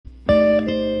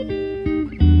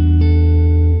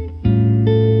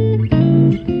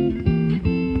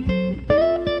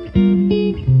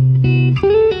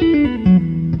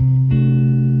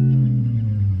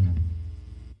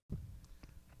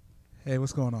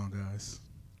What's going on, guys?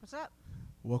 What's up?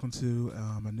 Welcome to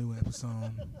a new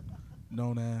episode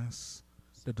known as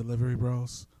The Delivery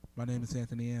Bros. My name is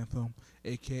Anthony Anthem,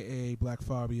 a.k.a. Black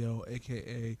Fabio,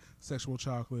 a.k.a. Sexual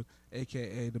Chocolate,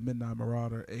 a.k.a. The Midnight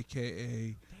Marauder,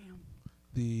 a.k.a.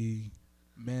 the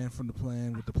man from the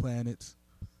plan with the planet,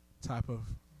 type of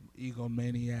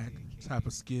egomaniac, type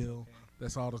of skill.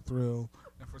 That's all the thrill.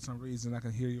 And for some reason, I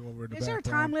can hear you over in the Is there a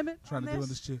background time limit trying on to do this?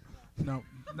 this shit. No.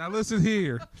 Now listen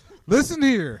here. Listen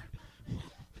here.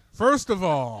 First of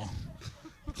all,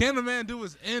 can the man do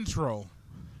his intro?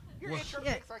 Your intro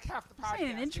Yeah. takes like half the This podcast.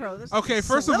 ain't an intro. This Okay, is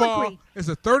first of all, soliloquy. it's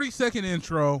a 30-second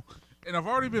intro, and I've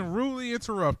already been rudely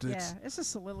interrupted. Yeah, it's a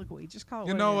soliloquy. Just call it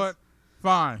You what know it what? is.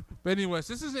 Fine. But anyways,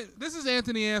 this is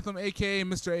Anthony Anthem, aka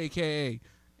Mr. AKA,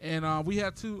 and we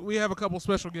have a couple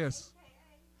special guests,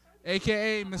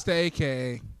 aka Mr.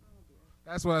 AKA.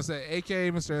 That's what I say,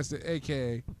 aka Mr.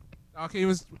 AKA. Okay,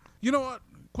 you know what?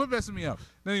 Quit messing me up.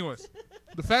 Anyways,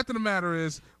 the fact of the matter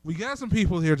is, we got some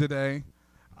people here today.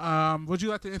 Would you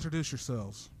like to introduce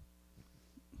yourselves?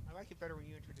 I like it better when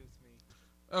you introduce me.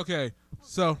 Okay,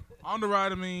 so on the right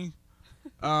of me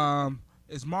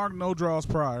is Mark No Draws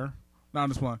Pryor. No, I'm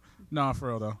just playing. No, for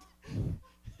real though.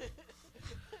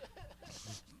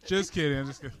 Just kidding.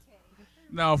 Just kidding.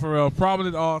 No, for real.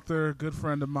 Prominent author, good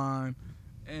friend of mine,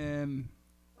 and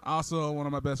also one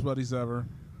of my best buddies ever.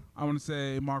 I want to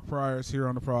say Mark Pryor is here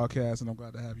on the podcast, and I'm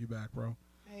glad to have you back, bro.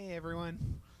 Hey,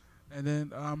 everyone. And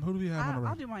then who do we have on the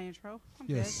I'll right? do my intro. I'm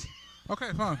Yes.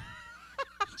 Okay, fine.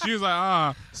 She was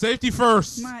like, safety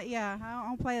first. good.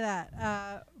 I'll play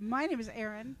that. My name is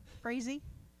Erin Frazee,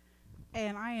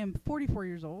 and I am 44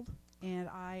 years old, and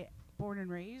I born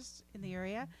and raised in the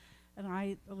area, and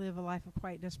I live a life of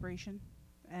quiet desperation,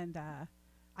 and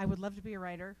I would love to be a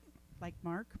writer like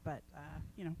Mark, but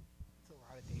It's a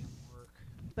lot of damn work.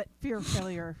 but fear of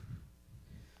failure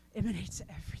emanates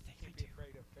everything I Can't do. be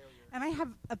afraid of failure. And I have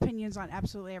opinions on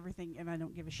absolutely everything, and I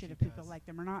don't give a shit She if people does. like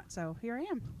them or not. So here I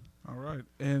am. All right.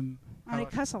 And I how-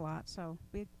 cuss a lot, so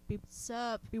be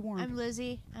Sup? warned. I'm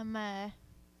Lizzie. I'm a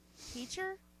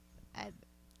teacher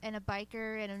and a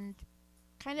biker, and I'm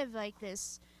kind of like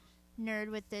this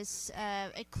nerd with this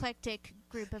eclectic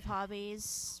group of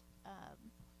hobbies.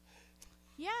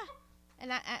 Yeah,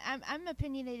 and I'm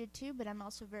opinionated too, but I'm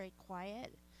also very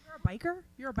quiet. You're a biker?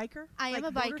 You're a biker? I am Like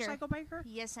a biker. motorcycle biker?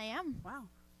 Yes, I am. Wow.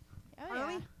 Oh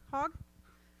Harley? yeah. Hog?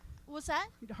 What's that?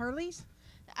 Harleys?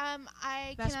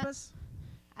 I cannot. Vespas?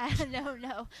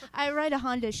 No. I ride a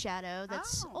Honda Shadow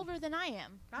that's Oh. older than I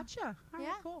am. Gotcha. All right,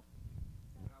 Yeah. cool.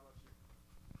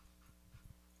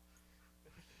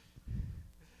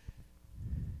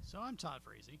 So I'm Todd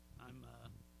Frazee. I'm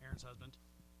Aaron's husband.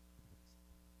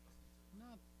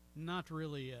 Not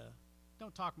really.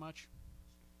 Don't talk much.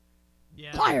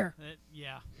 Yeah. Liar!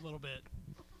 Yeah, a little bit.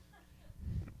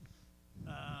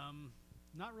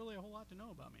 Not really a whole lot to know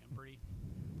about me. I'm pretty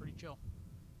chill.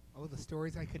 Oh, the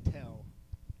stories I could tell.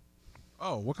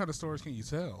 Oh, what kind of stories can you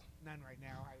tell? None right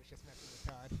now. I was just messing with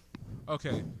Todd.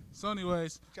 Okay. So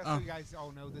anyways, Just so you guys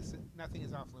all know, nothing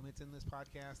is off limits in this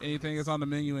podcast. anything is on the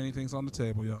menu, anything's on the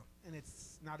table, yo. And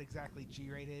it's not exactly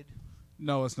G-rated.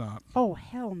 No, it's not. Oh,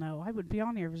 hell no. I would be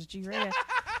on here if it was G-rated.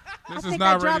 This is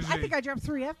not rated I G. think I dropped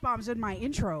 3 F-bombs in my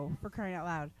intro, for crying out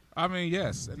loud. I mean,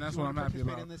 yes, and that's You what I'm wanna happy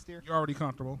participate about. in this, dear? You're already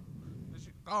comfortable.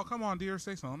 Oh, come on, dear,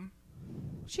 say something.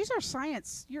 She's our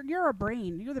science. You're our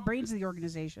brain. You're the brains of the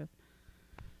organization.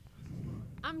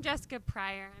 I'm Jessica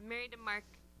Pryor. I'm married to Mark.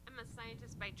 I'm a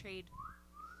scientist by trade.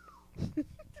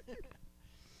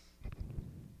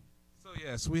 So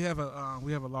yes, we have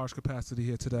a large capacity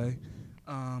here today.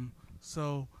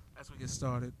 So as we get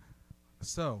started,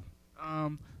 some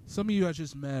of you I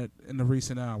just met in the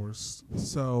recent hours.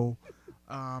 So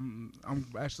I'm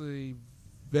actually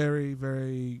very,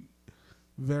 very,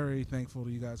 very thankful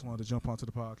that you guys wanted to jump onto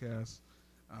the podcast.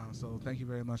 So thank you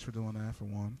very much for doing that. For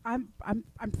one,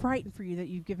 I'm frightened for you that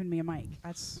you've given me a mic.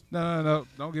 That's no,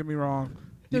 don't get me wrong.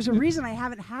 There's a reason I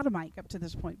haven't had a mic up to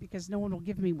this point because no one will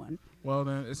give me one. Well,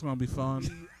 then it's gonna be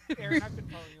fun. Aaron, I've been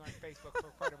following you on Facebook for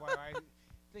quite a while. I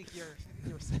think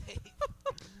you're safe.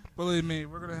 Believe me,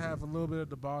 we're gonna have a little bit of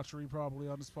debauchery probably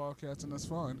on this podcast, and that's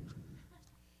fine.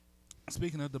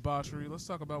 Speaking of debauchery, let's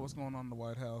talk about what's going on in the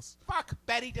White House. Fuck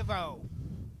Betty DeVoe.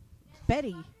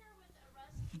 Betty.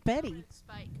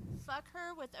 Spike. Fuck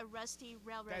her with a rusty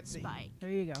railroad Betsy. spike. There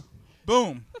you go.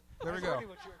 Boom. There we I was go. wondering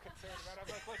what you were concerned about. I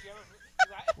was like, what, you ever...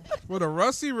 With a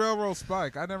rusty railroad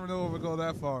spike. I never knew it would go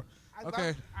that far.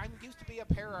 Okay. I used to be a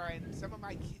para, and some of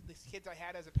my kids I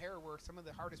had as a para were some of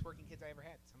the hardest working kids I ever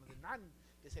had. Some of the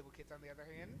non-disabled kids, on the other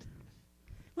hand,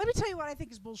 Let me tell you what I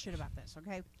think is bullshit about this,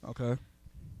 okay? Okay.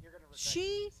 you're going to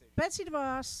Betsy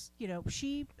DeVos,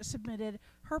 she submitted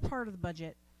her part of the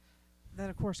budget that,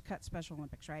 of course, cut Special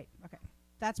Olympics, right? Okay.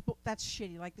 That's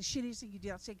shitty. Like, the shittiest thing you do.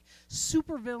 That's like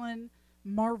supervillain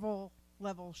Marvel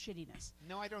level shittiness.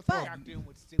 No, I don't But- think Doc Doom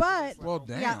would stoop to but- this Well, level.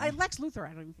 damn. Yeah, Lex Luthor,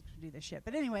 I don't even think should do this shit.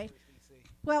 But anyway,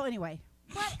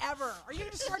 whatever. Are you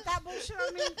going to start that bullshit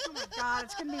on me? Oh, my God.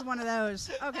 It's going to be one of those.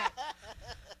 Okay.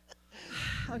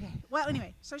 Okay. Well,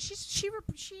 anyway, so she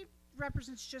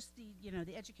represents just the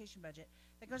the education budget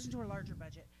that goes into a larger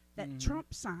budget that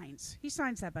Trump signs. He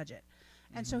signs that budget,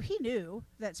 and so he knew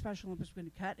that Special Olympics was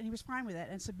going to cut, and he was fine with it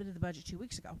and submitted the budget 2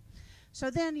 weeks ago. So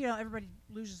then everybody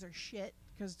loses their shit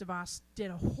because DeVos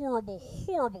did a horrible,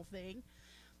 horrible thing,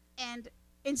 and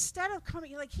instead of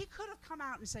coming, he could have come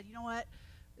out and said, you know what,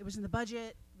 it was in the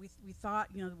budget. We thought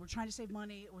we're trying to save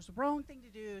money. It was the wrong thing to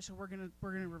do, so we're gonna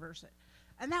reverse it.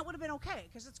 And that would have been okay,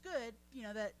 because it's good,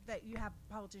 that you have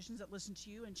politicians that listen to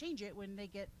you and change it when they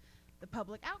get the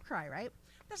public outcry, right?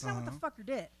 That's not what the fucker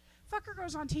did. Fucker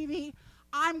goes on TV.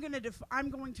 I'm going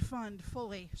to fund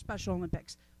fully Special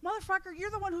Olympics. Motherfucker,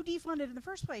 you're the one who defunded in the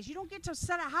first place. You don't get to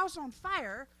set a house on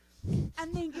fire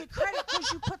and then get credit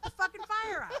because you put the fucking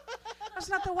fire out. That's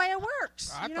not the way it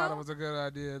works. I thought it was a good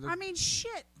idea. I mean,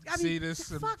 shit. See this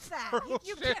fuck that.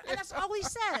 You can't. And that's all he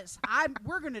says.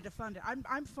 We're going to defund it.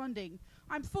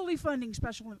 I'm fully funding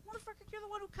Special Olympics. Motherfucker, you're the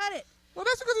one who cut it. Well,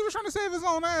 that's because he was trying to save his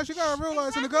own ass. You gotta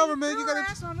realize in the Exactly. government, He you threw gotta.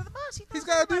 her ass under the bus. He's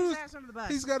gotta do. Ass under the bus.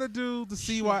 He's gotta do the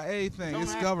CYA thing. His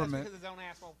It's own ass, government. That's because his own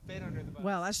ass won't fit under the bus.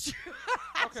 Well, that's true.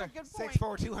 That's a good point.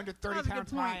 6'4", 230 That's a good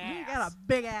pounds point. my He ass. got a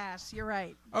big ass. You're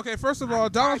right. Okay, first of all,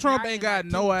 I'm Donald Trump 5'9" ain't got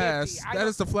and no 250. ass. I That look-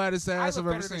 is the flattest I ass look I've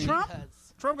ever better than seen. he Trump? does.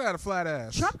 Trump got a flat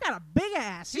ass. Trump got a big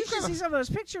ass. You He's should got- see some of those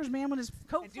pictures, man, when his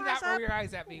coat And do flies not roll up. your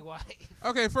eyes at me, White.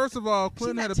 Okay, first of all, See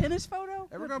Clinton that had a. tennis photo?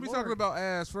 And we're Good gonna be Lord. talking about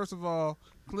ass. First of all,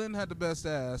 Clinton had the best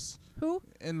ass Who?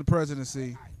 in the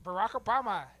presidency. Barack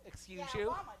Obama, excuse you.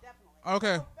 Obama, definitely.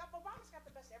 Okay. Obama's got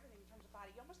the best everything in terms of body.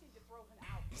 You almost need to throw him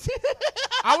out.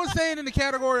 I was saying in the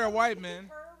category of white men.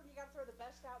 You got to throw the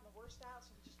best out and the worst out, so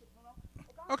you just get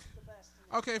Obama's Okay. the best.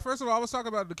 in Okay, first of all, I was talking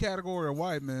about the category of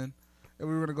white men, and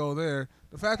we were gonna go there.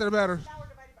 The fact of the matter. Now we're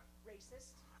divided by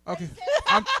racist. Okay,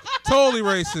 I'm totally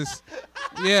racist.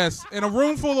 Yes, in a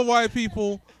room full of white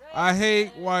people, I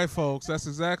hate white folks. That's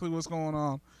exactly what's going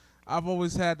on. I've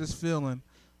always had this feeling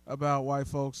about white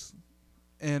folks,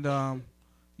 and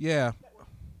yeah.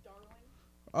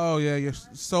 Oh yeah, you're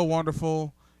so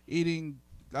wonderful. Eating,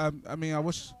 I mean, I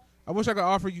wish I could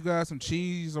offer you guys some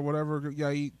cheese or whatever.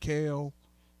 Y'all eat kale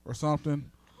or something.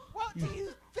 What do you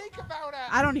think about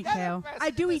I don't eat none kale. of us I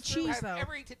in do this eat room cheese, have though.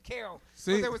 Ever eaten kale?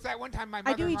 See? Well, there was that one time my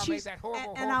I do eat mother-in-law made cheese, that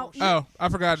horrible, and I'll horrible eat- Oh, I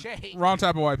forgot. Shade. Wrong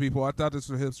type of white people. I thought this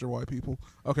was hipster white people.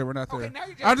 Okay, we're not there. Okay, now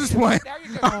you're I'm just playing. Now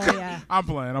you're Oh, yeah. I'm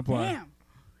playing. I'm playing.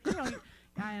 Damn. You know,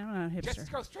 I'm not a Just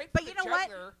hipster. go straight But for you the know what?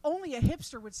 jugular. Only a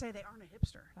hipster would say they aren't a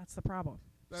hipster. That's the problem.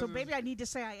 That So is- maybe I need to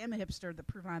say I am a hipster to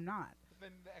prove I'm not.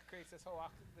 Then that creates this whole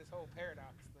paradox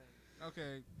thing.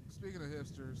 Okay, speaking of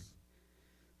hipsters,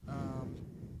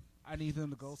 I need them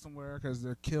to go somewhere because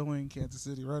they're killing Kansas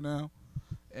City right now.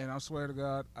 And I swear to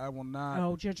God, I will not.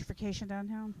 Oh, gentrification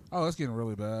downtown? Oh, it's getting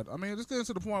really bad. I mean, it's getting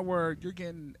to the point where you're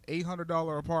getting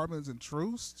 $800 apartments in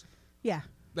Troost. Yeah.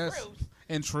 That's Truth.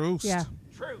 in Troost. Yeah.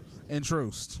 Truth. In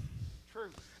Troost.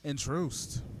 Truth. In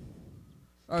Troost.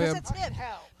 Oh Because yeah. it's hip.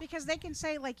 Hell. Because they can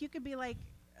say, like, you could be like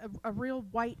a real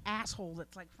white asshole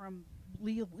that's like from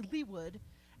Leawood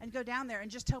and go down there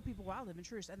and just tell people, wow, I live in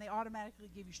Troost. And they automatically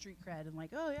give you street cred and, like,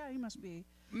 oh, yeah, you must be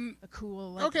Mm. a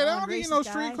cool, like, Okay, they don't get you no non-racist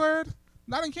street guy. cred.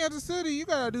 Not in Kansas City. You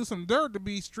gotta do some dirt to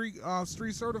be street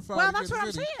certified. Well, in that's Kansas what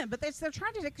I'm City. saying. But they're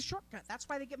trying to take the shortcut. That's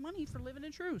why they get money for living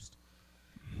in Troost.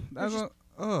 That's just-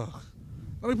 ugh.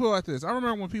 Let me put it like this. I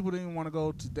remember when people didn't want to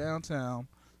go to downtown,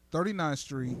 39th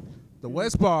Street, the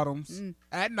West Bottoms Mm.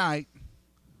 at night,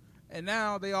 and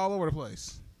now they all over the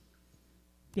place.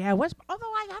 Yeah, although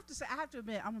I have to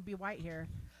admit, I'm gonna be white here.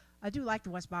 I do like the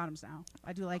West Bottoms now.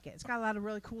 I do like it. It's got a lot of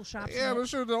really cool shops. Yeah, in but it.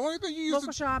 sure, the only thing you used Local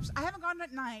to. shops. I haven't gone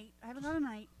at night.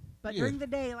 But Yeah. during the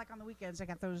day, like on the weekends, I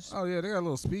got those. Oh yeah, they got a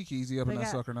little speakeasy up in They that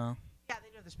got- sucker now. Yeah, they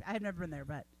do this. I have never been there,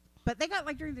 but they got,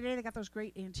 like, during the day, they got those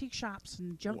great antique shops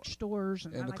and junk stores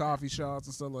and I And the like coffee shops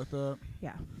and stuff like that. that.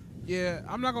 Yeah. Yeah,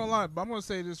 I'm not gonna lie, but I'm gonna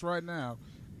say this right now.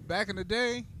 Back in the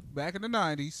day, back in the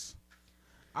 90s,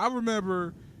 I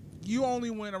remember you only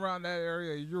went around that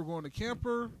area. You were going to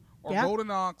Kemper or Yeah. Golden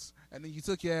Ox, and then you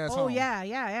took your ass Oh home. yeah.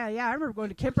 I remember going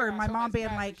to Kemper and my So mom as being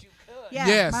fast like, as you could. yeah,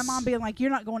 Yes. my mom being like, you're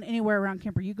not going anywhere around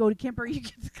Kemper. You go to Kemper, you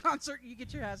get the concert, you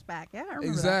get your ass back. Yeah, I remember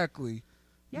that. Exactly.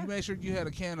 Yeah. You made sure you had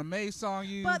a can of mace on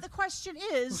you. But the question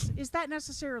is that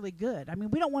necessarily good? I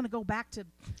mean, we don't want to go back to.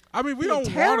 I mean, we being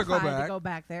don't want to go terrified back. To go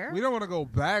back there. We don't want to go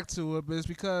back to it, but it's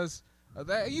because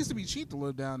that it used to be cheap to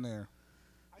live down there.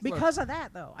 Because of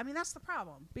that, though. I mean, that's the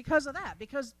problem. Because of that.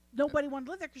 Because nobody wanted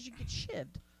to live there because you get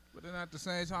shivved. But then at the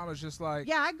same time, it's just like,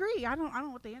 Yeah, I agree. I don't know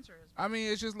what the answer is. I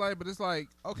mean, it's just like, but it's like,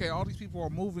 okay, all these people are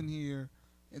moving here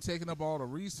and taking up all the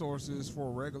resources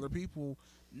for regular people.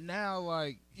 Now,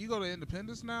 like, you go to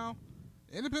Independence now.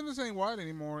 Independence ain't white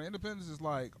anymore. Independence is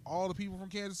like all the people from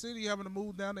Kansas City having to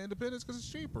move down to Independence because it's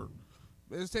cheaper.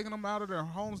 It's taking them out of their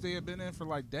homes they have been in for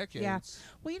like decades. Yeah.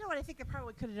 Well, you know what I think they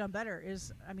probably could have done better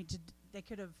is, I mean, they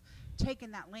could have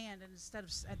taken that land and instead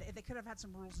of, they could have had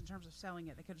some rules in terms of selling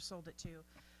it. They could have sold it to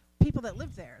people that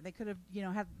lived there. They could have,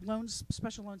 had loans,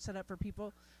 special loans set up for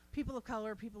people of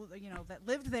color, people, that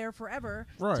lived there forever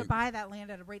to Right. buy that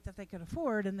land at a rate that they could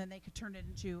afford, and then they could turn it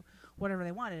into whatever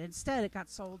they wanted. Instead, it got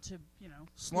sold to,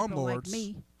 people like Slumlords.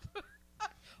 me.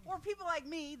 Or people like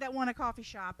me that want a coffee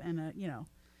shop and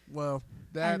Well,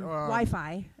 that and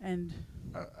Wi-Fi and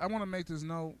I want to make this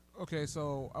note. Okay,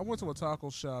 so I went to a taco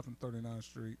shop in 39th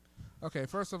Street. Okay,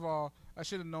 first of all, I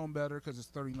should have known better because it's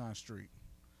 39th Street.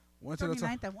 Went to the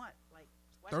 39th and what? Like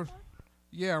Thir- Westport?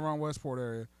 Yeah, around Westport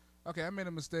area. Okay, I made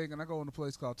a mistake and I go in a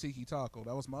place called Tiki Taco.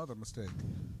 That was my other mistake.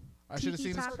 I should have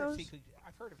Tiki seen this. Taco?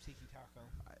 I've heard of Tiki Taco.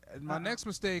 My next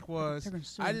mistake was They're gonna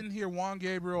sue I me. didn't hear Juan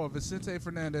Gabriel or Vicente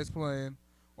Fernandez playing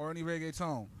or any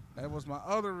reggaeton. That was my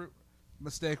other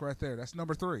mistake right there. That's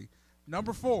number 3.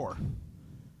 Number 4,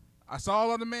 I saw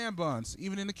all of the man buns,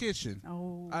 even in the kitchen.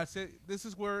 Oh. I said this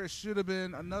is where it should have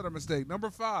been another mistake. Number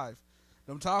 5,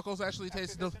 them tacos actually After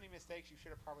tasted. this many mistakes, you should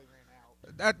have probably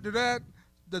ran out. After that,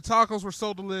 the tacos were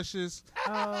so delicious.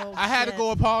 Oh, I had to shit.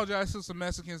 go apologize to some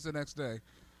Mexicans the next day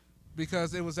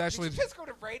because it was actually. Did you just go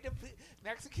to random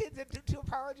Mexicans and to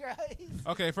apologize?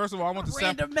 Okay, first of all, I went to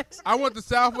Random Mexican. I went to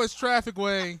Southwest Traffic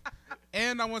Way,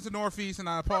 and I went to Northeast, and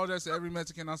I apologized to every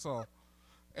Mexican I saw,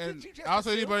 and Did you just also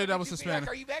assume, anybody or that did was you be like, Hispanic,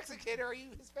 are you Mexican or are you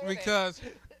Hispanic? because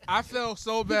I felt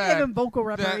so You gave bad him vocal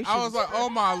that reparations. I was like, "Oh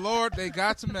my Lord, they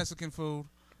got some Mexican food,"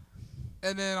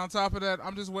 and then on top of that,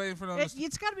 I'm just waiting for them.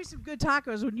 It's got to be some good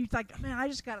tacos when you think, man, I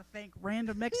just got to thank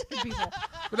random Mexican people.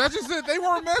 But that's just it. They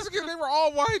weren't Mexican. They were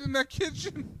all white in that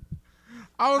kitchen.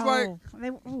 I was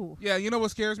like, ooh, yeah, you know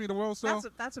what scares me the most, though?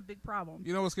 that's a big problem.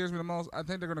 You know what scares me the most? I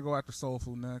think they're going to go after soul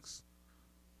food next.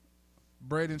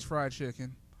 Braden's Fried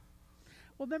Chicken.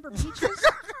 Well, remember Peaches?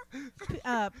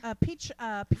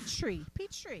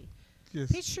 Peachtree.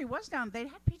 Yes. Peachtree was down. They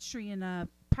had Peachtree in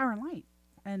Power and Light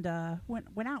and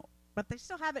went out. But they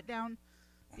still have it down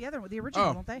the other one, the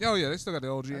original, don't they? Oh, yeah, they still got the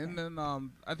OG. Okay. And then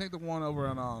I think the one over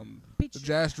on Peach the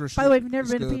Jazz District. By the way, if you've never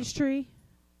is been to good. Peachtree,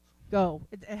 go.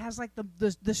 It has like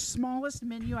the smallest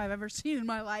menu I've ever seen in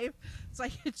my life. It's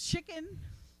like it's chicken,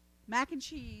 mac and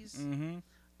cheese. Mm-hmm.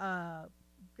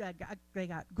 They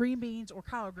got green beans or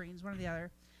collard greens, one or the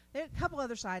other. They have a couple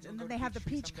other sides, You'll and go then to they have the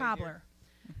Peachtree peach someday, dear. cobbler.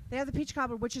 They have the peach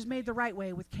cobbler, which is made the right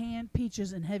way with canned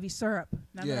peaches and heavy syrup.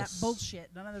 None of that Yes. bullshit.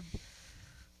 None of that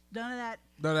None of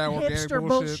that organic hipster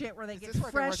bullshit. where they Is get this why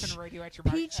there fresh wasn't a radio at your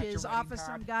peaches off wedding, of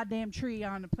some Todd? goddamn tree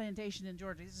on a plantation in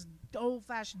Georgia. This is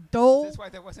old-fashioned Is dole this why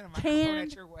there wasn't a microphone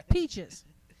canned at your wedding? peaches.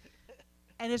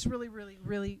 And it's really, really,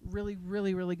 really, really,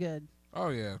 really, really good. Oh,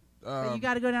 yeah. But you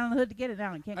got to go down the hood to get it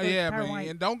now. You can't go yeah, to Power but, White.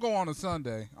 and don't go on a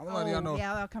Sunday. I'm going to let y'all know.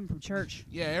 Yeah, they'll come from church.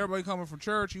 Yeah, everybody coming from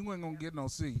church, you ain't going to get no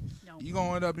seat. No. You going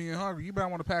to end up being hungry. You better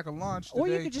want to pack a lunch Or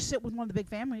you today. could just sit with one of the big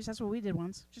families. That's what we did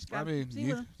once. Just got I mean, see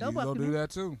you them. They'll go welcome do you. that,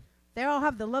 too. They all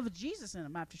have the love of Jesus in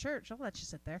them after church. They'll let you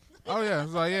sit there. Oh yeah,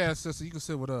 it's like yeah, sister, you can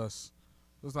sit with us.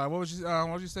 It was like, what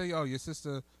would you say? Oh, your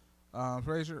sister,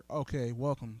 Frazier. Okay,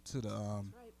 welcome to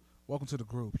the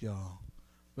group, y'all.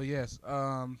 But yes,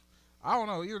 I don't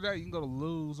know. Either that, you can go to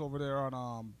Lou's over there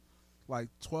on like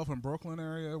 12th and Brooklyn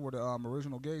area where the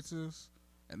original Gates is,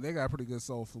 and they got pretty good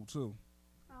soul food too.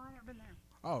 Oh, I've never been there.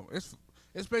 Oh,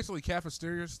 it's basically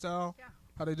cafeteria style Yeah.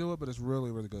 how they do it, but it's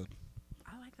really really good.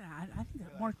 I like that. I think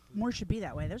that more should be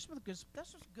that way. That's was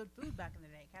good food back in the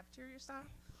day. Cafeteria style.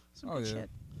 Some Oh good yeah, shit.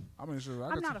 I mean sure.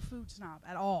 I'm not a food snob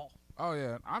at all. Oh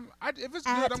yeah, if it's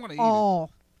At good, I'm gonna eat it.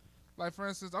 all. Like, for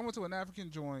instance, I went to an African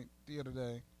joint the other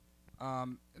day,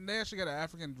 and they actually got an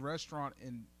African restaurant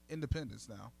in Independence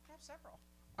now. They have several.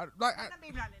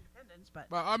 Maybe not Independence, but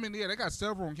I mean, yeah, they got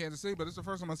several in Kansas City, but it's the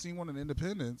first time I've seen one in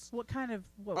Independence. what kind of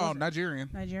what Oh, was it? Nigerian.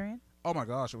 Nigerian? Oh, my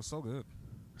gosh, it was so good.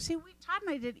 See, Todd and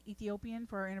I did Ethiopian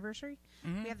for our anniversary.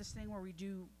 Mhm. We have this thing where we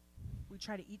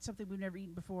try to eat something we've never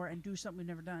eaten before and do something we've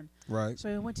never done. Right. So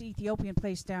we went to Ethiopian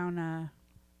place down in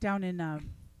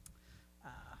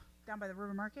down by the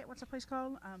River Market. What's the place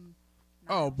called?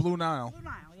 Oh, Blue Nile. Blue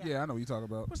Nile. Yeah. Yeah, I know what you're talking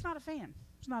about. Was not a fan.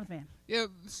 Was not a fan. Yeah,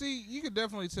 see, you can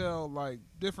definitely tell, like,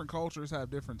 different cultures have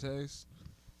different tastes.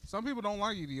 Some people don't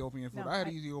like Ethiopian food. No, I had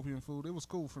I- Ethiopian food. It was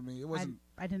cool for me. It wasn't.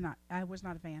 I did not. I was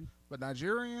not a fan. But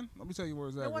Nigerian, let me tell you where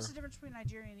it's at. What's the girl. difference between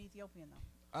Nigerian and Ethiopian,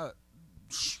 though?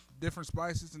 Different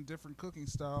spices and different cooking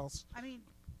styles. I mean,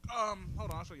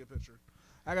 Hold on, I'll show you a picture.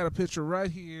 I got a picture right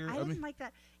here. I didn't like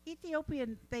that.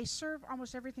 Ethiopian, they serve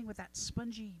almost everything with that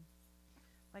spongy,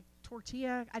 like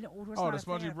tortilla. I don't. Was Oh, not the a fan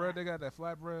spongy of bread. that. They got that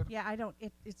flat bread. Yeah, I don't.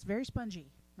 It's very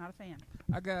spongy. Not a fan.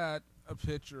 I got a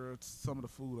picture of some of the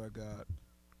food I got,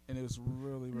 and it was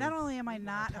really, really. Not only am I Well,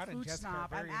 not Todd a and food Jessica are snob,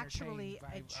 I'm very actually entertained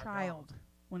by a our child dog.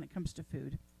 when it comes to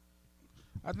food.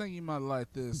 I think you might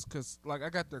like this because, like, I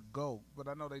got their goat, but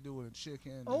I know they do it in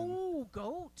chicken. and- Oh,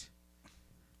 goat.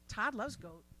 Todd loves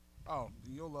goat. Oh,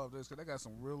 you'll love this because they got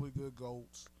some really good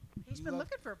goats. He's You been love-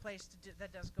 looking for a place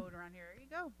that does goat around here. Here you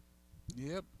go.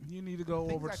 Yep, you need to go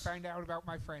Things over. I find out about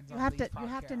my friends. You on have these to. You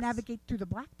have to podcasts. navigate through the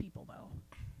black people, though.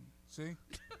 See,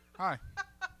 hi,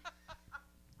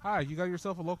 hi. You got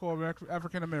yourself a local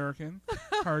African American.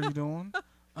 How are you doing?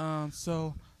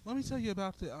 So let me tell you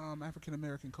about the African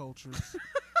American cultures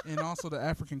and also the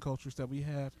African cultures that we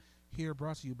have here.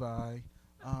 Brought to you by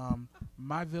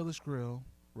My Village Grill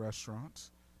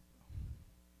Restaurant.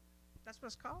 That's what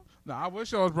it's called. Now, I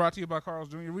wish I was brought to you by Carl's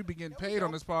Jr. We'd be getting paid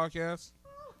on this podcast.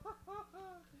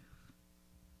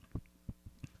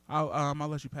 I'll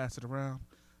let you pass it around.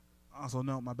 Also,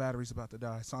 note my battery's about to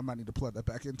die, so I might need to plug that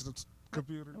back into the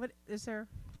computer. What is there?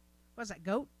 What's that?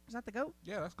 Goat? Is that the goat?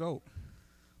 Yeah, that's goat.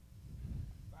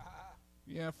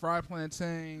 Yeah, fried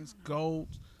plantains, goat.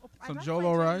 Oh, I Some like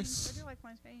Jolo plantains. rice. I do like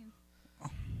plantains.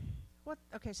 What?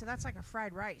 Okay, so that's like a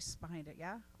fried rice behind it,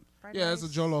 yeah? Fried Yeah, rice.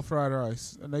 it's a Jolo fried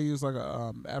rice, and they use like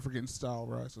a African style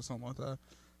rice or something like that.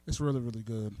 It's really, really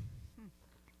good.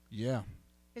 Yeah.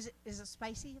 Is it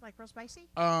spicy? Like real spicy?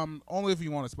 Only if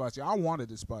you want it spicy. I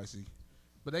wanted it spicy,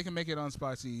 but they can make it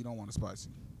unspicy. You don't want it spicy.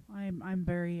 I'm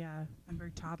very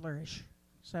toddlerish.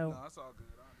 So No, that's all good.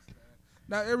 I understand.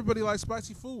 Now everybody likes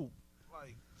spicy food,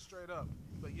 like straight up.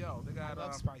 But yo, they I got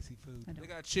love spicy food. I they don't.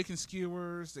 got chicken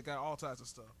skewers. They got all types of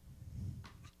stuff.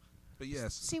 But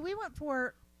yes, See, we went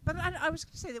for, but I was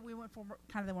going to say that we went for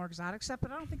kind of the more exotic stuff,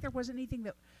 but I don't think there was anything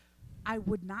that I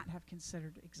would not have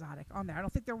considered exotic on there. I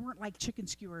don't think there weren't like chicken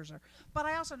skewers or, but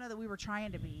I also know that we were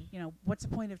trying to be, what's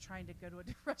the point of trying to go to a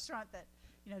restaurant that,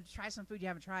 to try some food you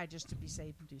haven't tried just to be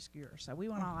safe and do skewers. So we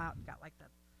went all out and got like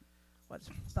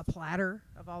the platter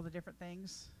of all the different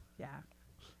things. Yeah.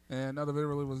 and none of it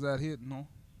really was that hidden, no.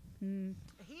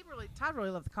 Todd really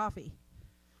loved the coffee.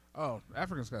 Oh,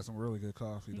 Africans got some really good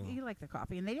coffee though. He liked the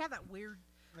coffee. And they have that weird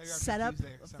Maybe I'm setup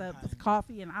confused there of the sometimes.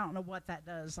 coffee, and I don't know what that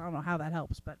does. I don't know how that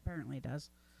helps, but apparently it does.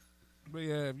 But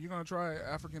yeah, if you're gonna try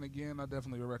African again, I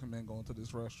definitely would recommend going to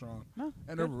this restaurant. No,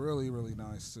 And they're good. really, really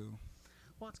nice too.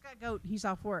 Well, it's got goat. He's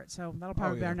all for it, so that'll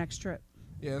probably be yeah. our next trip.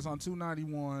 Yeah, it's on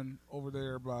 291 over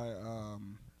there by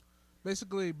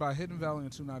basically by Hidden Valley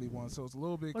and 291. So it's a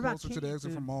little bit What about closer to the Kenya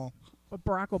exit food? from Mall. But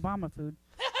Barack Obama food.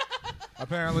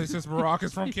 Apparently, since Barack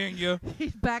is from Kenya.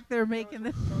 He's back there making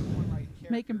Those are one of my making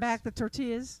characters. back the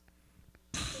tortillas.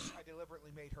 I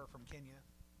deliberately made her from Kenya.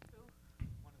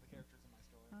 One of the characters in my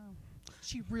story. Oh,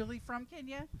 she really from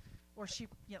Kenya, or she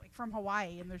like from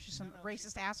Hawaii? And there's just some No, no,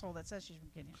 racist asshole that says she's from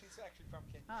Kenya. She's actually from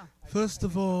Kenya. Oh, First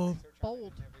of all,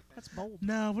 bold. That's bold.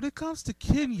 now when it comes to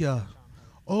Kenya,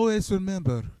 always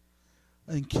remember,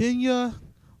 in Kenya,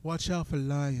 watch out for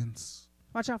lions.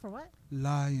 Watch out for what?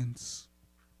 Lions.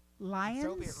 Lions.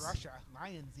 Soviet Russia,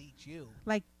 lions eat you.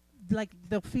 Like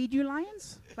they'll feed you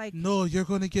lions? Like, No, you're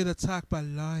gonna get attacked by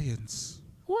lions.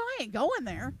 well, I ain't going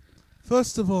there.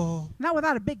 First of all, Not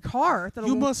without a big car that'll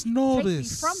you must know take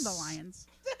this. me from the lions.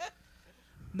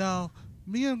 Now,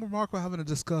 me and Mark were having a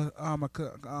discussion.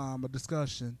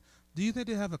 Do you think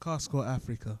they have a Costco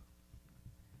Africa?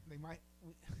 They might.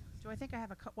 Do I think I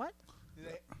have what?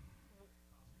 They,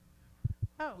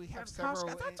 Oh, We have Costco. several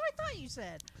That's what I thought you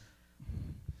said.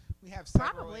 we have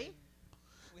several Probably.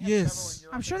 we have Yes. several in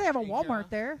Europe I'm sure and they have a Asia. Walmart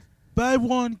there. Buy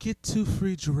one, get 2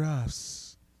 free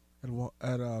giraffes at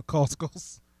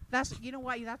Costco's. That's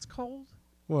why that's cold.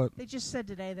 What? They just said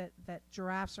today that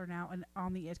giraffes are now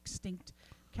on the extinct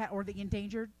cat or the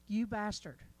endangered. You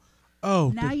bastard!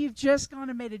 Oh, Now you've just gone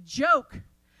and made a joke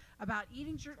about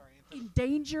eating Sorry, Anthony.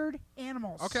 endangered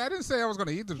animals. okay. I didn't say I was going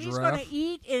to eat the He's giraffe. going to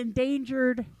eat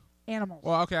endangered animals.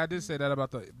 Well, okay, I did say that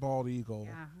about the bald eagle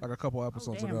Yeah. like a couple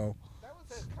episodes damn. ago. That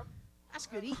was a That's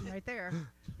good eating right there.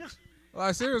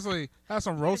 Like seriously, have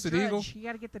some Get a roasted dredge. eagle. You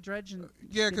got to get the dredge and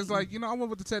Yeah, get because eaten. I went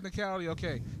with the technicality.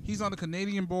 Okay, he's on the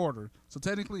Canadian border, so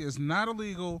technically it's not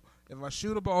illegal if I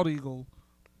shoot a bald eagle.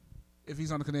 if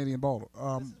he's on the Canadian border.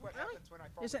 This is what happens when I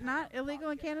fall Is it behind not on illegal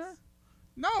in podcasts. Canada?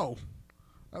 No,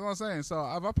 that's what I'm saying. So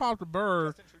if I popped a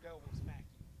bird, Justin Trudeau will smack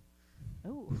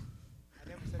you. Ooh, I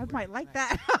never said I we're might gonna like smack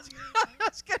that. I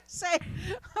was gonna say.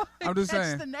 I'm just that's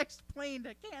saying. the next plane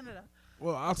to Canada.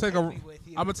 well, I'll you. take Take a. me with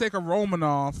you. I'm gonna take a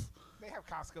Romanov. They have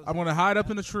Costco's. I'm gonna hide up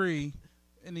in the tree,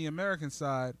 in the American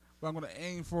side, but I'm gonna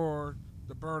aim for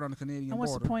the bird on the Canadian And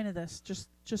what's border. the point of this? Just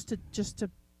to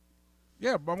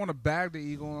Yeah, but I'm gonna bag the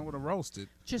eagle and I'm gonna roast it.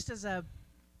 just as a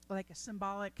like a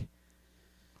symbolic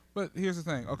But here's the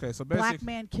thing. Okay, so black basically,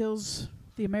 man kills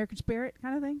the American spirit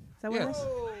kind of thing. Is that what it Yes. is?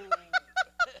 Whoa.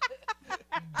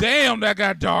 damn, that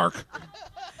got dark.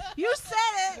 You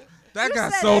said it. That You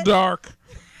got said so it. dark.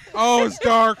 Oh, it's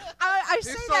dark. I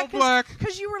say It's that so black.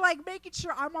 because you were like making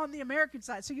sure I'm on the American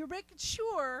side. So you're making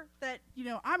sure that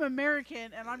I'm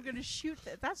American and I'm going to shoot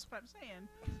that. That's what I'm saying.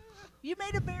 You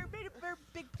made a very big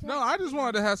point. No, I just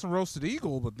wanted to have some roasted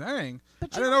eagle, but dang.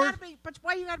 But I you didn't don't know gotta be. But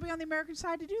why you got to be on the American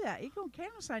side to do that? You go on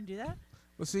Canada side and do that.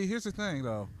 But see, here's the thing,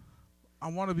 though. I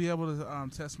want to be able to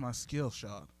test my skill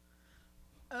shot.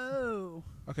 Oh.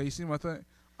 Okay, you see my thing?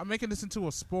 I'm making this into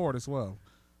a sport as well.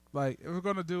 Like, if we're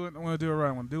going to do it, I'm going to do it right.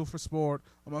 I'm going to do it for sport.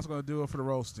 I'm also going to do it for the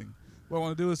roasting. What I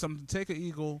want to do is I'm going to take an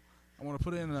eagle. I want to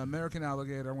put it in an American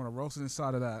alligator. I want to roast it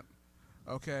inside of that.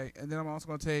 Okay? And then I'm also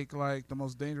going to take, like, the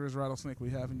most dangerous rattlesnake we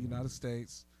have in the United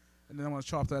States. And then I'm going to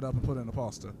chop that up and put it in a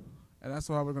pasta. And that's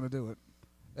how we're going to do it.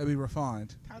 It'll be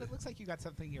refined. Todd, it looks like you got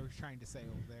something you were trying to say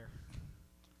over there.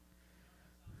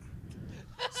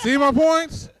 See my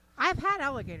points? I've had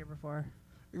alligator before.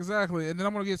 Exactly. And then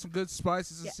I'm going to get some good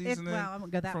spices and seasoning. Well, I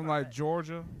won't go that from far, like but-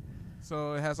 Georgia,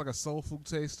 so it has like a soul food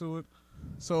taste to it.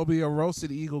 So it'll be a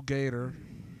roasted eagle gator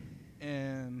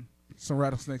and some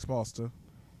rattlesnakes pasta.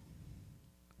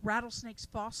 Rattlesnakes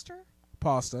Foster.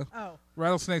 Pasta. Oh.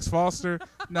 Rattlesnakes Foster.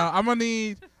 Now I'm gonna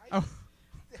need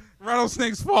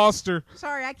rattlesnakes Foster.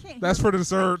 Sorry, I can't. That's hear for from- I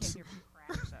dessert. can't hear from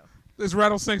crap, so. There's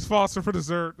rattlesnakes Foster for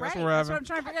dessert. That's Right, what we're that's having. what I'm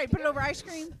trying to figure out. You put it over ice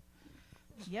cream.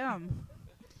 Yum.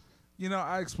 You know,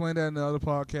 I explained that in the other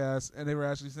podcast, and they were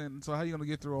actually saying, "So how you gonna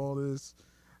get through all this?"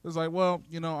 It was like, well,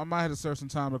 I might have to serve some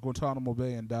time at Guantanamo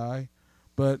Bay and die,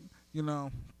 but For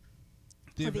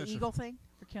the eventual- eagle thing,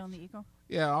 for killing the eagle.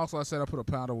 Yeah. Also, I said I put a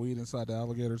pound of weed inside the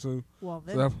alligator too. Well,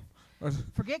 So then that,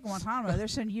 forget Guantanamo. They're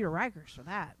sending you to Rikers for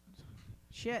that.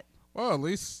 Shit. well, at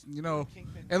least Kingpin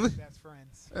at and least- best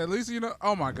friends. At least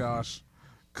oh my gosh.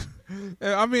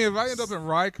 I mean, if I end up in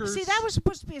Rikers, See, that was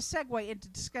supposed to be a segue into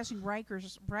discussing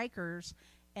Rikers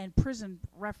and prison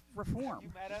reform. You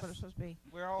met That's what us? it's supposed to be.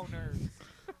 We're all nerds.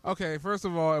 okay. First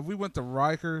of all, if we went to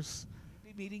Rikers,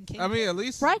 We'd be meeting I Kingpin. mean, at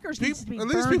least Rikers needs to be at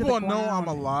least burned to people the will know I'm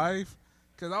ground. alive.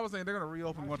 Because I was thinking they're gonna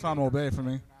reopen Guantanamo Bay for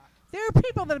me. There are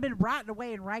people that have been rotting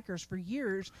away in Rikers for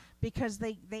years because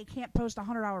they can't post a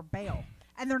 $100 bail.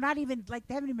 And they're not even, they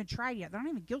haven't even been tried yet. They're not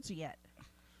even guilty yet.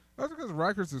 That's because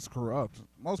Rikers is corrupt.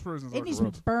 Most prisons It are needs to be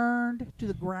corrupt. burned to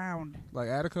the ground. Like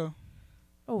Attica.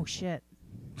 Oh, shit.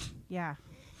 Yeah.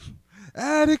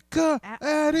 Attica. A-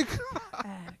 Attica.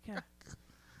 Attica.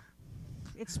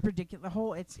 It's ridiculous.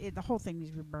 The whole thing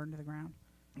needs to be burned to the ground.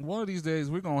 One of these days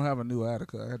we're gonna have a new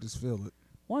Attica. I just feel it.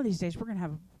 One of these days, we're going to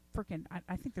have a freaking.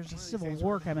 I think there's a One of these civil days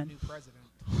war we're gonna have a coming. new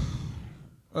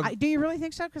president. Do you really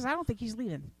think so? Because I don't think he's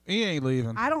leaving. He ain't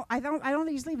leaving. I don't think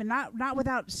he's leaving. Not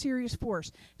without serious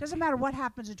force. Doesn't matter what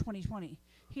happens in 2020.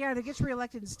 He either gets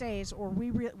reelected and stays, or we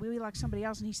elect somebody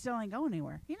else, and he still ain't going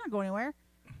anywhere. He's not going anywhere.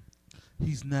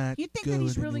 He's not. You think that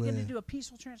he's really going to do a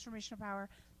peaceful transformation of power?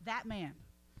 That man.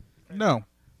 No.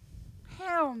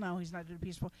 Hell no, he's not doing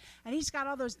peaceful. And he's got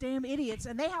all those damn idiots,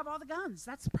 and they have all the guns.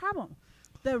 That's the problem.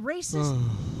 The racist,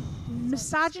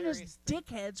 misogynist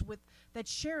dickheads that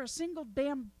share a single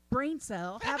damn brain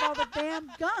cell have all the damn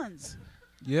guns.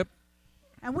 Yep.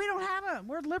 And we don't have them.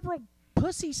 We're liberal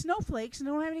pussy snowflakes and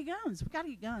don't have any guns. We got to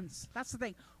get guns. That's the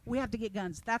thing. We have to get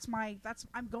guns.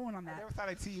 I'm going on I that. never thought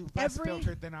I'd see you less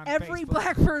filtered than on Every Facebook.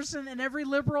 black person and every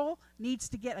liberal needs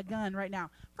to get a gun right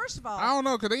now. First of all, I don't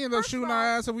know, because they end up First of shooting all- our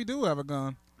ass if we do have a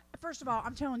gun.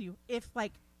 I'm telling you, if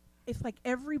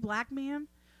every black man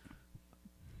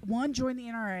joined the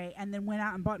NRA and then went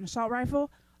out and bought an assault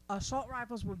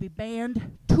rifles would be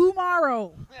banned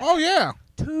tomorrow. Oh, yeah.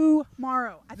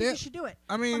 Tomorrow. I think Yeah. we should do it.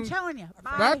 I mean, I'm telling you.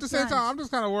 but at the same time, I'm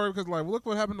just kind of worried because, look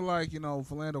what happened to,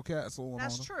 Philando Castle. And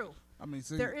That's all true. I mean,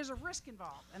 see. There is a risk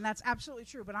involved, and that's absolutely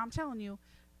true. But I'm telling you,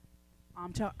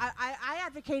 I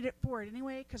advocated for it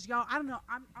anyway because y'all. I don't know.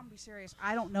 I'm gonna be serious.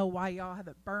 I don't know why y'all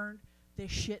haven't burned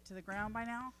this shit to the ground by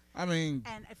now. I mean,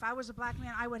 And if I was a black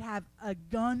man, I would have a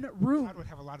gun room. I would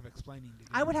have a lot of explaining to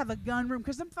do. I would have a gun room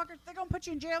because them fuckers, they're going to put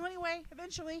you in jail anyway,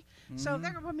 eventually. So if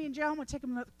they're going to put me in jail, I'm going to take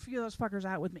a few of those fuckers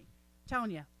out with me.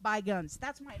 telling you, buy guns.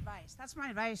 That's my advice. That's my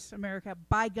advice, America.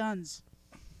 Buy guns.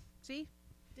 See?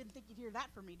 Didn't think you'd hear that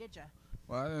from me, did you?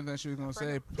 Well, I didn't think she was going to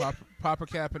say pop a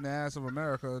cap in the ass of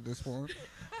America at this point.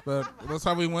 But that's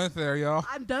how we went there, y'all.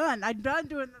 I'm done. I'm done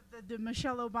doing the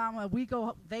Michelle Obama.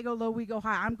 They go low, we go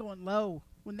high. I'm going low.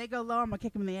 When they go low, I'm gonna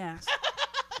kick them in the ass.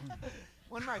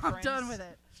 One of my I'm friends done with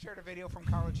it. shared a video from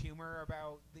College Humor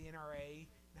about the NRA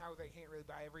and how they can't really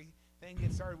buy everything.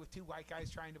 It started with two white guys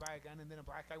trying to buy a gun, and then a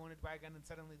black guy wanted to buy a gun, and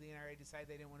suddenly the NRA decided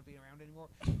they didn't want to be around anymore.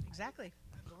 Exactly.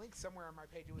 The link somewhere on my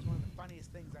page. It was one of the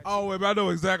funniest things I've Oh, seen. wait, I know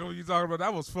exactly what you're talking about.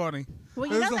 That was funny. Well,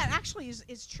 you There's know a- that actually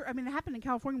is true. I mean, it happened in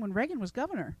California when Reagan was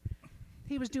governor.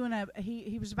 He was doing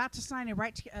he was about to sign it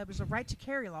was a right to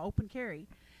carry law, open carry,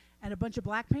 and a bunch of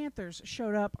Black Panthers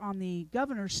showed up on the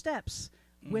governor's steps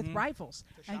with rifles.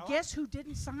 To And show guess who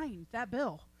didn't sign that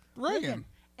bill? Reagan.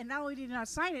 And not only did he not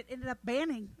sign it, ended up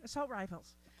banning assault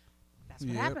rifles. That's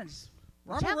what Yep. happens.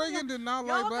 Ronald Tell Reagan them, did not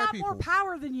y'all like black got people. more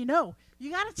power than you know.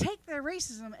 You got to take their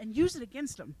racism and use it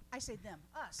against them. I say them,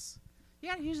 us. You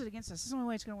got to use it against us. That's the only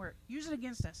way it's going to work. Use it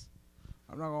against us.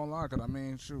 I'm not going to lie, 'cause I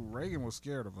mean, shoot, Reagan was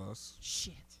scared of us.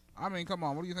 Shit. I mean, come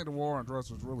on. What do you think the war on drugs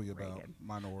was really about? Reagan.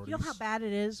 Minorities. You know how bad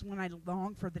it is when I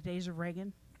long for the days of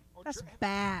Reagan? Oh, That's dr-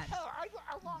 bad. Hell, I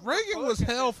long for Reagan was Bush.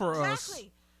 hell for us.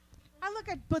 Exactly. I look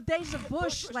at the days of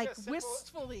Bush was like just simple.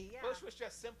 wistfully. Yeah. Bush was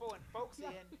just simple and folksy, Yeah,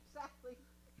 and exactly.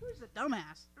 He was a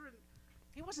dumbass.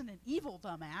 He wasn't an evil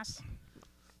dumbass.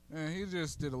 And he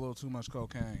just did a little too much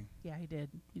cocaine. Yeah, he did.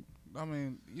 I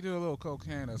mean, you do a little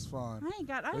cocaine, that's fine. I ain't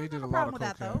got. I Well, he don't did have a a lot problem of with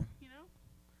that though. cocaine. You know,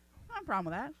 I don't have a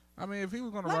problem with that. I mean, if he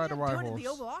was going to Well, ride a yeah, white do it in the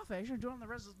horse. Oval Office or do it on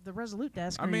the Resolute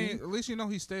desk. I or mean, anything. at least you know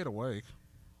he stayed awake.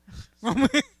 I mean,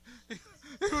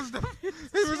 he was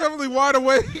definitely wide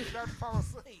awake. he started to fall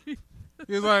asleep.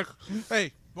 He was like,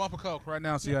 "Hey, bump a coke right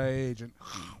now, CIA agent."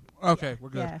 Okay, we're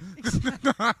good.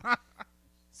 Yeah.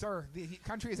 Sir, the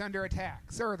country is under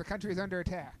attack. Sir, the country is under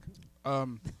attack.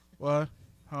 What?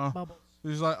 Huh? Bubbles.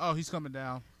 He's like, "Oh, he's coming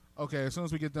down." Okay, as soon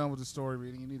as we get done with the story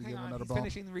reading, you need to Hang give him on, another he's bump.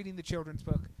 finishing reading the children's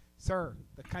book. Sir,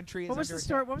 the country is What was under the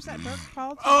story? attack. What was that book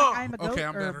called? Oh, I am a goat, okay,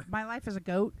 I'm or better. My life as a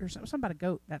goat, or something about a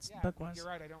goat. That's Yeah, the book was. You're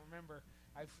right. I don't remember.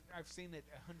 I've seen it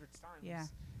 100 times. Yeah.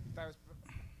 That was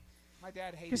my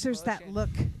dad hated. Because there's Bush, that and look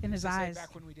in his as I said eyes.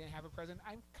 Back when we didn't have a president,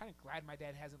 I'm kind of glad my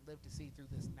dad hasn't lived to see through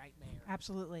this nightmare.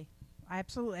 Absolutely. I've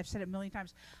said it a million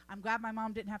times. I'm glad my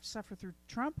mom didn't have to suffer through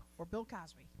Trump or Bill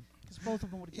Cosby, because both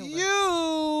of them would have killed her.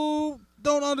 You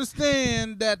don't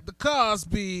understand that the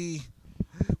Cosby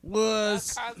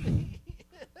was Cosby.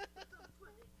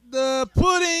 the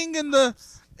pudding in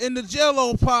the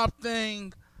Jello pop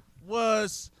thing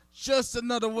was just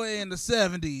another way in the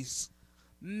 70s.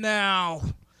 Now,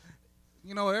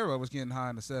 you know, everybody was getting high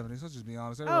in the 70s. Let's just be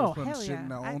honest. Everybody was putting hell shit in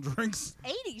yeah. their own drinks.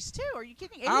 80s too? Are you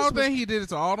kidding? 80s I don't was think he did it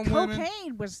to all them women.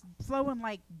 cocaine was flowing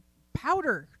like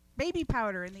powder, baby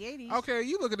powder in the 80s. Okay,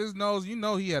 you look at his nose, you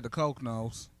know he had the coke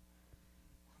nose.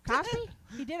 Cosby?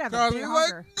 He did have a Cosby big was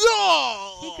hunger. like,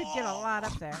 "Go!" He could get a lot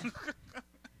up there.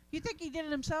 You think he did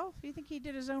it himself? You think he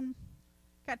did his own,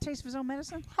 got a taste of his own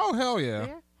medicine? Oh, hell yeah.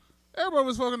 Everybody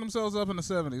was fucking themselves up in the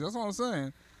 70s. That's all I'm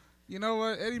saying. You know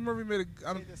what? Eddie Murphy made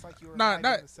a... Say this like you were not- alive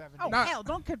not- in the 70s. Oh, Not- hell,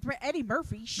 don't compare Eddie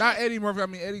Murphy. Shit. Not Eddie Murphy. I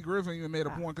mean, Eddie Griffin even made a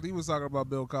Ah. point because he was talking about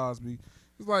Bill Cosby.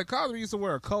 He's like, Cosby used to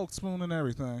wear a Coke spoon and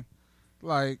everything.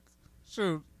 Like,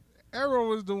 shoot, everyone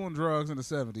was doing drugs in the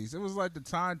 70s. It was like the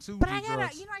time to But do I gotta,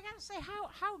 drugs. I gotta say,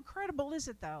 how incredible is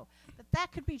it though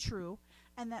that could be true,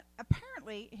 and that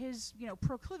apparently his,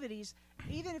 proclivities,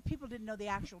 even if people didn't know the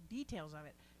actual details of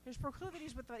it, his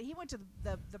proclivities he went to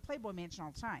the Playboy Mansion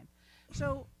all the time.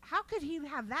 So how could he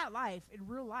have that life in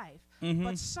real life, Mhm.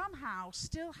 but somehow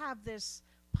still have this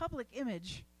public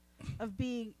image of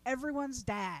being everyone's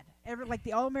dad, like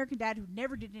the all-American dad who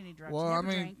never did any drugs, Well, never I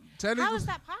mean, drank. technically, How is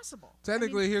that possible?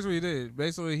 technically, here's what he did.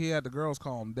 Basically, he had the girls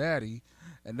call him Daddy,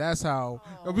 and that's how.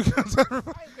 Oh. Because I'm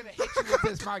gonna hit you with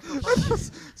this microphone.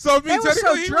 so, I They mean, were so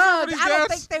technically, he was drugged. everybody's I don't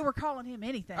dad's- think they were calling him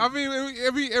anything. I mean,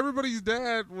 everybody's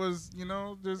dad was,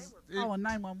 just. They were calling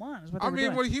 911 is what they I were mean,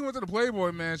 doing. when he went to the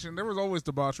Playboy Mansion, there was always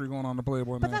debauchery going on in the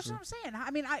Playboy But that's Mansion. what I'm saying.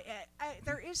 I mean,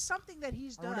 there is something that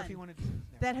he's I wonder if he done wanted to.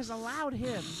 that has allowed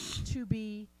him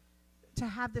to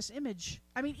have this image.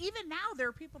 I mean, even now there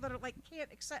are people that are like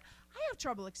can't accept. I have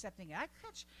trouble accepting it. I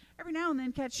every now and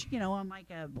then catch on like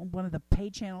one of the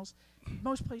paid channels.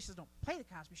 Most places don't play the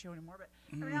Cosby Show anymore, but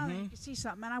every now and then you can see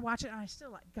something and I watch it and I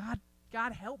still like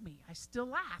God help me. I still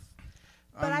laugh,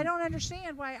 but I don't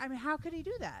understand why. I mean, how could he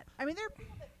do that? I mean, there are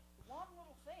people that one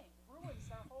little thing ruins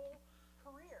their whole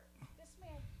career. This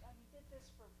man, did this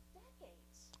for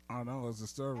decades. I know, it's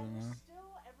disturbing, And was man. still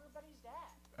everybody's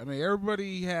dad. I mean,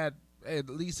 everybody had at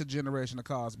least a generation of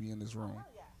Cosby in this room. Hell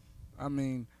yeah. I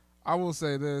mean, I will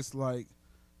say this, like,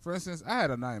 for instance, I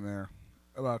had a nightmare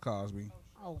about Cosby.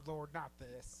 Oh Lord, not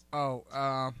this. Oh,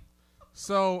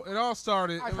 so it all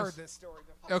started. I've it was, heard this story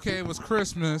before. Okay, it was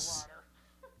Christmas.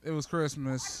 It was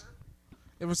Christmas.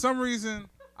 And for some reason,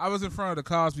 I was in front of the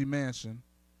Cosby Mansion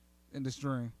in this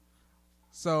dream.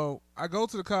 So I go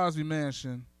to the Cosby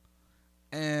Mansion,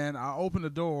 and I open the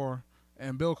door,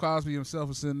 and Bill Cosby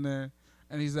himself is sitting there,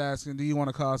 and he's asking, "Do you want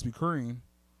a Cosby cream?"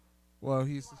 Well,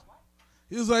 he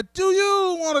was like, "Do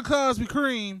you want a Cosby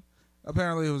cream?"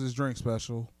 Apparently, it was his drink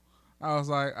special. I was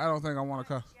like, "I don't think I want a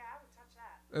Cosby." Yeah, I would touch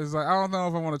that. It's like, I don't know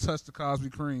if I want to touch the Cosby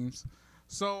creams.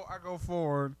 So I go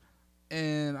forward,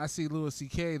 and I see Louis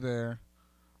C.K. there.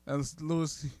 And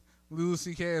Louis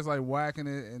C.K. is like whacking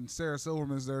it, and Sarah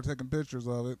Silverman's there taking pictures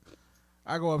of it.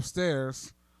 I go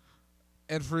upstairs,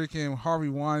 and freaking Harvey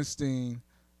Weinstein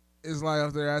is like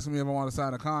up there asking me if I want to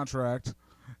sign a contract.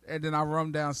 And then I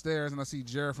run downstairs, and I see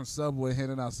Jared from Subway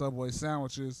handing out Subway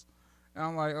sandwiches. And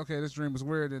I'm like, okay, this dream is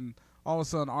weird. And all of a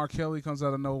sudden, R. Kelly comes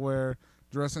out of nowhere,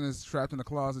 dressed in his trapped in the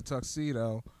closet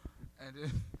tuxedo.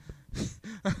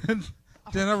 And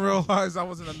then I realized I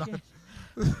was in a night.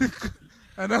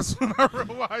 And that's when I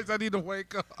realized I need to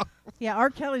wake up. Yeah, R.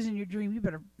 Kelly's in your dream. You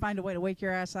better find a way to wake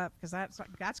your ass up because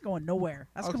that's going nowhere.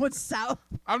 That's Okay. going south.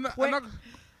 I'm not. Wait.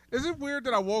 Is it weird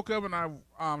that I woke up and I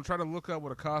tried to look up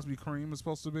what a Cosby cream is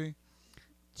supposed to be?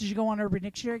 Did you go on Urban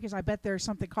Dictionary? Because I bet there's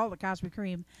something called a Cosby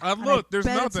cream. I and looked. I There's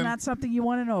bet nothing. It's not something you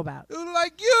want to know about. It was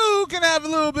like, you can have a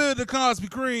little bit of the Cosby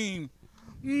cream.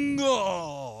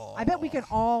 No. I bet we can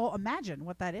all imagine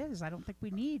what that is. I don't think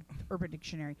we need Urban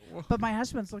Dictionary. But my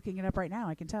husband's looking it up right now.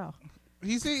 I can tell.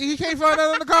 He can't find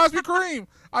out on the Cosby cream.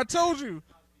 I told you.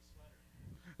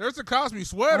 There's a Cosby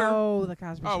sweater. Oh, the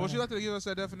Cosby Oh, sweater. would you like to give us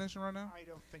that definition right now? I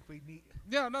don't think we need.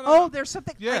 Yeah, no. Oh, there's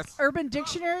something Yes. like Urban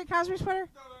Dictionary Cosby sweater?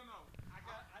 No.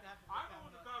 I know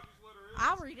what the Cosby sweater is.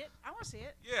 I'll read it. I want to see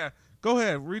it. Yeah, go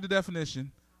ahead. Read the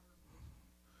definition.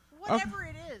 Whatever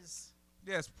it is.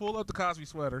 Yes, pull up the Cosby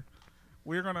sweater.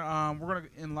 We're gonna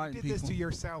enlighten Did people. this to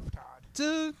yourself, Todd.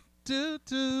 The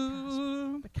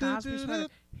The Cosby sweater.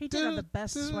 He did have the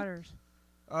best sweaters.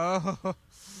 Oh,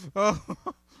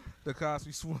 the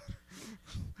Cosby sweater.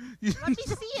 Let me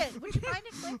see it. Would you mind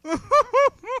it quick?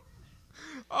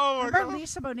 Oh my Remember God.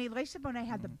 Lisa Bonet? Lisa Bonet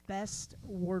had the best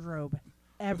wardrobe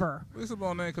ever. Lisa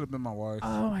Bonet could have been my wife.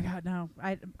 Oh my God, no!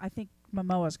 I think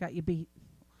Momoa's got you beat.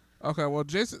 Okay, well,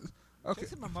 Jason. Okay,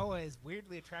 Jason Momoa is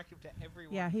weirdly attractive to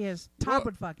everyone. Yeah, he is. Todd Well-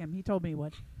 would fuck him. He told me he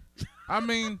would. I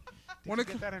mean, Did when you it,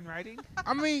 get that in writing?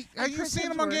 I mean, have And you Chris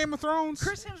seen him on Hemsworth. Game of Thrones?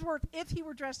 Chris Hemsworth, if he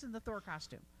were dressed in the Thor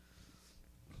costume.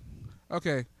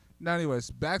 Okay. Now,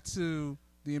 anyways, back to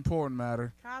the important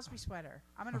matter. Cosby sweater.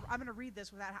 I'm gonna read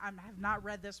this without. I have not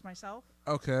read this myself.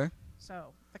 Okay.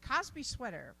 So the Cosby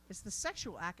sweater is the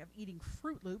sexual act of eating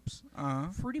Fruit Loops,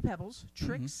 Uh-huh. Fruity Pebbles,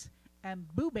 Trix, and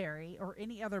Boo Berry, or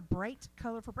any other bright,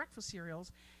 colorful breakfast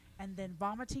cereals, and then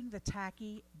vomiting the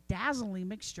tacky, dazzling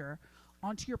mixture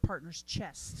onto your partner's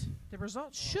chest. The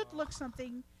result should look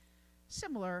something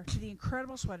similar to the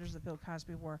incredible sweaters that Bill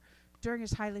Cosby wore during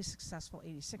his highly successful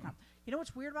 80s sitcom. You know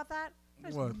what's weird about that?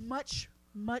 It's What? much,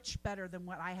 much better than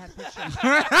what I had pictured.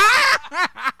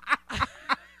 I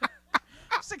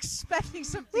was expecting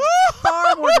something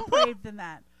far more depraved than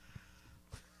that.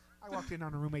 I walked in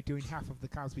on a roommate doing half of the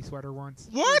Cosby sweater once.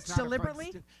 It What? was not a fun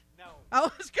Deliberately? no. I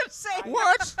was gonna say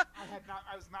What?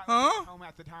 I was not Huh? living at home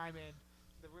at the time, and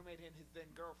the roommate and his then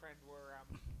girlfriend were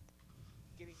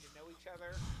getting to know each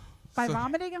other. by So-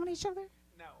 vomiting on each other.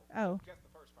 No. Oh. Just the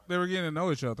first part. They were getting to know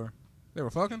each other. They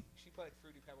were fucking? She put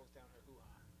Fruity Pebbles down her hoo-ha,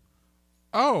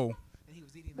 Oh. and he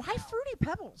was eating them Why out. Fruity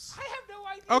Pebbles? I have no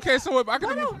idea. Okay, so if I What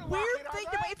could a have... weird it thing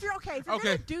all to right. if you're Okay.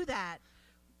 gonna do that.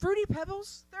 Fruity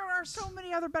Pebbles, there are so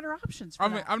many other better options for I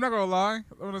mean, that. I'm not going to lie.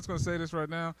 I'm just going to say this right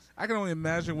now. I can only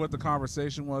imagine what the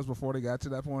conversation was before they got to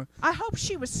that point. I hope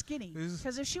she was skinny, Is-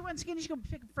 because if she wasn't skinny, she's gonna be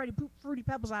picking Fruity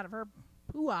Pebbles out of her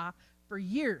poo-ah for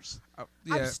years. I'm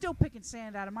Yeah. still picking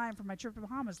sand out of mine from my trip to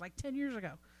Bahamas like 10 years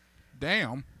ago.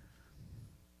 Damn.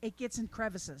 It gets in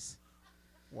crevices.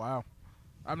 Wow.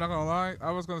 I'm not going to lie. I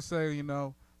was going to say, you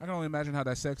know, I can only imagine how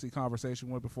that sexy conversation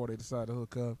went before they decided to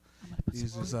hook up. I'm gonna put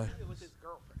He's some just like... It was his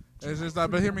girlfriend. It's just like,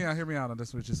 but hear me out on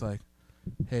this. Which is like,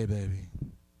 hey, baby.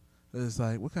 It's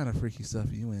like, what kind of freaky stuff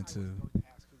are you I was into? going to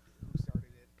ask who started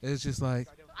it. It's just like,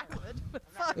 I don't I would. But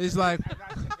I'm not- fuck. it's like, I'm not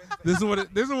convinced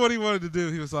that- this is what he wanted to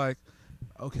do. He was like,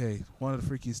 okay, one of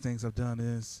the freakiest things I've done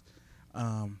is,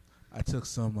 I took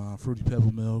some Fruity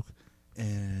Pebble milk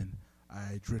and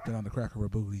I dripped it on the crack of her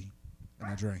booty and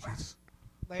I drank it.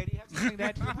 Lady, do you have something to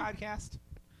add to the podcast?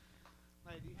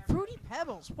 Lady, do you have Fruity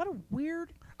Pebbles. What a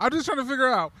weird. I'm just trying to figure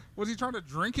out, was he trying to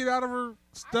drink it out of her I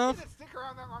stuff? didn't stick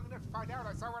around that long enough to find out.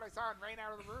 I saw what I saw and ran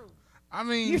out of the room. I You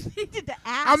mean, needed to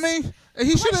ask. I mean,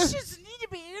 he should have. questions need to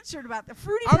be answered about the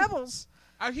Fruity I'm- Pebbles.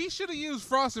 He should have used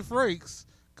Frosted Flakes,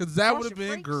 because that would have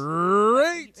Frosted been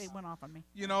Flakes? great. It went off on me.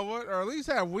 You know what? Or at least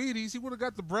have Wheaties. He would have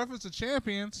got the Breakfast of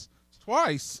Champions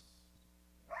twice.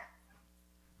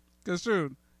 Because,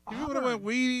 dude, if he would have went Auburn.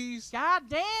 Wheaties, God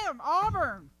damn,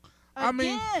 Auburn. I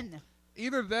mean, Again.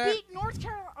 either that. Beat North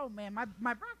Carolina. Oh, man, my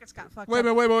brackets got fucked Wait a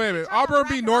up. minute, wait a minute. Talk about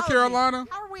Auburn beat North bracketology. Carolina?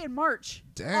 How are we in March?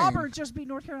 Dang. Auburn just beat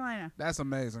North Carolina. That's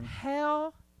amazing.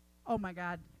 Hell. Oh, my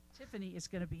God. Tiffany is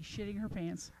going to be shitting her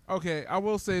pants. Okay, I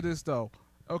will say this, though.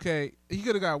 Okay, he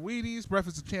could have got Wheaties,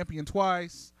 Breakfast of Champion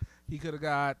twice. He could have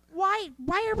got, Why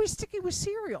are we sticking with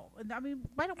cereal? And I mean,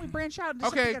 why don't we branch out and do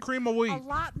okay, something that's cream of wheat. a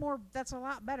lot more? That's a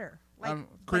lot better. Like,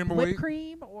 Cream like of whipped wheat.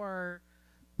 cream or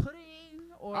pudding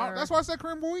or. That's why I said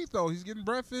cream of wheat, though. He's getting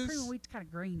breakfast. cream of wheat's kind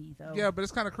of grainy though. Yeah, but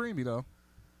it's kind of creamy, though.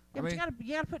 Yeah, I but mean- you gotta put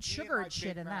You get sugar my and shit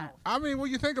big in that. mouth. I mean,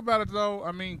 when you think about it, though,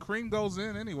 I mean, cream goes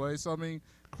in anyway. So, I mean,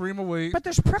 cream of wheat. But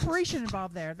there's preparation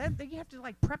involved there. Then you have to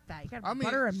like prep that. You got I mean,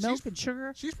 butter and milk she's- and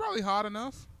sugar. She's probably hot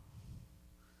enough.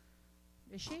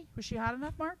 Is she? Was she hot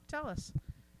enough, Mark? Tell us.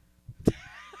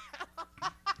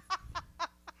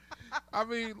 I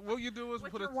mean, what you do is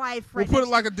With put your it. wife We'll right put it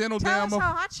next like to a dental you. Tell dam. us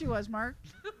how hot she was, Mark.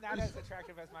 Not as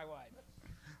attractive as my wife.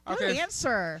 Good Okay,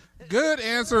 answer. good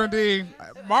answer indeed.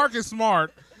 Mark is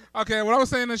smart. Okay, what I was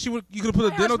saying is you could have put a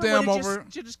My dental husband dam would've over.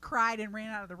 She just cried and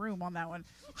ran out of the room on that one.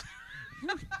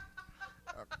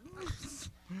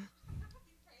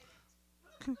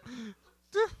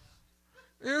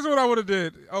 Here's what I would have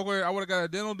did. Okay, I would have got a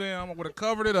dental dam. I would have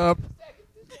covered it up,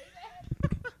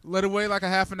 let it wait like a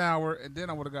half an hour, and then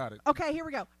I would have got it. Okay, here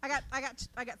we go. I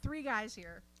got three guys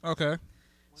here. Okay.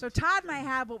 So Todd and I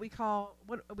have what we call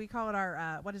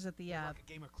our what is it the Like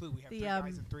a game of Clue, we have the, 3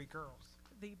 guys and 3 girls.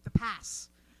 the pass,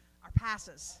 our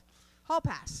passes, hall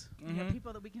pass. You know, Mhm.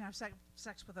 people that we can have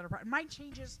sex with at our party. Mine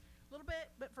changes a little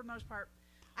bit, but for the most part,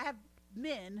 I have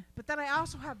men, but then I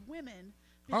also have women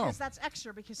because that's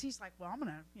extra. Because he's like, well, I'm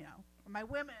gonna, my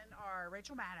women are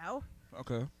Rachel Maddow,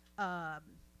 Okay.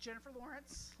 Jennifer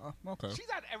Lawrence. Okay. She's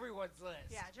on everyone's list.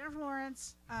 Yeah, Jennifer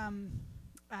Lawrence.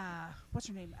 What's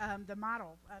her name? The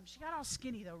model. She got all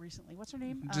skinny though recently. What's her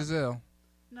name? Giselle.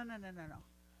 No.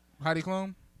 Heidi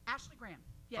Klum. Ashley Graham.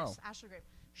 Yes, Oh. Ashley Graham.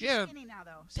 She's Yeah. skinny now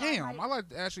though. So Damn, I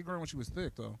liked Ashley Graham when she was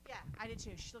thick, though. yeah, I did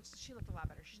too. She looked a lot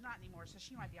better. She's not anymore, so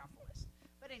she might be off the list.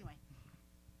 But anyway.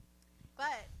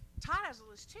 But Todd has a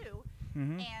list too,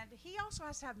 Mm-hmm. and he also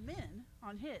has to have men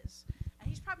on his. And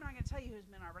he's probably not going to tell you who his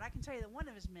men are, but I can tell you that one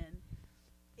of his men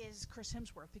is Chris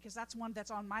Hemsworth because that's one that's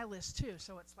on my list too.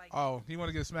 So it's like Oh, he want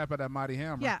to get smacked by that mighty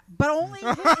hammer. yeah, but only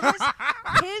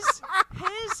his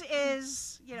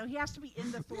is he has to be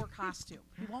in the Thor costume.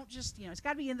 He won't just it's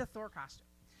got to be in the Thor costume.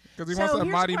 Because he So wants that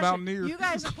here's the mighty question. mountaineer. You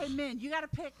guys, okay, men. You got to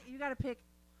pick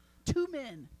 2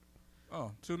 men.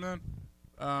 Oh, 2 men.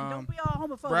 And don't be all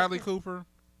homophobic. Bradley Cooper,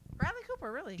 Bradley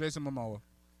Cooper, really? Jason Momoa.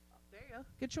 There you go.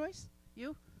 Good choice.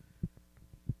 You?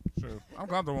 Sure. I'm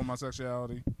comfortable with my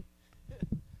sexuality.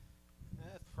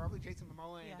 Probably Jason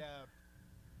Momoa and Yeah.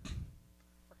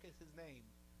 fuck is his name?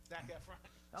 Zac Efron.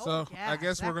 Oh, So yeah, I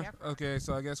guess Zac we're gonna Efron. okay.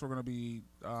 So I guess we're gonna be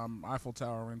Eiffel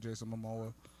Tower and Jason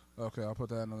Momoa. Okay, I'll put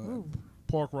that in the Ooh.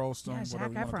 pork roast Yeah, on Zac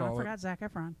whatever you want to Efron. I call it. forgot Zac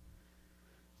Efron.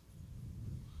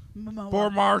 Momoa. Poor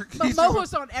Mark. He's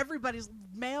Momoa's on everybody's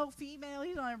male, female.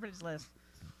 He's on everybody's list.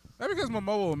 That's because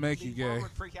Momoa will make you The world gay.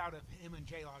 would freak out if him and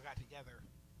J-Law got together.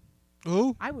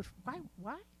 Who? I would. Why?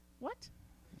 Why? What?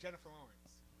 Jennifer Lawrence.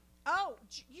 Oh,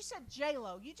 you said J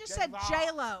Lo. You just said J-Law.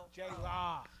 J Lo.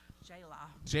 J-Law. J Lo.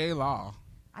 J Law.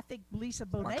 I think Lisa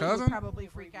Bonet cousin? would probably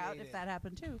freak out if Abbreviated. that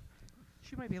happened too.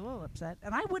 She might be a little upset,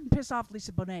 and I wouldn't piss off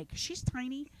Lisa Bonet because she's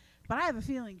tiny, but I have a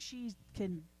feeling she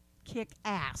can kick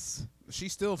ass.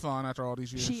 She's still fine after all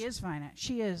these years. She is fine.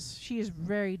 She is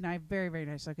very nice, very very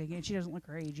nice looking, and she doesn't look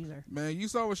her age either. Man, you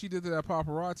saw what she did to that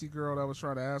paparazzi girl that was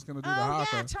trying to ask him to do the Oh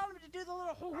haka. yeah, telling him to do the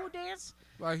little hoo hoo dance.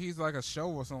 Like he's like a show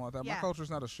or something like that. Yeah. My culture's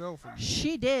not a show for me.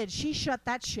 She did. She shut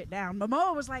that shit down.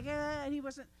 Momoa was like, and he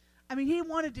wasn't. I mean, he didn't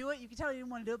want to do it. You could tell he didn't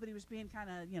want to do it, but he was being kind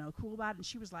of cool about it. And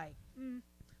she was like,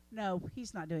 no,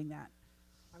 he's not doing that.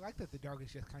 I like that the dog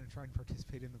is just kind of trying to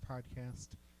participate in the podcast.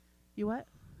 You what?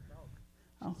 Dog.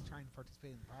 Oh. She's trying to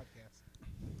participate in the podcast.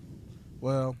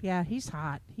 Well, Yeah, he's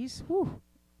hot. He's whew.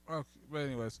 okay, but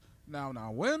anyways,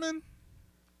 now women,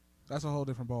 that's a whole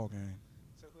different ball game.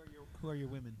 So who are your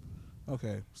women?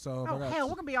 Okay, so if I Oh got hell,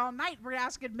 we're gonna be all night. We're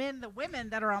asking men, the women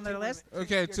that are on their Two list. women.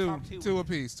 okay, Your two top two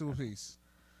apiece.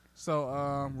 So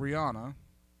Rihanna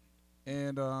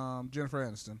and Jennifer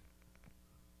Aniston.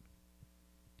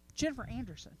 Jennifer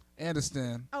Anderson.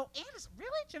 Aniston. Oh, Anderson. Really?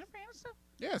 Jennifer Aniston?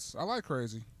 Yes, I like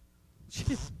crazy.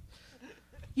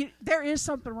 There is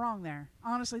something wrong there.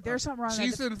 Honestly, there's something wrong there.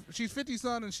 She's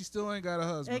 50-something and she still ain't got a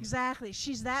husband. Exactly.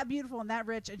 She's that beautiful and that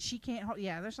rich, and she can't.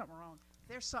 Yeah, there's something wrong.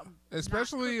 There's something.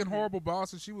 Especially not in cooking Horrible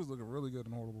Bosses, she was looking really good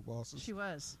in Horrible Bosses. She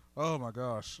was. Oh my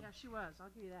gosh! Yeah, she was. I'll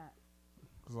give you that.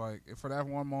 'Cause like for that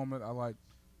one moment,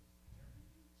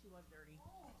 She was dirty.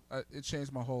 it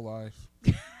changed my whole life.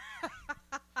 I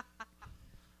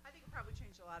think it probably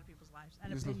changed a lot of people's lives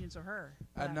and Yes, opinions of her.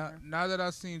 Now that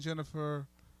I've seen Jennifer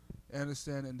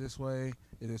Aniston in this way,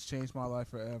 it has changed my life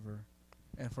forever,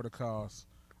 and for the cause.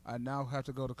 I now have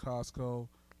to go to Costco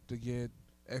to get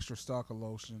extra stock of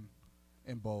lotion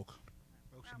in bulk.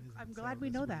 Lotion is I'm on glad sale we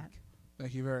this know week. that.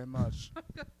 Thank you very much.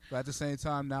 But at the same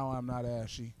time, now I'm not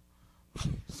ashy.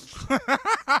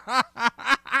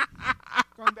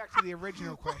 Going back to the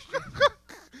original question.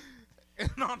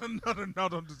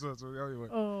 Anyway.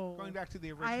 Oh. Going back to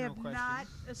the original I have question. not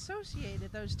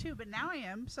associated those two, but now I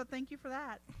am. So thank you for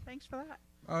that. Thanks for that.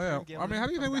 Oh yeah. Karen I mean, how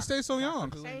do you Gillan think we from stay so Doctor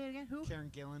young? Who. Say it again. Who?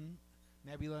 Karen Gillan,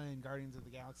 Nebula in Guardians of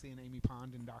the Galaxy, and Amy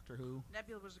Pond in Doctor Who.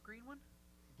 Nebula was the green one.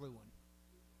 Blue one.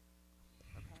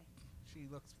 Okay. She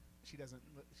looks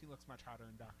much hotter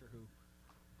in Doctor Who.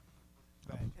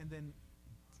 But, and then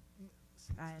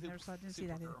I never saw. Didn't see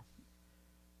that either. Supergirl.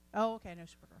 Oh, okay. No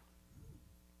Supergirl.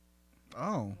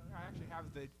 Oh.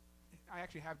 I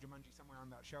actually have Jumanji somewhere on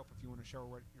that shelf if you want to show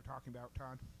what you're talking about,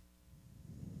 Todd.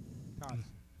 Todd.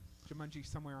 Jumanji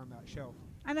somewhere on that shelf.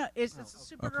 I know. It's Oh, a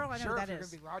okay. Supergirl. I know Sure, who if that you're is.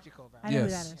 going to be logical about I it. know who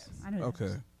Yes. that is. I know who that Okay.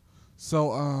 is.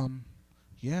 So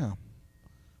yeah.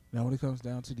 Now when it comes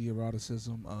down to the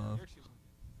eroticism of You're choosing.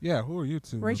 yeah, who are you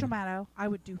two? Rachel women? Maddow, I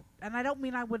would do, and I don't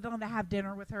mean I would want to have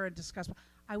dinner with her and discuss.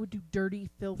 I would do dirty,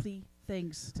 filthy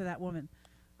things to that woman.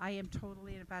 I am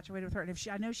totally infatuated with her, and if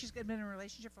I know she's been in a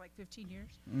relationship for like 15 years,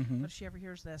 Mhm. but if she ever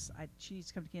hears this, she needs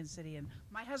to come to Kansas City. And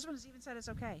my husband has even said it's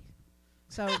okay.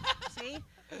 So see,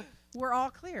 we're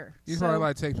all clear. You So probably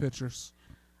like take pictures.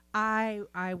 I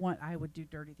would do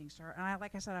dirty things to her, and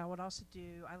like I said, I would also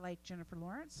do. I like Jennifer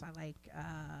Lawrence. I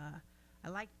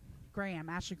like Graham,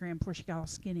 Ashley Graham, before she got all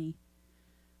skinny.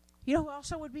 You know who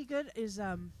also would be good is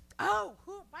how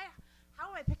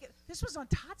do I pick it? This was on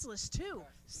Todd's list too.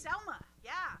 Selma,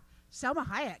 yeah, Selma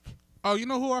Hayek. Oh, you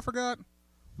know who I forgot?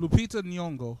 Lupita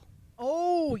Nyong'o.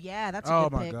 Oh yeah, that's a Oh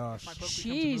good my pick. gosh. If my book becomes a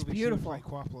She's movie, beautiful. She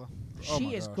would play Quapla. Oh She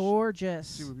my is gosh.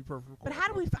 gorgeous. She would be perfect. for But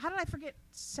how did I forget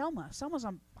Selma? Selma's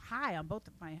high on both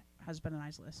of my husband and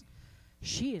I's list.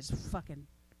 She is fucking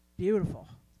beautiful.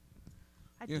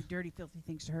 I Yeah. do dirty, filthy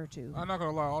things to her too. I'm not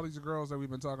gonna lie. All these girls that we've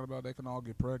been talking about, they can all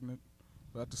get pregnant.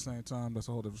 But at the same time, that's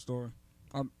a whole different story.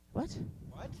 What?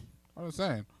 What? I'm just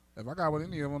saying, if I got with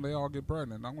any of them, they all get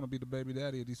pregnant. I'm gonna be the baby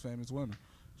daddy of these famous women.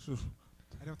 Phew.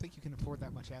 I don't think you can afford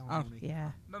that much alimony.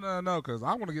 Yeah. No, because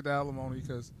I want to get the alimony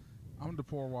because I'm the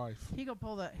poor wife. He's gonna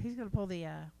pull the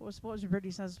what was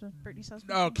Brittany's husband? Brittany's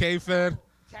husband? No, K-Fed.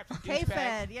 Captain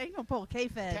K-Fed. Yeah, he's gonna pull a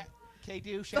K-Fed.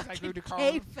 K-douche, as I grew to call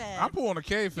him. K-Fed. I'm pulling a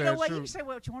K-Fed. You know what? You shoot. can say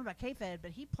what you want about K-Fed,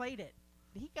 but he played it.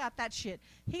 He got that shit.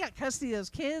 He got custody of those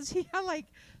kids. He got like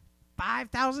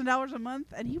 $5,000 a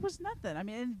month, and he was nothing. I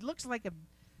mean, it looks like a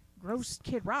gross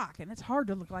Kid Rock, and it's hard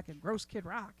to look like a gross Kid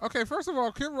Rock. Okay, first of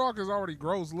all, Kid Rock is already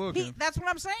gross looking. That's what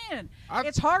I'm saying. I-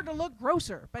 It's hard to look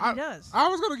grosser, but he does. I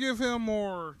was gonna give him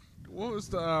more. What's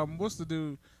the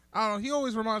dude? I don't know. He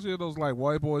always reminds me of those like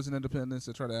white boys in Independence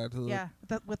that try to act hood. Yeah,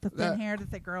 with the thin That- hair that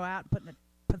they grow out and put in a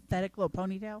pathetic little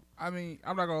ponytail. I mean,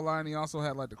 I'm not gonna lie. And he also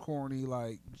had like the corny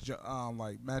like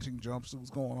matching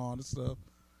jumpsuits going on and stuff.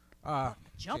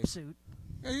 Jumpsuit.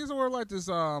 Yeah, he used to wear like this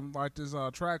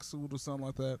tracksuit or something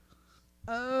like that.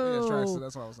 Yeah, tracksuit. Oh.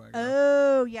 That's what I was saying.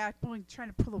 Oh, yeah. Trying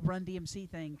to pull a Run DMC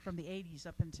thing from the 80s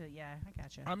up into, yeah, I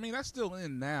gotcha. I mean, that's still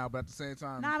in now, but at the same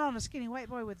time, Not on a skinny white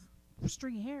boy with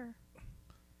stringy hair.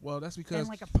 well, that's because And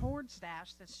like a porn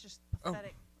stash that's just Oh.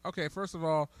 pathetic. okay. First of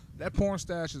all, that porn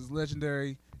stash is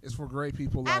legendary. It's for great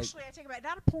people like. Actually, I take it back.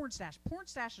 Not a porn stash. Porn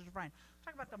stashes are fine.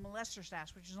 Talk about the molester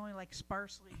stash, which is only like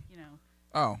sparsely,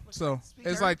 Oh, so Speaking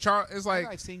it's of- like it's like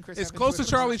I've seen Chris it's Evans close to with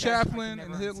a Charlie mustache, but I can Chaplin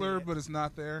never and unsee Hitler, it. but it's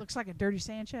not there. looks like a dirty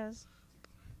Sanchez.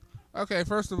 Okay,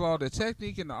 first of all, the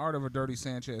technique and the art of a dirty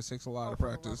Sanchez takes a lot Oh, of for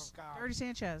the love practice. of God. Dirty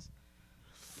Sanchez.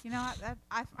 You know,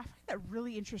 I find that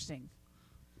really interesting.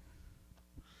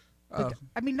 Uh,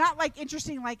 I mean, not like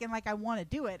interesting, like I want to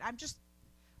do it. I'm just.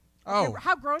 oh, Okay,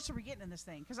 how gross are we getting in this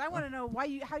thing? Because I want to know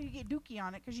how you get dookie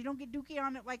on it. Because you don't get dookie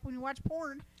on it like when you watch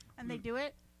porn and they do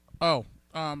it. oh,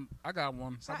 I got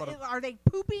one. So How about are they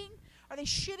pooping? Are they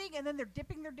shitting and then they're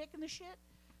dipping their dick in the shit?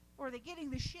 Or are they getting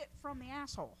the shit from the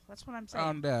asshole? That's what I'm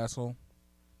saying. the asshole.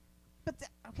 But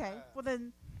okay, well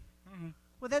then,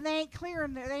 Well, then they ain't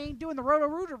clearing. They ain't doing the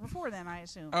Roto-Rooter before then, I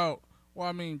assume. Oh, well,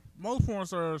 I mean, most porn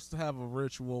stars have a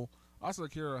ritual. Also,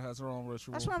 Kira has her own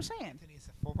ritual. That's what I'm saying. Anthony is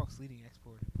the foremost leading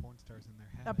export of porn stars in their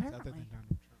habits, other Apparently. than Donald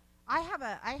Trump.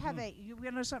 I have a. You want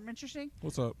to know something interesting?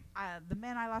 What's up? The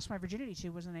man I lost my virginity to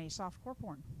was in a softcore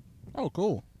porn. Oh,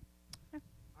 cool.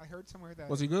 I heard somewhere that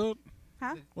Was he good?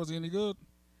 Huh? Was he any good?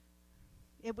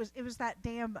 It was that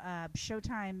damn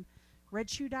Showtime Red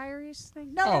Shoe Diaries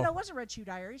thing. No, Oh. no, it wasn't Red Shoe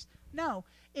Diaries. No,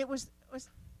 it was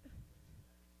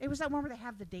that one where they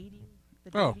have the dating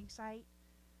Oh. site.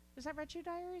 Is that Red Shoe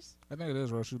Diaries? I think it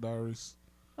is Rush Diaries.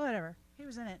 Whatever. He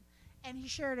was in it, and he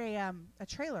shared a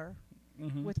trailer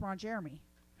Mm-hmm. with Ron Jeremy,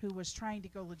 who was trying to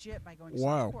go legit by going to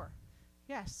Wow. softcore.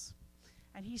 Yes,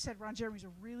 and he said Ron Jeremy's a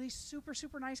really super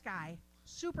nice guy,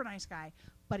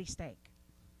 but he stank.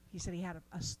 He said he had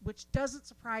which doesn't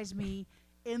surprise me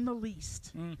in the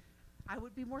least. Mm. I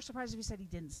would be more surprised if he said he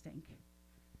didn't stink.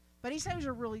 But he said he was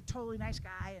a really totally nice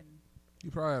guy, and You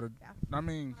probably had a. Yeah. I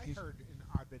mean, I heard an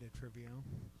odd bit of trivia.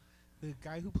 The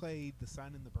guy who played the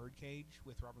son in The Birdcage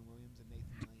with Robin Williams and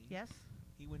Nathan Lane, yes,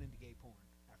 he went into gay porn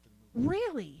after the movie.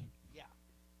 really. Yeah.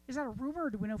 Is that a rumor, or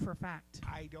do we know for a fact?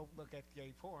 I don't look at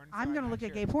gay porn. so I'm gonna not look at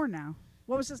sure. gay porn now.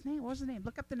 What was his name? What was his name?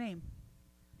 Look up the name.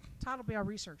 Todd will be our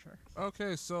researcher.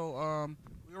 okay, so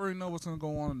we already know what's going to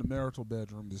go on in the marital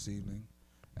bedroom this evening,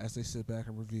 as they sit back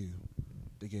and review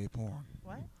the gay porn.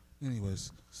 What?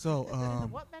 Anyways, so In the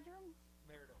what bedroom?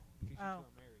 Marital. In case you Oh. feel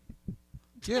married.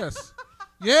 yes,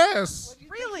 yes.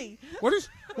 Really? What is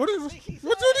what is what think did he he do?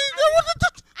 What did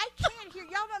I can't hear.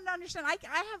 Y'all don't understand. I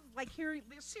have like hearing.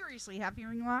 Seriously, have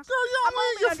hearing loss. girl? I'm You're only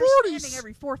only in your understanding 40s.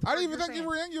 every fourth I word didn't even you're think you saying.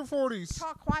 were in your 40s.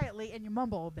 Talk quietly and you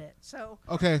mumble a bit. So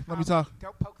Okay, let me talk.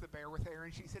 Don't poke the bear with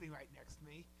Erin. She's sitting right next to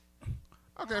me.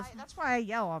 Okay, that's why I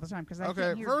yell all the time because I okay.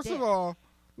 can't hear First dick. of all,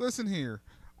 listen here.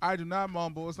 I do not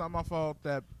mumble. It's not my fault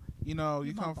that you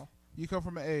mumble. you come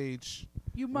from an age.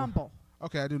 You mumble.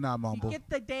 Okay, I do not You mumble. get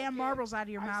the damn Okay, marbles out of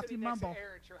your I'm mouth. You sitting next mumble. to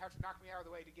Erin. She'll have to knock me out of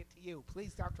the way to get to you.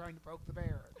 Please stop trying to poke the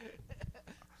bear.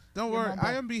 Don't You worry, mumble.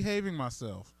 I am behaving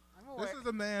myself. I'm aware. This is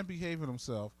a man behaving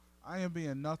himself. I am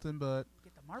being nothing but.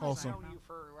 Get the marbles Wholesome. I've out of known your you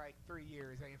for like 3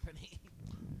 years, Anthony.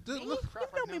 Dude, mouth. look, Crap,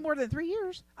 You've known I've me known- more than 3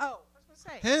 years. Oh, I was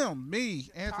gonna say. him, me,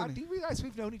 Todd, Anthony. do you realize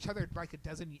we've known each other like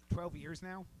 12 years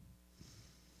now?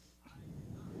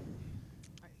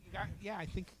 I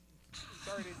think we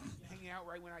started hanging out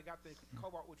right when I got the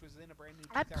Cobalt, which was in a brand new.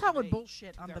 I'm calling 2008.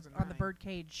 bullshit on the 2009.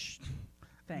 birdcage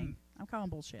thing. I'm calling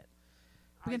bullshit.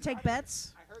 We I- can take I-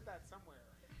 bets. I heard that somewhere.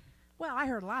 Well, I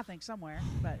heard a lot of things somewhere,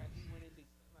 but That he went into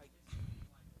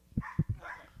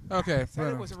like. Okay, Said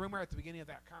it but, was a rumor at the beginning of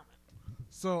that comment.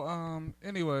 so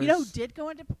anyways. you know who did go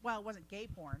into? Well, it wasn't gay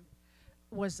porn.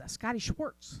 Was Scotty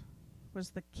Schwartz? Was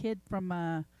the kid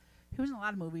from? He was in a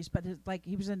lot of movies, but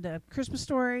he was into Christmas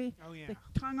Story. Oh yeah, The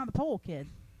tongue on the pole kid.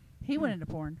 He went into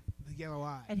porn, the yellow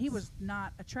eyes. and he was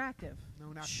not attractive. no,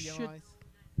 not the should yellow eyes.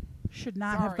 Should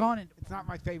not Sorry, have gone into. It's not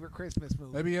my favorite Christmas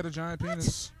movie. Maybe he had a giant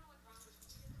penis.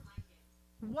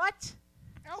 What?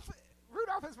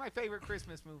 Rudolph is my favorite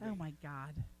Christmas movie. Oh my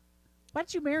God! Why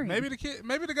did you marry him?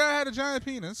 Maybe the guy had a giant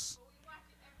penis.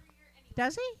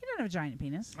 Does he? He doesn't have a giant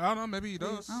penis. I don't know. Maybe he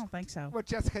does. I don't think so. What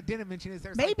Jessica didn't mention is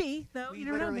there's Maybe though. we You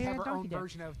don't know. literally Maybe have a our donkey own dick.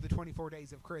 version of the 24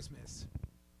 Days of Christmas.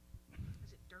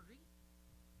 Is it dirty?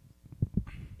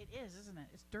 It is, isn't it?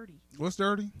 It's dirty. What's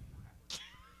dirty? It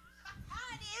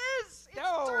is. It's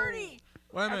No. dirty.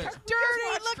 Wait a minute. Just Dirty.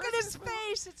 watch Look at his Christmas movies.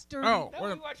 face. It's dirty. Oh, No,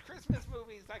 wait. we watch Christmas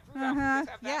movies like Rudolph. Uh-huh, Just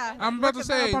have that yeah. in it. I'm about to Look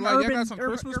it up say, on like, y'all Urban- got some Urban-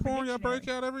 Christmas Urban porn y'all break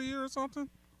Dictionary. out every year or something?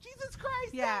 Jesus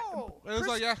Christ, Yeah. no. It was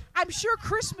like, yeah. I'm sure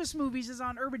Christmas movies is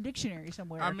on Urban Dictionary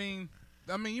somewhere. I mean,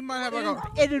 you might have like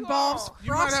a. it involves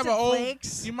You might have frosted an old.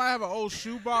 flakes. You might have an old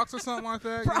shoebox or something like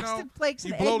that. Frosted flakes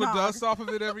You and blow the eggnog. dust off of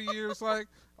it every year. It's like,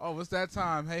 oh, it's that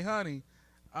time. Hey, honey,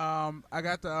 I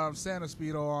got the Santa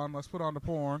Speedo on. Let's put on the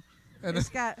porn. And It's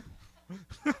got.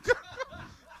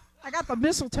 I got the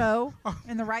mistletoe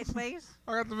in the right place.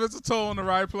 I got the mistletoe in the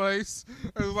right place.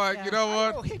 It was like, Yeah. you know I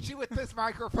what? will hit you with this It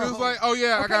microphone. was like, oh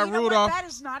yeah, I Okay, got you know Rudolph. what? That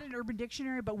is not in Urban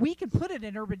Dictionary, but we can put it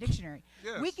in Urban Dictionary.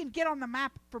 Yes. We can get on the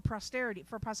map for posterity.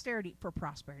 Posterity.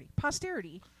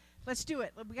 Let's do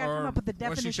it. We got to Or come up with the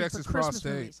when she definition checks for his Christmas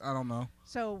prostate. movies. I don't know.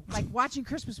 So, like watching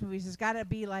Christmas movies has got to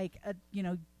be like a,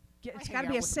 it's hang got to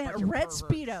out be a with a bunch of red perverts.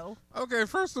 speedo, Okay,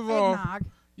 first of all, eggnog.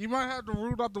 you might have to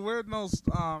root out the red nose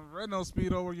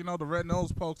Speedo, where the red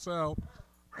nose pokes out,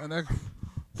 and that.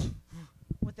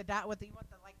 With the dot, you want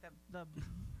the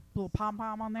little pom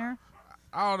pom on there.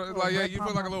 I don't know, Little like red you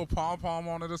put like a pom-pom. little pom pom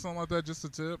on it or something like that, just a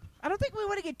tip. I don't think we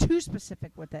want to get too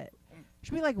specific with it.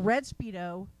 Should be like red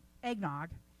speedo, eggnog.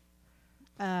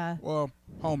 Well,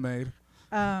 homemade.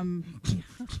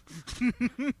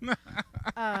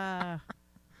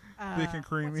 Thick and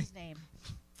creamy. What's his name?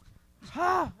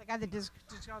 The guy that does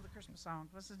all the Christmas songs.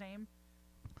 What's his name?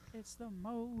 It's the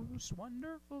most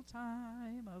wonderful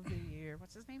time of the year.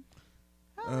 What's his name?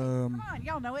 Oh, come on,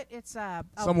 y'all know it. It's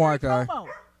some white guy. Como.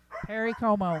 Perry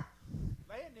Como.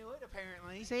 Leia knew it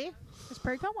apparently. See, it's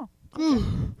Perry Como.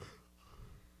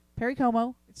 Perry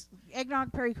Como. It's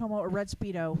eggnog, Perry Como, a red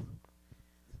speedo,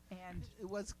 and It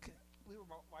was. We were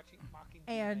watching mocking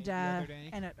and the other day.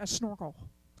 and a snorkel.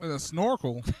 And a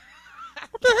snorkel.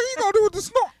 What the hell you gonna do with the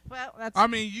snorkel? Well, that's I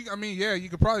mean, yeah, you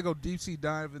could probably go deep sea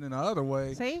diving in the other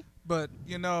way. see. But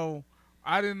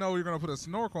I didn't know you were gonna put a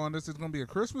snorkel on this. It's gonna be a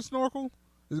Christmas snorkel.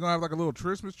 It's gonna have like a little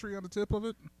Christmas tree on the tip of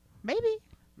it. Maybe.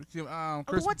 Christmas.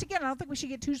 But once again, I don't think we should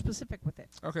get too specific with it.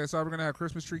 Okay, so we're gonna have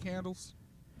Christmas tree candles.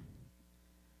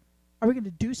 Are we going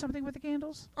to do something with the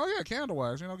candles? Oh yeah, candle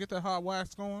wax. Get that hot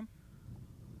wax going.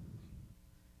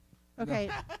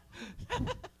 Okay.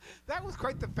 That was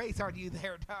quite the face on you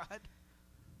there, Todd.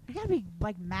 It got to be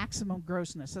like maximum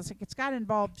grossness. It's like it's got to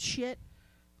involve shit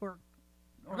or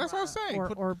That's what I'm saying.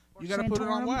 Or You got to put it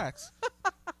on Santorum. wax.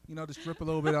 Just drip a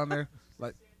little bit on there,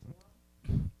 like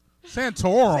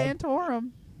Santorum. Santorum.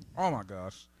 Oh my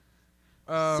gosh.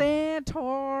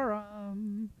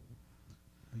 Santorum.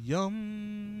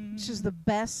 Yum. This is the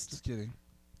best. Just kidding.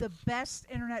 The best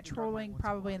internet You brought trolling mine once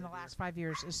probably in in a the while, last 5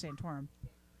 years is Santorum.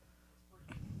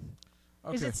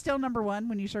 Okay. Is it still number one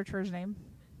when you search for his name?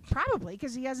 Probably,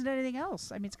 because he hasn't done anything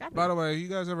else. I mean, it's got to By be. the way, you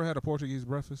guys ever had a Portuguese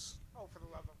breakfast? Oh, for the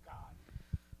love of God.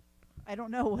 I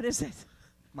don't know. What is it?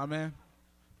 My man,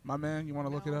 you want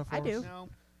to look it up for I us? do. No,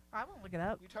 I won't look it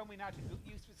up. you told me not to.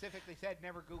 You specifically said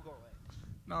never Google it.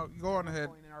 No, go on ahead.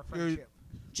 Point in our You- friendship.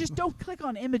 Just don't click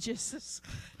on images.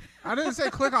 I didn't say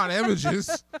click on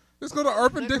images. Just go to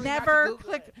Urban Literally Dictionary. not to Never Google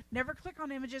click. it. Never click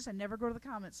on images and never go to the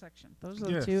comment section. Those are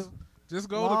Yes. the two. Just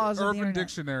go Laws to of the Urban internet.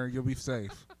 Dictionary. You'll be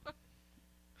safe.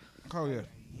 Oh yeah.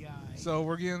 Yeah. So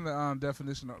we're getting the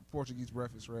definition of Portuguese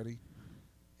breakfast ready,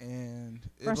 and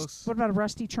it looks. What about a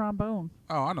rusty trombone?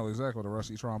 Oh, I know exactly what a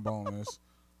rusty trombone is.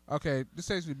 Okay, this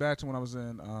takes me back to when I was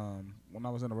in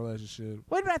a relationship.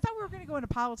 Wait a minute. I thought we were going to go into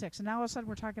politics, and now all of a sudden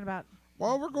we're talking about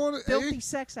Well, we're going to filthy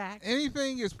sex acts.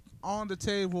 anything is on the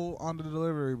table on the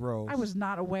delivery, bros. I was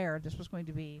not aware this was going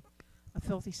to be a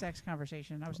filthy sex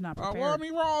conversation. I was not prepared. Well, I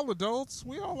mean, we're all adults.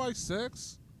 We all like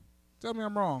sex. Tell me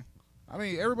I'm wrong. I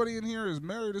mean, everybody in here is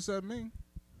married except me.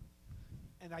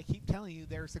 And I keep telling you,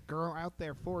 there's a girl out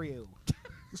there for you.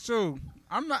 It's true.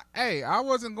 I'm not. Hey, I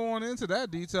wasn't going into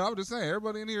that detail. I was just saying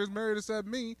everybody in here is married except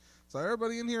me. So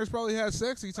everybody in here has probably had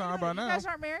sexy time by You now. guys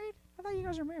aren't married? I thought you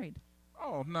guys were married.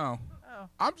 Oh no. Oh.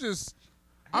 I'm just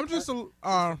a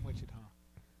From Wichita.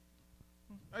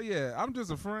 yeah. I'm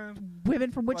just a friend.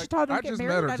 Women from Wichita I don't get just met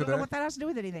married. her I don't know today. what that has to do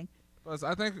with anything. Plus,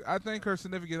 I think her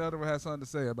significant other has something to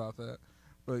say about that.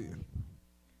 But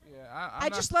yeah, I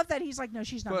just love that he's like, no,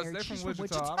 she's not Plus, married. they're She's from from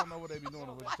Wichita. Wichita. I don't know what they be doing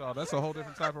in Wichita. That's a whole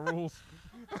different type of rules.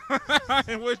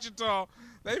 In Wichita,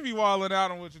 they be wilding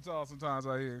out in Wichita sometimes.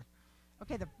 I hear.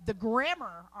 Okay, the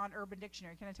grammar on Urban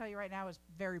Dictionary, can I tell you right now, is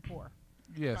very poor.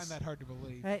 I Yes. find that hard to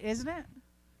believe. Isn't it?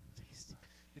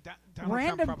 Donald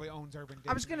Random- Trump probably owns Urban Dictionary.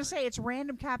 I was going to say it's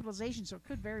random capitalization, so it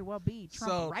could very well be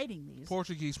Trump So, writing these.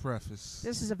 Portuguese preface.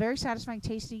 This is a very satisfying,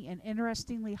 tasty, and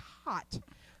interestingly hot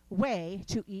way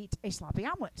to eat a sloppy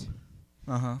omelet.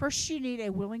 Uh-huh. First, you need a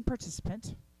willing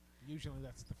participant. Usually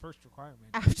that's the first requirement.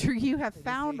 After you have It is the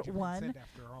found age of one, consent,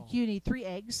 after all. you need 3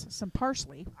 eggs, some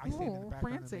parsley, I stand in the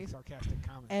background and fancy, make sarcastic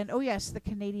comments. and oh yes, the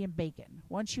Canadian bacon.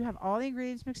 Once you have all the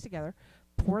ingredients mixed together,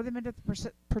 pour them into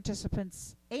the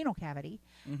participant's anal cavity.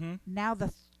 Mm-hmm. Now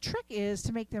the trick is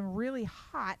to make them really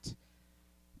hot.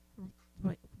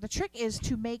 The trick is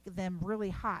to make them really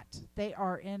hot. They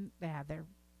are in their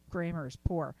grammar is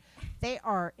poor. They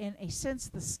are in a sense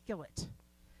the skillet.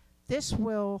 This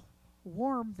will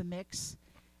warm the mix,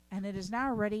 and it is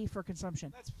now ready for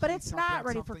consumption. Let's But please it's talk not about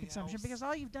ready for something consumption else. because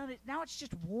all you've done now it's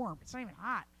just warm. It's not even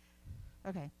hot.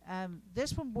 Okay.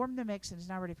 This will warm the mix and is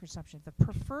now ready for consumption. The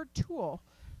preferred tool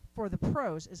for the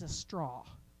pros is a straw,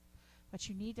 but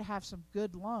you need to have some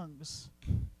good lungs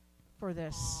for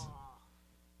this.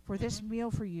 For this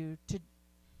meal for you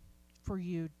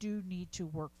do need to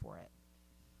work for it.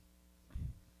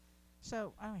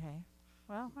 So okay.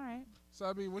 Well, all right. So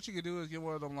I mean, what you could do is get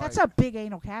one of them. That's a big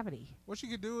anal cavity. What you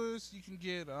could do is you can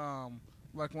get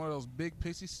like one of those big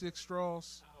pissy stick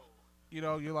straws. You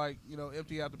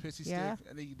empty out the pissy Yeah. stick,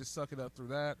 and then you just suck it up through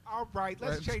that. All right,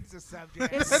 let's Right. change the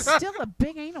subject. It's still a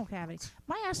big anal cavity.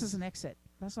 My ass is an exit.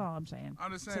 That's all I'm saying.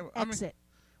 I'm just It's saying. an exit.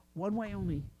 One way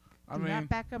only. I Do mean, not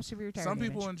back up severe tire some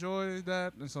people damage. enjoy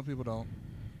that, and some people don't.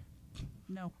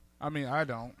 No. I mean, I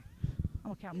don't.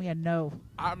 I'm gonna count me a no.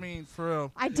 I mean, for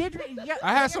real. I did.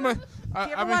 I had somebody. Do you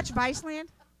I ever mean, watch Viceland?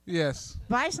 yes.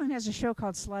 Viceland has a show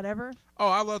called Slut Ever, Oh,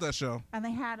 I love that show. and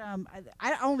they had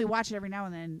I only watch it every now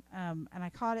and then, and I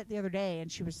caught it the other day,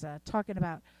 and she was talking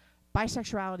about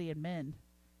bisexuality in men,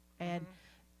 and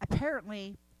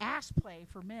apparently ass play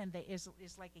for men is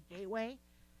like a gateway,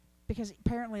 because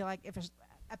apparently like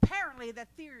apparently the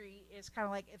theory is kind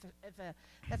of like if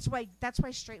that's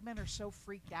why straight men are so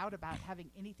freaked out about having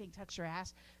anything touch their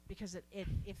ass, because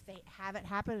if they have it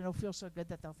happen, it'll feel so good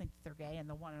that they'll think that they're gay and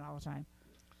they'll want it all the time.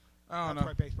 I don't That's know.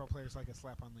 why baseball players like a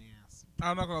slap on the ass.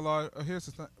 I'm not gonna lie. Here's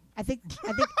the thing. I think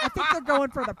they're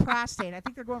going for the prostate. I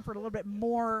think they're going for a little bit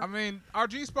more I mean, our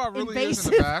G spot really is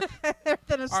in the invasive back.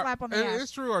 than a slap on the ass.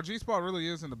 It's true. Our G spot really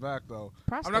is in the back, though.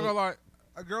 Prostate. I'm not gonna lie.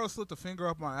 A girl slipped a finger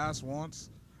up my ass once.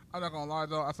 I'm not gonna lie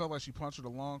though. I felt like she punched her the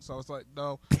lung, so I was like,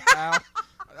 no, ow,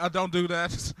 I don't do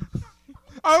that.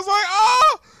 I was like,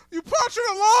 oh, you punched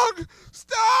her the lung.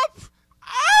 Stop.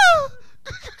 Ow.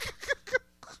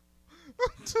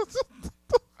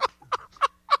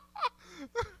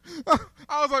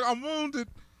 I was like, I'm wounded.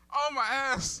 Oh, my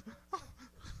ass.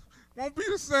 Won't be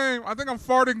the same. I think I'm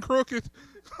farting crooked.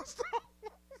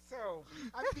 So,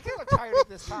 because I'm tired of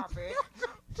this topic,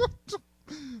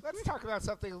 let's talk about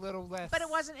something a little less. But it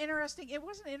wasn't interesting. It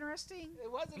wasn't interesting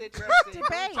It wasn't interesting.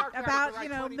 debate We talked about it for like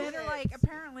men 20 are like minutes.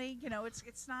 apparently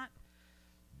it's not.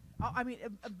 I mean,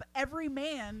 every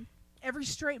man, every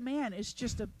straight man is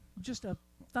just a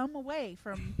thumb away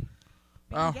from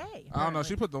being gay. I don't know.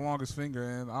 She apparently. put the longest finger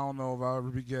in. I don't know if I'll ever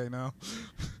be gay now.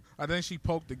 I think she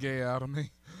poked the gay out of me.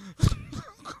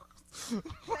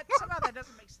 Somehow that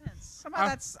doesn't make sense. Somehow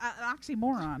that's an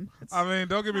oxymoron. I mean,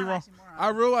 don't get me not wrong. oxymoron. I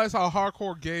realize how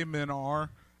hardcore gay men are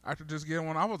after just getting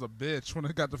one. I was a bitch when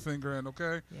they got the finger in,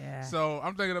 okay? Yeah. So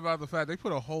I'm thinking about the fact they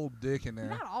put a whole dick in there.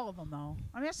 Not all of them though.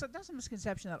 I mean, that's a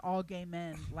misconception that all gay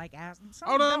men like ass. And some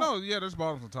Oh, no, don't. no. Yeah, there's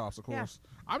bottoms and tops, of Yeah. course.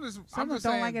 I'm just Some just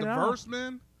don't saying like it the at all. verse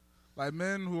men, like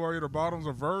men who are either bottoms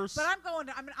or verse. But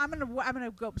I'm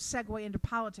gonna go segue into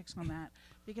politics on that,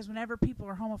 because whenever people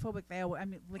are homophobic, they always, I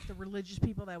mean, like the religious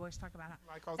people, they always talk about how,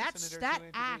 Like all That's- the that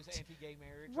senators who introduce act- anti-gay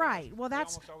marriage. right. Well, they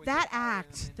that's almost always that get higher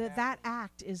act. than That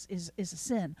act is a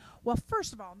sin. Well,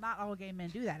 first of all, not all gay men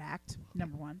do that act.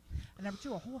 Number one, and number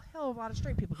two, a whole hell of a lot of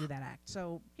straight people do that act.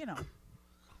 So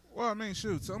Well, I mean,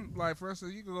 shoot. Some like, for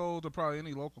instance, you could go to probably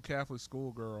any local Catholic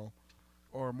school girl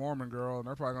or a Mormon girl, and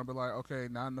they're probably gonna be like, okay,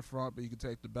 not in the front, but you can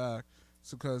take the back,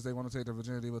 so because they want to take their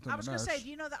virginity within I was the gonna marriage. say, do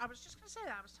you know that? I was just gonna say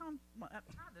that. I was telling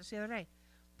Todd this the other day.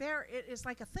 There, it is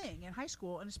like a thing in high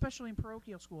school, and especially in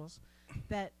parochial schools,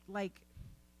 that like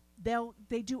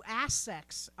they do ass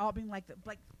sex, all being like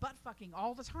butt fucking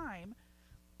all the time,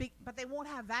 but they won't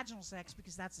have vaginal sex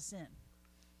because that's a sin.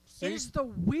 See? It is the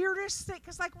weirdest thing,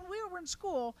 because like when we were in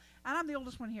school, and I'm the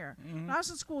oldest one here. Mhm. When I was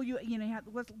in school, you had,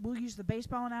 we'll use the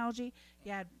baseball analogy.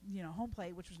 You had home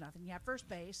plate, which was nothing. You had first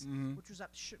base, Mhm. which was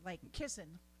up like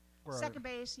kissing. Right. Second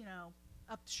base,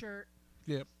 up the shirt.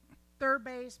 Yep. Third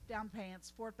base, down the pants.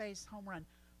 Fourth base, home run.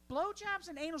 Blowjobs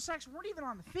and anal sex weren't even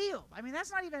on the field. I mean, that's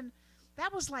not even.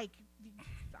 That was like.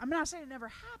 I'm not saying it never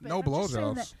happened. No I'm just saying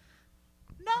blowjobs. that-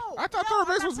 No. I thought no, third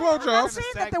base I'm was not saying- I'm not blowjobs. saying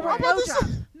that there Segue. were How about this?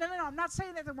 blowjobs. No. I'm not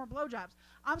saying that there weren't blowjobs.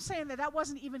 I'm saying that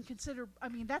wasn't even considered. I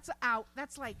mean, that's out.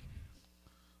 That's like.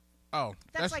 Oh,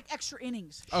 That's like extra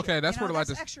innings. Okay, shit, that's you know? where like that's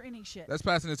this- extra inning shit. that's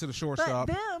passing it to the shortstop.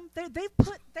 But they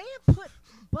have put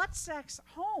butt sex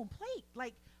home plate,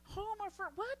 like home or for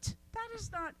what? That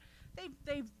is not. They've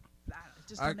I don't know, it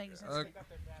just doesn't make sense. to me. They got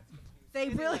their bats confused. They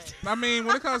really. Anyway. I mean,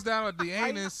 when it comes down to the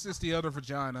anus, it's the other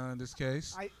vagina in this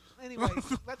case. Anyways,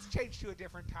 let's change to a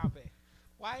different topic.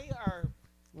 Why are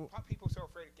people so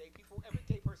afraid of gay people? Every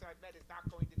gay person I've met is not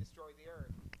going to destroy the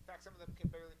earth. In fact, some of them can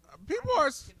barely. People are.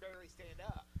 Can barely stand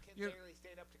up. Can Yeah. barely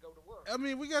stand up to go to work. I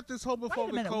mean, we got this homophobic Wait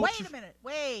a minute. culture. Wait a minute.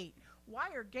 Wait. Why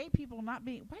are gay people not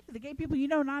being? Why are the gay people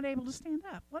not able to stand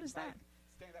up? What is that? Like,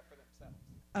 stand up for themselves.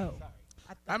 Oh. Sorry.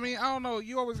 I mean, I don't know.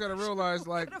 You always got to realize,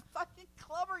 like, What kind of fucking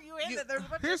club are you in? you- that there's a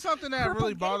bunch here's of something that purple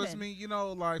really gay bothers men? me.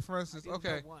 Like, for I instance, didn't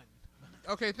okay, know one.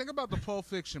 okay, think about the Pulp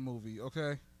Fiction movie.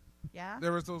 Okay, Yeah.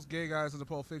 there was those gay guys in the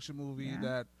Pulp Fiction movie Yeah.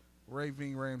 that raped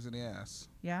Ving Rhames in the ass,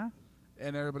 Yeah.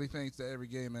 and everybody thinks that every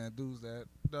gay man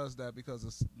does that because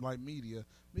it's like media.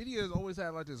 Media has always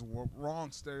had like this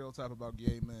wrong stereotype about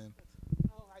gay men.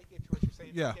 Oh, I get what you're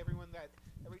saying. Yeah. Like every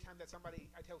time that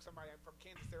I tell somebody I'm from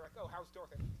Kansas, they're like, "Oh, how's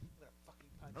Dorothy?" I'm gonna fucking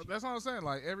punch you. That's what I'm saying.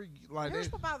 Like Here's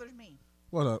they, what bothers me.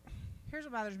 what up? Here's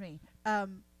what bothers me.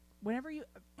 Whenever you,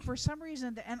 for some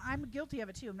reason, and I'm guilty of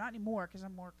it too. I'm not anymore because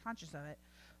I'm more conscious of it.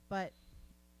 But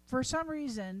for some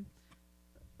reason,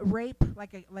 rape,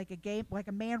 like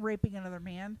a man raping another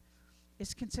man,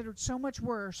 is considered so much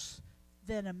worse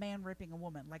than a man raping a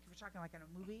woman. Like if you're talking like in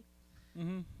a movie.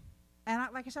 Mm-hmm.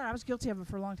 And like I said, I was guilty of it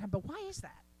for a long time. But why is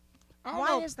that? I don't Why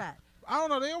know. is that? I don't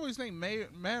know. They always think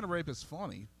man rape is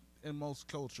funny in most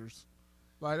cultures.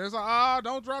 Like there's like,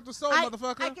 don't drop the soap,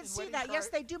 motherfucker. I can see wedding that. car- Yes,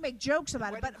 they do make jokes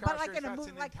about it, Wedding but like Crashers, in a that's movie,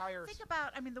 an like entire think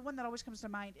about. I mean, the one that always comes to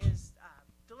mind is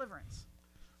Deliverance,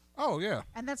 Oh yeah.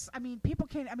 and that's. I mean, people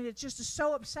can't. I mean, it's just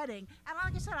so upsetting. And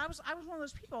like I said, I was one of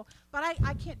those people, but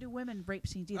I can't do women rape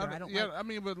scenes either. I don't. Yeah, Like, I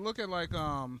mean, but look at like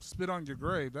Spit on Your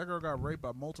Grave. That girl got raped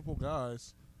by multiple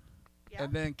guys yeah.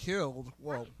 and then killed.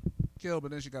 Well, killed,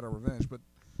 but then she got her revenge. But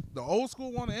the old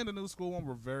school one and the new school one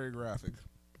were very graphic.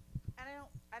 And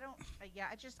I don't. Yeah,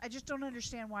 I just don't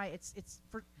understand why it's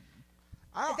for.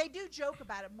 I don't, They do joke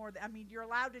about it more. I mean, you're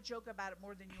allowed to joke about it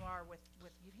more than you are with.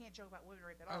 You can't joke about women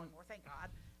rape at all anymore. Thank God.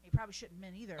 You probably shouldn't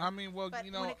men either. I mean, well, But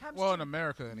you when know, it comes well, to in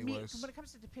America, anyways. when it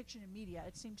comes to depiction in media,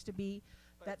 it seems to be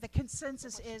But that the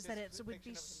consensus so much is that dis- it would be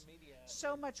depiction of it in media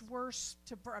so is- much worse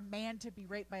for a man to be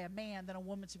raped by a man than a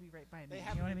woman to be raped by a man. They You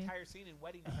have know what I an mean? entire scene in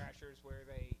Wedding Crashers where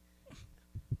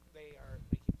they are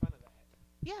making fun of that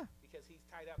Yeah. because he's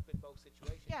tied up in both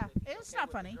situations. Yeah, and he's it's okay not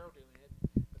with funny. The girl doing it,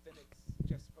 but then it's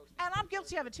just supposed to be And I'm so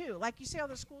guilty good. of it too. Like you see all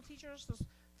the school teachers, those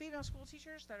female school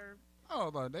teachers that are. Oh,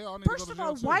 like, they all need First to of go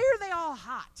all, to jail why too. are they all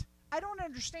hot? I don't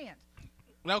understand.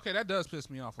 Okay, that does piss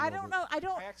me off. I I don't know. I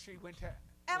don't. I actually went to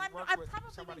And I'm work with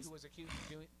probably somebody being who was accused of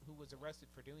doing, who was arrested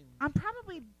for doing. I'm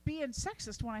probably being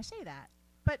sexist when I say that.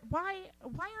 But why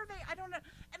are they? I don't know.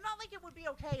 And not like it would be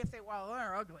okay if they're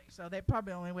ugly, so they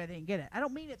probably the only way they can get it. I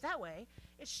don't mean it that way.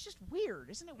 It's just weird,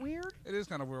 isn't it weird? It is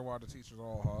kind of weird why the teachers are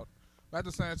all hot. But at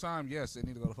the same time, yes, they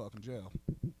need to go to fucking jail.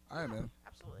 I am in.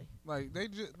 Absolutely. Like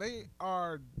they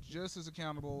are just as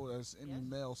accountable as any Yes.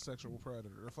 male sexual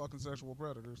predator. They're fucking sexual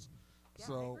predators. Yeah, I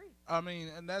So agree. I mean,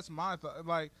 and that's my thought.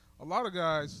 Like a lot of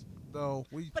guys, though,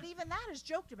 But even that is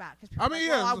joked about because I mean,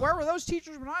 yeah, where were those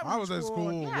teachers when I was in at school? school,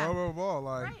 And yeah, blah blah blah.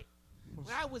 Like right.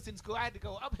 When I was in school, I had to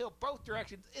go uphill both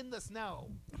directions in the snow.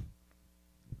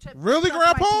 To Really, pick up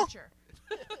my Grandpa? teacher.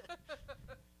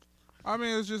 I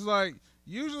mean, it's just like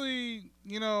usually,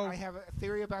 I have a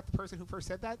theory about the person who first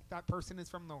said that. That person is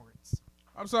from Lawrence.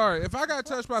 I'm sorry if I got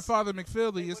touched by Father They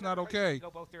McFiddley, it's would not have raised me okay. to Go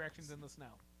both directions in the snow.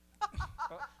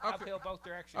 Okay. Uphill both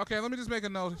directions. Okay, let me just make a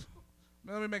note.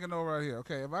 Let me make a note right here.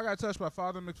 Okay, if I got touched by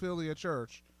Father McFiddley at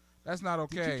church, that's not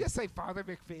Did okay. you just say Father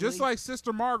McFeely? Just like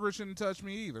Sister Margaret shouldn't touch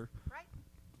me either. Right.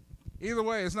 Either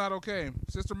way, it's not okay.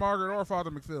 Sister Margaret or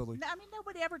Father McFiddley. No, I mean,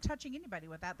 nobody ever touching anybody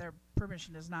without their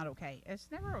permission is not okay. It's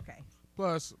never okay.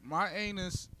 Plus, my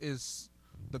anus is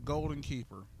the golden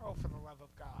keeper. Oh, for the love of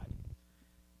God.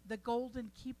 The Golden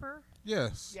Keeper.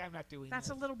 Yes. Yeah, I'm not doing That's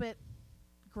this. a little bit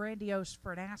grandiose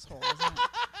for an asshole, isn't it?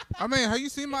 I mean, have you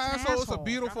seen my It's an asshole? It's a asshole.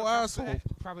 beautiful Donald Trump asshole.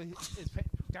 Probably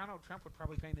Donald Trump would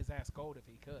probably paint his ass gold if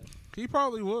he could. He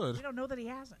probably We would. don't know that he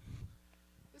hasn't.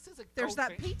 This is a There's gold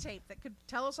that thing. P tape that could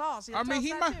tell us all. See, I mean,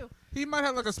 he might. Too. He might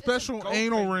have like a It's a special gold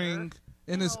anal finger. ring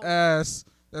in his No. ass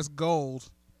that's gold.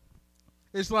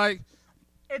 It's like,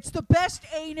 It's the best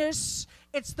anus.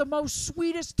 It's the most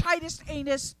sweetest, tightest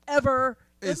anus ever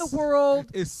in It's- the world.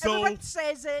 it's so, Everybody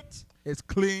says it. it's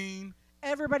clean.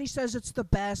 Everybody says it's the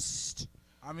best.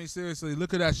 I mean, seriously,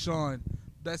 look at that, Sean.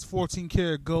 That's 14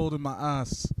 karat gold in my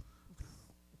ass.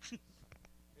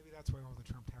 Maybe that's why all the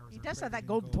Trump towers He are does have that created in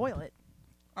golden gold. toilet.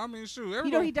 I mean, shoot, You know,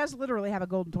 everybody. he does literally have a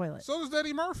golden toilet. So does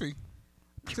Eddie Murphy.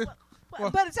 Well,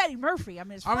 but it's Eddie Murphy. I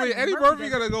mean, it's I funny. mean, Eddie Murphy Murphy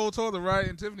does got it. a gold toilet, right?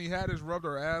 And Tiffany Haddish rubbed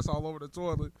her ass all over the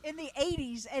toilet. In the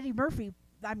 80s, Eddie Murphy,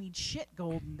 I mean, shit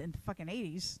golden in the fucking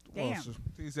 80s. Damn. Well,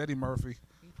 he's Eddie Murphy.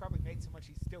 He probably made so much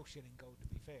he's still shitting gold, to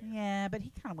be fair. Yeah, but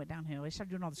he kind of went downhill. He started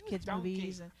doing all these He was kids Donkey.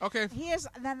 movies. And Okay. he is.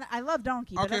 Then I love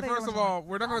Donkey. But Okay. other First ones of I'm all,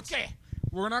 we're not gonna Okay.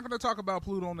 we're not gonna talk about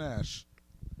Pluto Nash.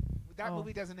 That Oh.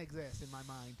 movie doesn't exist in my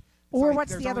mind. Or It's like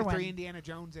what's there's the other only one? 3 Indiana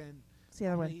Jones and What's the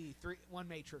other one? only one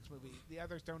Matrix movie. The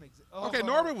others don't exist. Okay, Oh.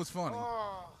 Norbit was funny.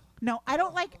 Oh. No, I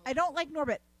don't like. I don't like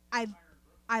Norbit.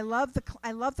 I love the.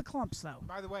 I love the clumps though.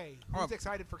 By the way, Oh. who's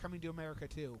excited for Coming to America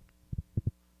 2?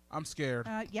 I'm scared.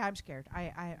 Yeah, I'm scared.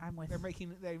 I'm with. They're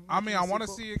making. I mean, I want to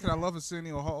see it because I love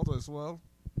Arsenio Hall as well.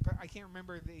 But I can't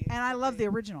remember the. And I love the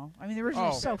original. I mean, the original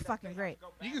Oh. is so fucking great.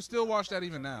 You can still watch that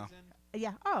even now.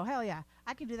 Yeah. Oh hell yeah!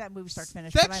 I can do that movie start to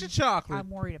finish. Sex but your chocolate. I'm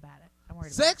worried about it. I'm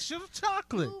worried. Sex your About it.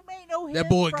 chocolate. You may know him That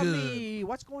boy from good. the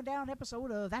What's Going Down episode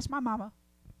of That's My Mama,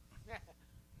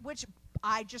 which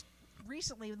I just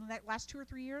recently, in the last 2 or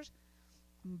 3 years,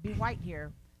 be white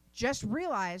here, just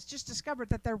discovered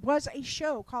that there was a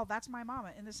show called That's My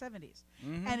Mama in the 70s.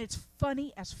 Mhm. And it's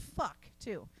funny as fuck,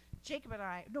 too. Jacob and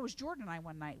I, no, it was Jordan and I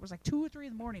one night. It was like 2 or 3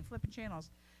 in the morning flipping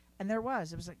channels. And it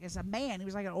was like, as a man, he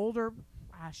was like an older,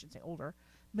 I shouldn't say older,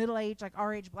 middle-aged, like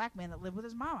our age black man that lived with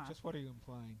his mama. Just what are you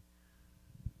implying?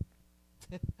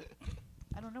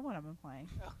 I don't know what I'm implying.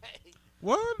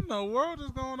 What in the world is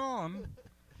going on?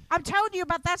 I'm telling you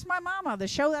about That's My Mama, the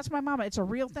show That's My Mama. It's a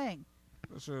real thing.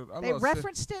 Shit, I They love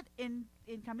referenced it in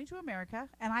Coming to America,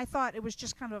 and I thought it was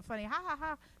just kind of a funny, ha ha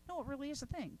ha. No, it really is a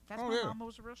thing. That's Oh, My yeah. Mama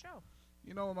was a real show.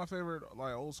 You know what my favorite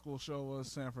like old school show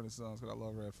was? Sanford and Sons, because I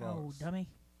love Red Fox. Oh, dummy.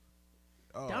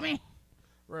 Oh, Dummy.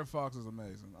 Red Fox is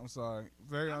amazing. I'm sorry.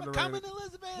 Very I'm a underrated. coming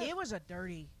Elizabeth. He was a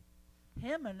dirty.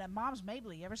 Him and Mom's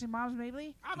Mabley. You ever seen Mom's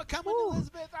Mabley? I'm a coming Ooh.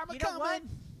 Elizabeth. I'm a You know what?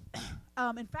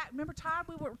 coming. In fact, remember Todd?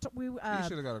 We You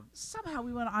should have got a. somehow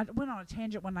we went on a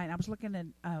tangent one night. And I was looking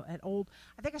at old.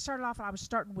 I think I started off. I was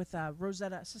starting with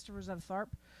Sister Rosetta Tharpe,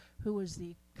 who was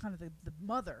the kind of the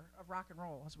mother of rock and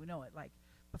roll as we know it. Like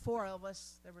before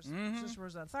Elvis, there was Sister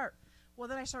Rosetta Tharpe. Well,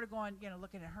 then I started going,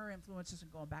 looking at her influences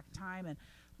and going back in time and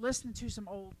listening to some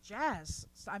old jazz.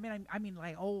 So, I mean,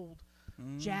 like old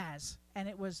jazz. And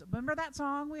it was, remember that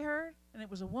song we heard? And it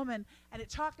was a woman, and it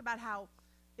talked about how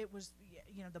it was,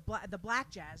 the black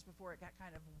jazz before it got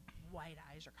kind of white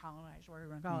eyes or colonized, whatever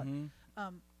you want to call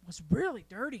it, was really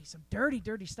dirty, some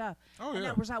dirty stuff. Oh, And yeah.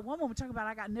 there was that one woman talking about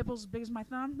I got nipples as big as my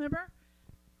thumb, remember?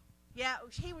 Yeah,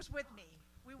 he was with me.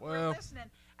 We were Well. listening,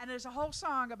 and there's a whole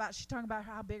song about she's talking about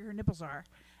how big her nipples are,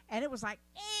 and it was like,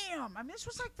 damn! I mean, this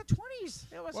was like the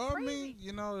 20s. It was Well, crazy.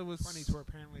 I mean, it was. 20s were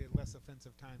apparently a less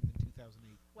offensive time than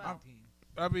 2008. Well, 19.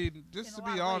 I mean, just in to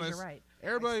a be lot of ways, honest, you're right.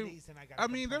 everybody. sneezed and got I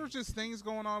mean, there complaint. was just things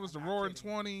going on. It was the I'm not roaring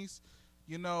kidding. 20s.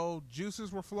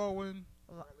 Juices were flowing.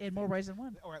 In more ways than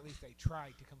one. Or at least they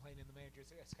tried to complain, and the manager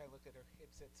this guy looked at her and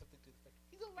said something to the effect,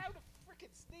 he's allowed to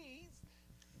frickin' sneeze.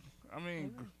 I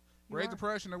mean, You Great are.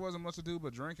 Depression, there wasn't much to do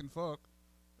but drink and fuck.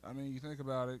 I mean, you think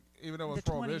about it, even though it was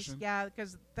The prohibition. 20s, yeah,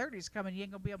 because the 30s coming, you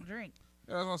ain't gonna be able to drink.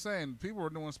 Yeah, that's what I'm saying. People were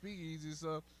doing speakeasy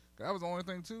stuff. That was the only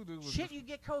thing to do. Was Shit, you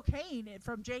get cocaine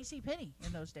from J.C. Penney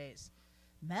in those days.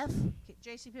 Meth,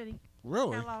 J.C. Penney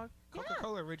really? catalog. Yeah.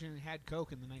 Coca-Cola originally had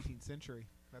Coke in the 19th century.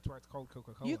 That's why it's called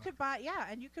Coca-Cola. You could buy,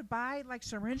 and you could buy like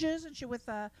syringes and shit with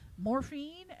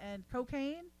morphine and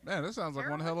cocaine. Man, that sounds like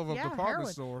one hell of a Yeah, department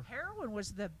heroin. store. Heroin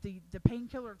was the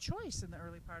painkiller of choice in the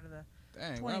early part of the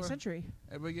Dang. 20th century.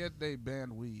 But yet they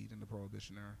banned weed in the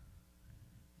Prohibition era.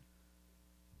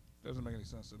 Doesn't make any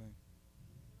sense to me.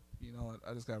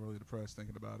 I just got really depressed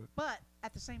thinking about it. But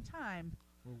at the same time,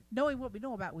 Well- knowing what we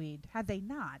know about weed, had they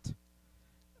not,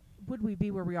 would we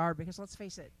be where we are? Because let's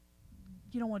face it,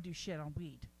 you don't want to do shit on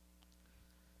weed.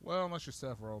 Well, unless you're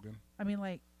Seth Rogen. I mean,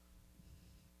 like,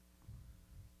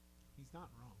 He's not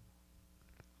wrong.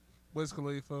 Wiz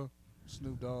Khalifa,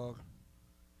 Snoop Dogg,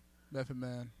 Method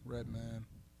Man, Redman,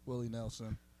 Willie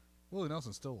Nelson. Willie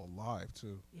Nelson's still alive,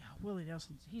 too. yeah, Willie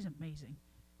Nelson, he's amazing.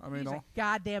 I mean, He's a don't,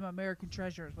 goddamn American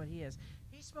treasure is what he is.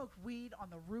 He smoked weed on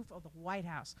the roof of the White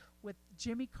House with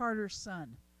Jimmy Carter's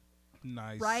son.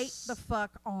 nice. Right the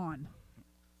fuck on.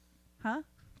 Huh?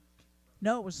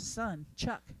 No, it was his son,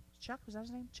 Chuck. Chuck, was that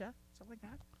his name? Chuck? Something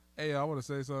like that? Hey, I want to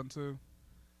say something, too.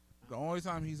 The only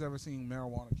time he's ever seen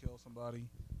marijuana kill somebody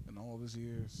in all of his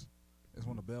years is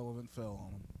when a bale of it fell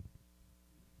on him.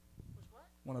 Was what?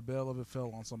 When a bale of it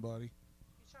fell on somebody. You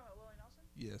talking about Willie Nelson?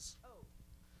 Yes. Oh.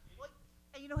 Well,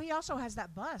 and he also has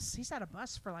that bus. He's had a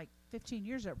bus for like 15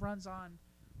 years that runs on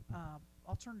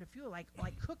alternative fuel, like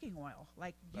cooking oil,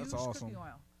 like That's used awesome. cooking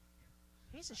oil.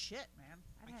 He's a shit, man.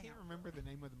 I can't remember the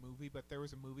name of the movie, but there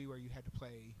was a movie where you had to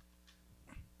play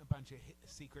a bunch of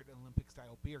secret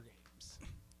Olympic-style beer games.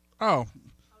 Oh,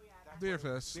 That's Beer what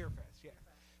it was. Fest. Beer Fest, yeah.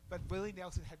 But Willie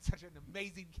Nelson had such an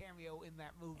amazing cameo in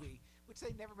that movie, which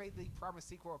they never made the promised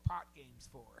sequel of Pot Games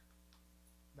for,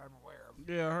 that I'm aware of.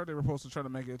 yeah, I heard they were supposed to try to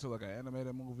make it into like an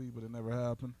animated movie, but it never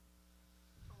happened.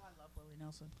 Oh, I love Willie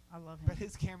Nelson. I love him. But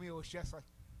his cameo was just like,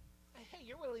 hey,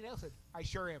 you're Willie Nelson. I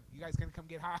sure am. You guys gonna come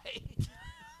get high?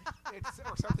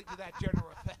 Or something to that general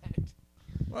effect.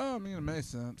 Well, I mean, it makes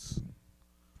sense.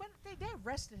 When they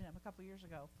arrested him a couple years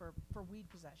ago for weed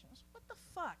possession. I was, what the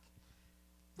fuck?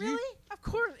 You- Really? Of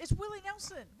course, it's Willie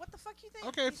Nelson. What the fuck you think?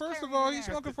 Okay, he's first of carrying all, in he's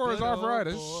there? looking for his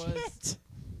arthritis. Shit.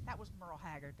 That was Merle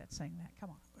Haggard that sang that. Come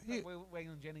on. He-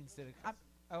 Waylon Jennings did it. I'm-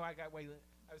 I got Waylon.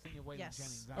 I was thinking of Waylon Yes.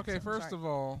 Jennings. I'm Okay, sorry. first sorry. of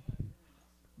all,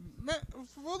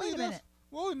 Wait a minute.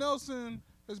 Willie Nelson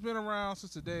has been around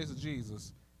since the days of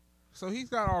Jesus. So he's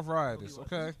got arthritis,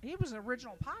 okay? He was an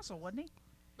original apostle, wasn't he?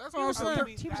 That's He what I'm was, a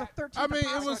saying. he was a 13th I mean, it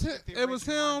apostle. was Like the it was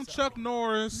original him, Chuck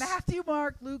Norris. Matthew,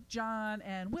 Mark, Luke, John,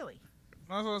 and Willie.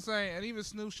 That's what I'm saying. And even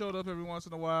Snoop showed up every once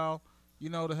in a while,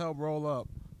 to help roll up.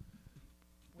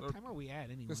 What time are we at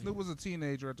anyway? 'Cause Snoop was a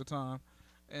teenager at the time.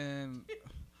 And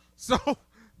so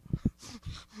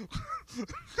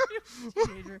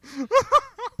Teenager.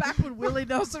 Back when Willie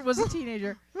Nelson was a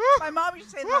teenager. My mom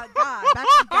used to say that, God. Back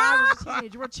when God was a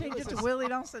teenager. We'll change it to Willie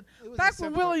Nelson. It was a Back when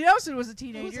simpler- Willie Nelson was a It was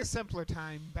teenager. a simpler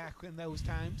time back in those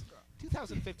times.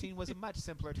 2015 was a much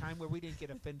simpler time where we didn't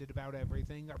get offended about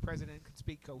everything. Our president could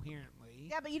speak coherently.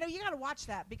 Yeah, but you got to watch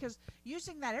that because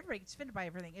using that everybody gets offended by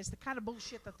everything is the kind of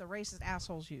bullshit that the racist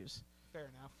assholes use. Fair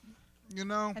enough. You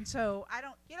know, And so I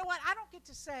don't. You know what? I don't get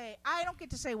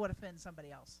to say what offends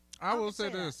somebody else. I will can say say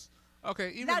that. this.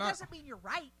 Okay, even That I, doesn't mean you're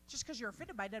right. Just because you're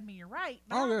offended by it doesn't mean you're right.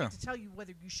 But Oh, I don't yeah. get to tell you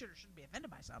whether you should or shouldn't be offended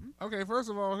by something. okay, first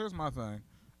of all, here's my thing.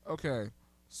 Okay,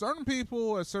 certain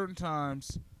people at certain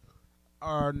times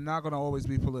are not going to always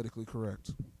be politically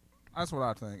correct. That's what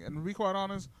I think. And to be quite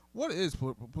honest, what is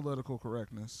political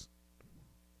correctness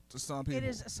to some people? It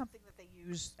is something that they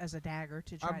use as a dagger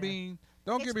to try I to. mean,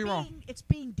 don't get me wrong. It's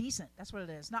being decent. That's what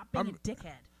it is. Not being I'm- a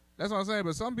dickhead. That's what I'm saying.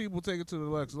 But some people take it to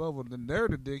the next level. Then they're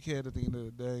the dickhead at the end of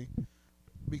the day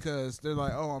because they're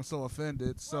like, "Oh, I'm so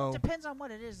offended." Well, So it depends on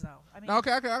what it is, though. I mean, now,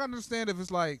 okay, I can understand if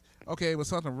it's like, okay, it was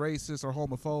something racist or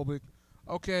homophobic.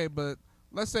 Okay, but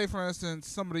let's say, for instance,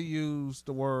 somebody used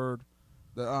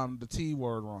the T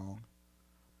word wrong,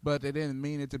 but they didn't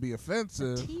mean it to be the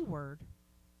offensive. T word.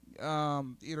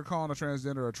 Either calling a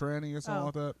transgender a tranny or something Oh.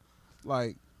 like that.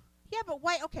 Like, Yeah, but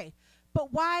why? Okay,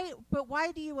 but why? But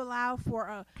why do you allow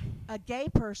for a gay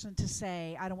person to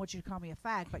say, "I don't want you to call me a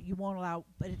fag," but you won't allow?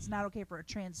 But it's not okay for a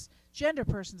transgender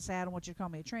person to say, "I don't want you to call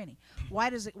me a tranny." Why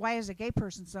does it? Why does a gay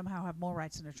person somehow have more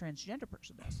rights than a transgender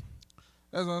person does?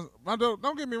 that's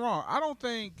don't get me wrong. I don't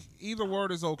think either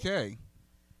word is okay.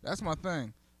 That's my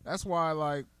thing. That's why,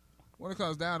 like, when it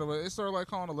comes down to it, it's sort of like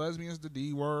calling the lesbians the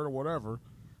D word or whatever.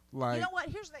 Like, You know what?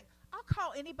 Here's the thing. I'll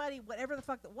call anybody whatever the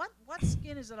fuck. What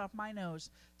skin is it off my nose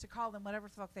to call them whatever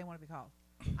the fuck they want to be called?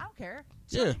 I don't care.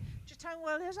 yeah. Just tell me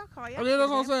what it is. I'll call you. I mean,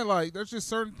 that's what I'm saying. Like, there's just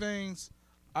certain things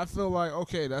I feel like,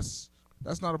 okay, that's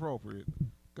not appropriate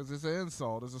because it's an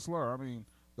insult, it's a slur. I mean,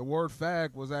 the word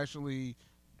fag was actually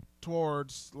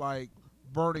towards like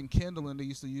burning kindling they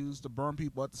used to use to burn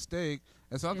people at the stake,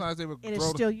 and sometimes they would It is throw.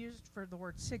 still used for the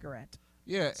word cigarette.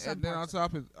 Yeah, some and then on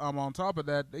parts top of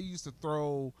that, they used to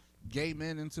throw gay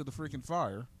men into the freaking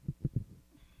fire.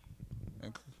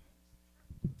 And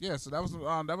yeah, so that was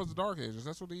the Dark Ages.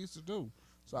 That's what they used to do.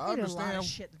 So I They did a lot of understand,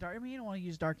 shit. I mean, you don't want to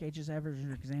use Dark Ages ever as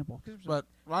an example. but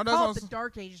well, that's call what it I'm the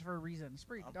Dark Ages for a reason. It's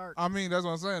pretty dark. I mean, that's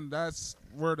what I'm saying. That's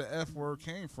where the F word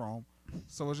came from.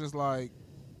 So it's just like,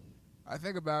 I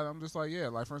think about it. I'm just like, yeah.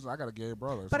 Like for instance, I got a gay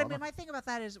brother. But so I mean, my thing about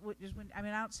that is when I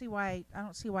mean, I don't see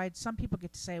why some people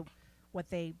get to say what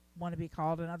they want to be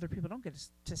called and other people don't get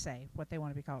to say what they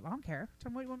want to be called. I don't care.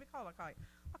 Tell me what you want to be called.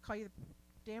 I'll call you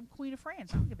the damn Queen of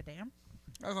France. I don't give a damn.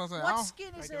 that's what I'm saying. What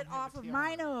skin is I don't it have off a of tiara.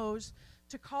 my nose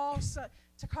to call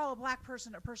a black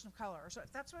person a person of color? Or so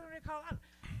if that's what we're gonna call it,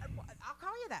 I'll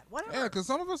call you that. Whatever. Yeah, because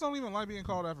some of us don't even like being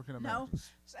called African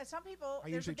Americans. Some people.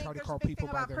 I there's usually a big, try to there's call a big people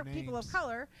thing by about their people of names.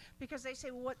 color because they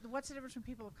say, well, what's the difference between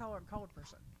people of color and colored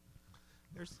person?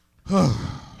 There's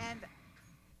And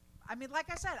I mean,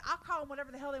 like I said, I'll call them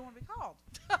whatever the hell they want to be called.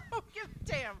 I don't give a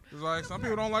damn. It's like some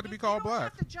people don't like to be called They don't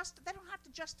black. have to they don't have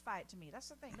to justify it to me. That's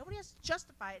the thing. Nobody has to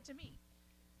justify it to me.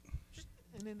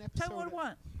 in an Tell me what I episode.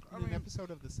 want. In an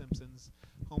episode of The Simpsons,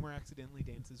 Homer accidentally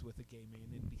dances with a gay man,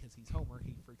 and because he's Homer,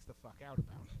 he freaks the fuck out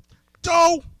about it.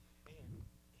 Joe. And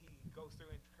he goes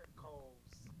through and calls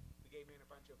the gay man a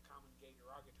bunch of common gay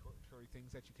derogatory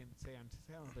things that you can say on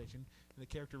television, and the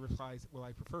character replies, "Well,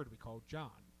 I prefer to be called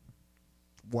John."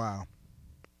 Wow.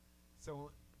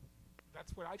 So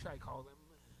that's what I try to call them.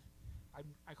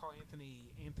 I call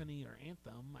Anthony or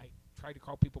Anthem. I try to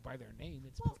call people by their name.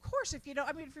 It's Well, of course, if you don't,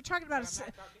 I mean, if you're talking about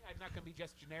I'm not going to be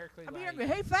just generically I mean, like, you're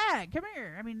gonna, hey fag, come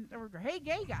here. I mean, or hey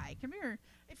gay guy, come here.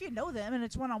 If you know them and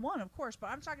it's one on one, of course. But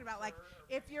I'm talking about like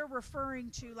if you're referring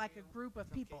to like a group of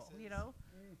people, you know,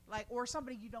 like or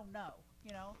somebody you don't know,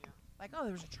 you know, Yeah. like oh,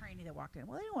 there was a trainee that walked in.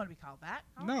 Well, they don't want to be called that.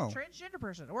 Call No. them a transgender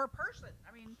person or a person.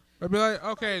 I mean, They'd be like,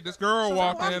 okay, this girl So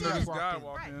walked walked in, or in. this Walked guy in.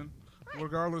 walked Right. in, Right.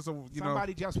 regardless of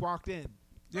somebody just walked in.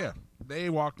 Yeah, they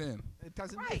walked in. It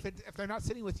doesn't Right. if they're not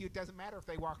sitting with you. It doesn't matter if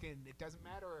they walk in. It doesn't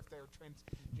matter if they're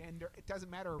transgender. It doesn't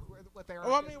matter what they are.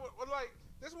 Well, I mean, like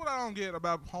this is what I don't get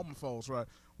about homophobes, right?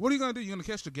 What are you gonna do? You gonna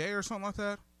catch the gay or something like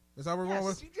that? Is that what we're going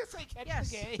with? Did you just say catch Yes.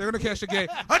 the gay? They're gonna catch the gay.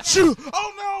 Achoo!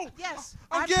 Oh no! yes,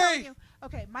 I'm telling gay. you.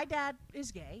 Okay, my dad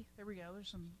is gay. There we go. There's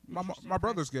some. My interesting my facts.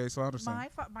 brother's gay, so I understand.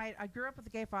 I grew up with a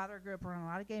gay father. I grew up around a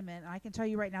lot of gay men, and I can tell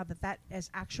you right now that is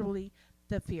actually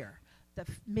the fear.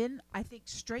 Men, I think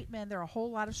straight men, there are a whole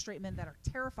lot of straight men that are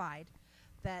terrified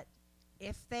that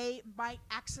if they might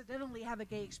accidentally have a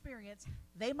gay experience,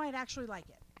 they might actually like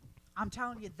it. I'm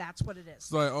telling you, that's what it is.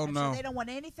 It's like, oh And no. So they don't want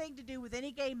anything to do with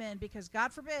any gay men because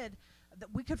God forbid that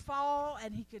we could fall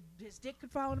and his dick could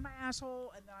fall into my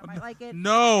asshole and I might like it.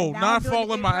 No, And now not I'm doing the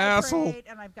fall in gay my pride asshole. parade,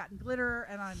 and I've gotten glitter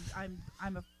and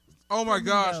I'm a. Oh my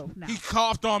gosh. No, no. He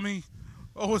coughed on me.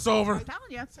 Oh, it's over. I'm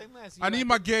telling you. Same as you. I need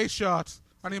my gay shots.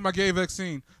 I need my gay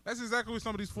vaccine. That's exactly what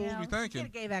some of these fools Yeah, be if you thinking. get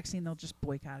a gay vaccine, they'll just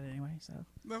boycott it anyway. So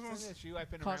That's what Same as you.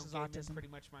 I've been Causes around gay men autism. pretty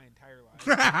much my entire life.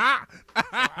 So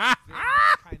I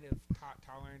feel kind of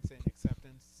tolerance and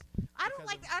acceptance. I don't because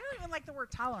like. of- I don't even like the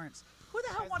word tolerance. Who the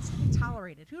hell wants to be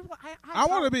tolerated? Who? I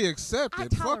want to be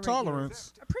accepted. Fuck tolerate you.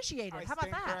 tolerance. appreciated. I How about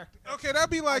stand that? corrected. Okay, that'd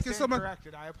be like I if stand somebody.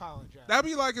 corrected. I apologize. That'd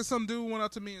be like if some dude went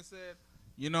up to me and said,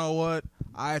 "You know what?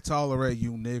 I tolerate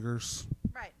you niggers."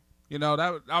 Right. You know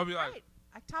that I would be like, Right.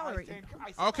 I tolerate you.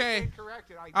 Okay. I stand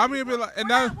corrected. I mean, it'd be like, and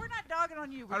We're that. not dogging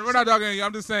on you. We're not talking to you.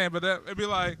 I'm just saying, but that, it'd be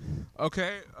like,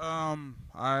 okay,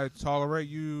 I tolerate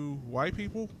you white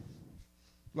people.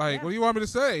 Like, Yeah. what do you want me to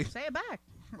say? Say it back.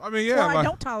 I mean, yeah, Or I like,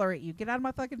 don't tolerate you. Get out of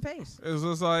my fucking face. it's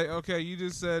just like, okay, you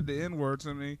just said the N word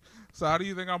to me. So how do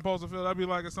you think I'm supposed to feel? That'd be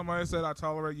like if somebody said I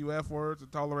tolerate you F words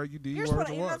and tolerate you D Here's words what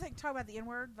or another what? thing. Talk about the N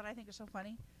word that I think is so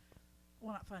funny.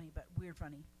 Well, not funny, but weird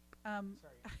funny.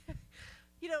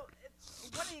 You know,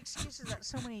 one of the excuses that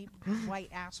so many white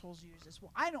assholes use is,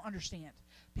 well, I don't understand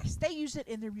because they use it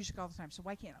in their music all the time. So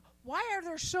why can't I? Why are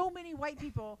there so many white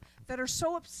people that are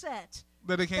so upset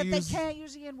That they can't that use. they can't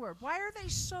use the N word? Why are they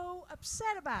so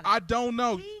upset about it? I don't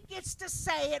know. He gets to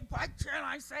say it. Why can't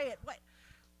I say it? What?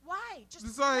 Why? Just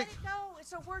It's let like- it go.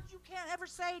 It's a word you can't ever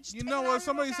say. Just You take know it out what? of your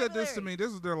Somebody said this to vocabulary. me.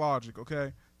 This is their logic,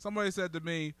 okay? Somebody said to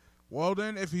me, well,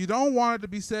 then, if you don't want it to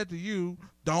be said to you,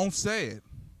 don't say it.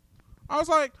 I was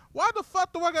like, why the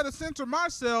fuck do I got to censor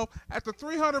myself after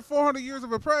 300, 400 years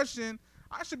of oppression?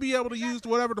 I should be able to use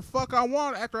whatever the fuck I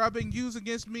want after I've been used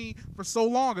against me for so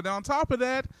long. And on top of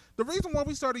that, the reason why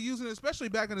we started using it, especially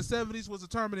back in the 70s, was a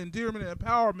term of endearment and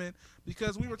empowerment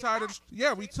because we were tired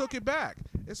of, we took it back.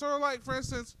 It's sort of like, for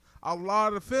instance, a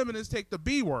lot of feminists take the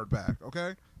B word back,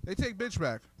 okay? They take bitch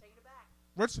back. Take it back.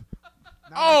 What's,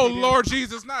 Not oh, like they did- Lord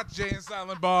Jesus, not Jay and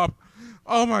Silent Bob.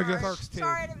 Oh, my Sorry. God. Clerks, too.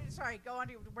 Sorry. Go on.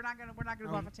 We're not gonna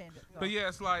go off a tangent. Go But on. yeah,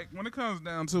 it's like, when it comes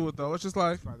down to it, though, it's just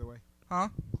like, By the way, huh?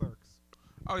 clerks.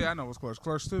 Oh, yeah, I know it's Clerks.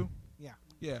 Clerks, too? Yeah.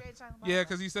 Yeah. Jade Silent Bob. Yeah,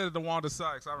 because he said it to Wanda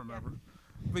Sykes. I remember.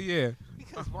 But yeah,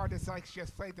 Because Wanda Sykes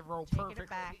just played the role Taking it perfectly.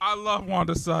 back. I love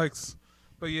Wanda Sykes.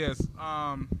 But yes,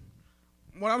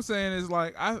 what I'm saying is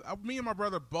like, me and my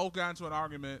brother both got into an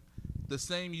argument the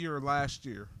same year last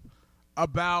year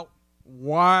about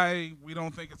why we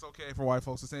don't think it's okay for white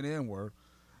folks to say the N-word.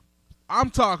 I'm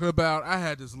talking about I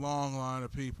had this long line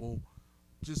of people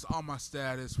just on my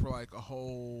status for like a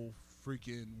whole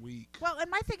freaking week. Well, and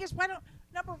my thing is,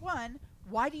 number one,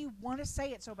 why do you want to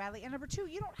say it so badly? And number two,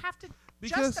 you don't have to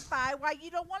Because- justify why you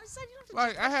don't want to say it. You don't have to Like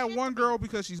I justify had shit one to girl me.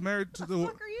 because she's married to The the.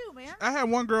 fuck are you, man? I had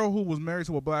one girl who was married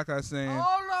to a black guy saying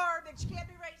Oh Lord, that you can't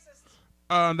be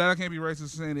racist. that I can't be racist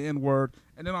saying the N-word.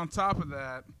 And then on top of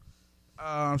that,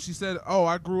 she said, oh,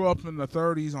 I grew up in the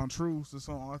 30s on Truth or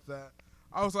something like that.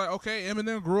 I was like, okay,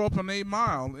 Eminem grew up on 8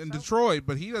 Mile in So? Detroit,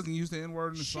 but he doesn't use the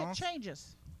N-word in the Shit songs.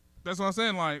 changes. That's what I'm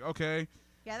saying. Like, okay.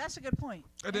 Yeah, that's a good point.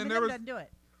 And then Eminem there was- doesn't do it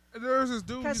There's this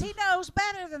dude. because he knows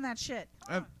better than that shit.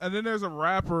 And then there's a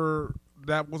rapper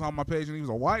that was on my page, and he was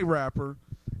a white rapper.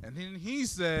 And then he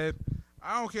said,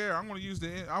 I don't care. I'm gonna use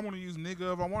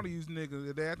nigga if I want to use nigga.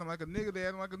 If they acting like a nigga, they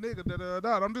acting like a nigga. Da, da,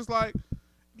 da. I'm just like,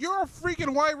 you're a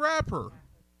freaking white rapper.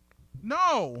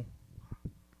 No,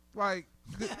 like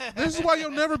this is why you'll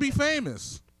never be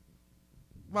famous.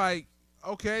 Like,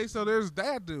 okay, so there's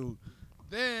that dude.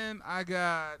 Then I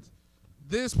got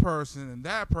this person and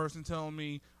that person telling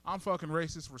me I'm fucking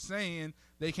racist for saying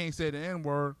they can't say the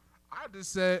N-word. I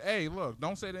just said, hey, look,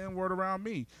 don't say the N-word around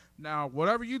me. Now,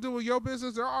 whatever you do with your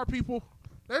business,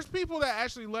 there's people that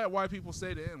actually let white people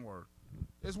say the N-word.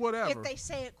 It's whatever. If they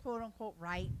say it quote unquote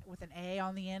right with an A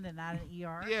on the end and not an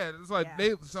ER. Yeah, it's like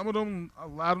Yeah. some of them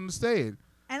allowed them to say it.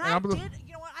 And And I I'm the- did,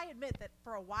 you know what? I admit that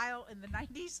for a while in the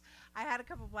 90s, I had a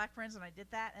couple of black friends and I did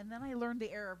that. And then I learned the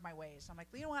error of my ways. I'm like,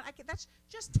 you know what? That's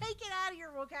just take it out of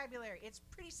your vocabulary. It's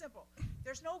pretty simple.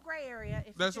 There's no gray area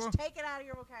if That's you what- just take it out of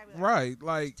your vocabulary. Right,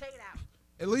 like Just take it out.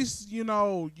 at least you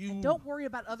know you. And don't worry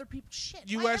about other people's shit.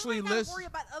 You Why actually everybody gotta listen- worry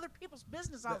about other people's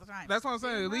business all the time. That's what I'm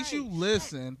saying. Damn At least you right.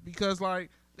 listen because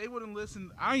like they wouldn't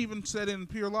listen. I even said it in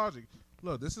pure logic.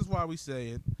 Look, this is why we say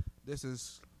it. This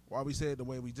is why we say it the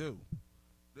way we do.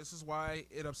 This is why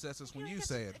it upsets us when don't you get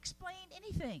say to it. Explain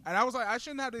anything. And I was like, I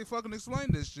shouldn't have to fucking explain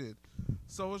this shit.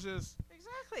 So it's just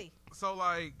Exactly. so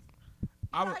like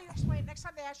You know how you explain? Next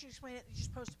time they ask you to explain it, you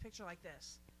just post a picture like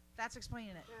this. That's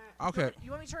explaining it. okay.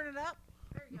 You want me to turn it up?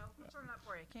 There you go. I'm turning up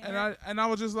for you. Can't And hear I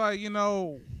was just like,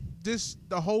 this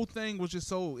the whole thing was just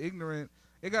so ignorant.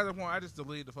 It got to the point I just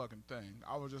deleted the fucking thing.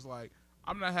 I was just like,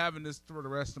 I'm not having this for the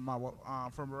rest of my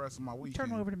from the rest of my it. weekend.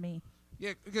 Turn over to me.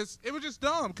 Yeah, because it was just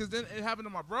dumb. Because then it happened to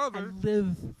my I brother,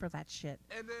 live for that shit.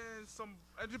 and then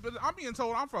but I'm being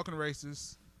told I'm fucking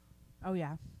racist. Oh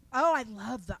yeah. Oh, I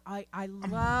love the. I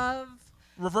love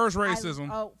Reverse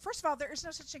racism. First of all, there is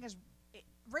no such thing as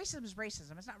racism. Is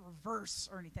racism. It's not reverse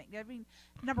or anything. I mean,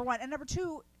 number one, and number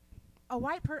two, a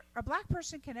black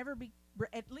person can never be,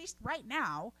 at least right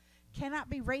now, cannot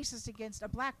be racist against a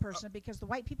black person because the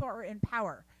white people are in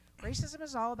power. Racism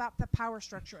is all about the power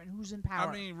structure and who's in power.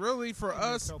 I mean, really, for And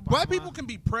us, so black Obama- people can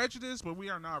be prejudiced, but we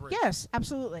are not racist. yes,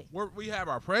 absolutely. We have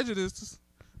our prejudices,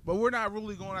 but we're not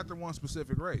really going after one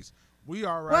specific race. We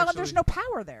are Well, actually. and there's no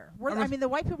power there. I mean, the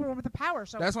white people are with the power.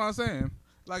 So That's what I'm saying.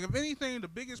 Like, if anything, the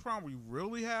biggest problem we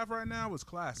really have right now is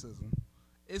classism.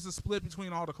 It's a split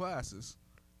between all the classes.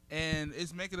 And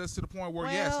it's making us to the point where,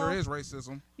 yes, there Well- is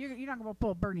racism. you're not going to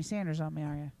pull Bernie Sanders on me,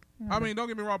 are you? I mean, don't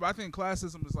get me wrong, but I think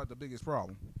classism is, like, the biggest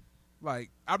problem. Like,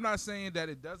 I'm not saying that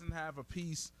it doesn't have a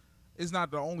piece. It's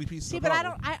not the only piece See, of the but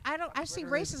puzzle. I see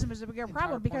Literally, racism as a bigger entire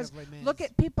problem point because of Les Mis. look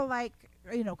at people like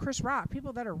Chris Rock,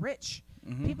 people that are rich,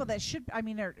 Mhm. people that should. I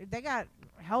mean, they got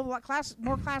a hell of a lot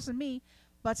more class than me,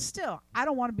 but still, I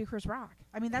don't want to be Chris Rock.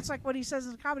 I mean, that's like what he says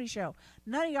in the comedy show.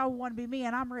 None of y'all want to be me,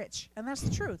 and I'm rich, and that's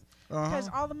the truth. Because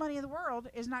all the money in the world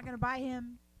is not going to buy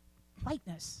him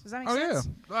whiteness. Does that make Oh, sense?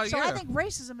 yeah. Like, So yeah. I think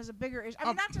racism is a bigger issue. I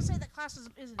mean, not to say that classism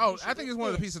isn't. Oh, an issue. I think It it's one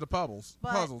of the is. pieces of the puzzles.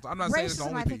 But I'm not saying it's the racism,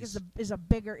 only I think, piece. is a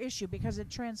bigger issue because it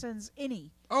transcends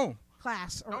any Oh,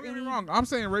 class or don't get any. me wrong. I'm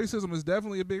saying racism is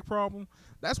definitely a big problem.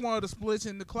 That's one of the splits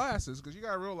in the classes because you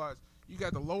got to realize you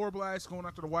got the lower blacks going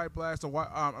after the white blacks. The white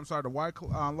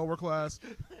lower class.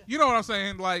 You know what I'm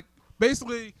saying? Like,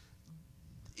 basically,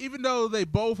 even though they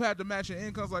both had the matching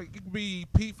incomes, like it could be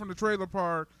Pete from the trailer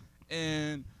park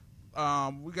and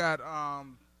we got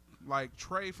like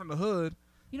Trey from the hood.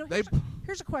 They-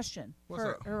 Here's a question What's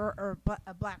for up?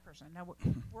 a black person. Now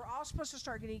we're all supposed to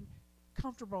start getting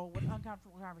comfortable with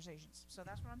uncomfortable conversations, so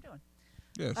that's what I'm doing.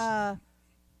 Yes.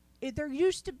 There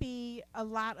used to be a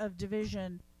lot of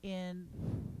division in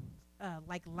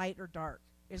like light or dark.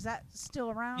 Is that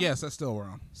still around? Yes, that's still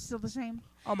around. Still the same?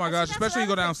 Oh my And see, gosh, that's especially you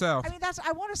go another down thing. south. I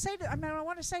mean, I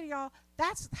want to say to y'all,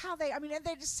 that's how they. I mean, and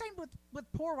they the same with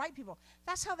poor white people.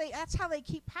 That's how they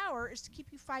keep power is to keep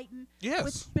you fighting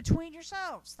Yes. between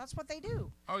yourselves. That's what they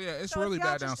do. Oh yeah, it's So if really y'all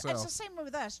bad down just- It's south. the same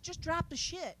with us. Just drop the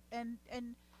shit and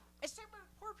it's the same with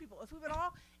poor people.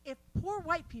 If poor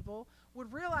white people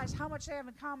would realize how much they have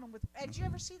in common with. Did you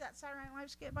ever see that Saturday Night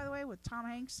Live skit, by the way, with Tom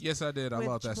Hanks? Yes, I did. I with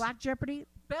love that. Black Jeopardy.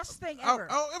 Best thing Oh, ever.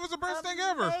 it was the best thing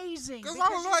ever. Amazing. 'Cause I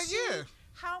because was you like, see yeah.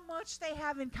 how much they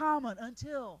have in common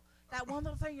until that one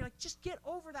little thing. You're like, just get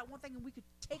over that one thing, and we could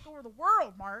take over the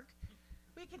world, Mark.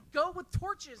 We could go with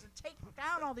torches and take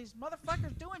down all these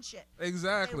motherfuckers doing shit.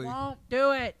 Exactly. They won't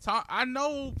do it. I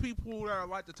know people that are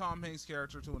like the Tom Hanks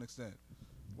character to an extent.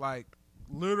 Like,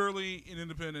 literally in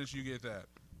Independence, you get that.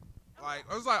 Like,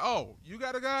 I was like, oh, you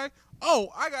got a guy? Oh,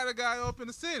 I got a guy up in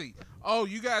the city. Oh,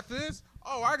 you got this?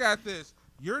 Oh, I got this.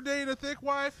 You're dating a thick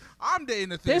wife? I'm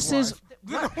dating a thick This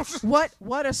wife. is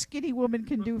what a skinny woman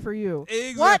can do for you.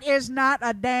 Exactly. What is not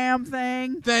a damn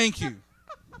thing? Thank you.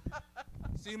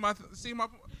 see my,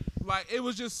 like, it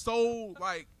was just so,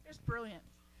 like, It's brilliant.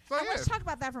 so And yeah. let's talk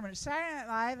about that for a minute. Saturday Night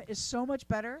Live is so much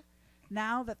better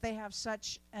now that they have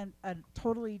such a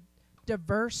totally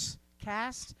diverse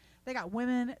cast. They got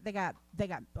women. They got.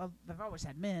 They've always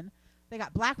had men. They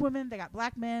got black women. They got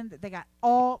black men. They got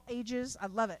all ages. I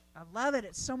love it. I love it.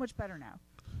 It's so much better now.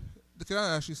 Can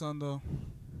I ask you something, though?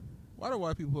 Why do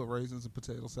white people put raisins in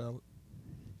potato salad?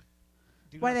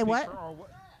 Do Why not they speak what? for all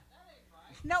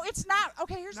No, it's not.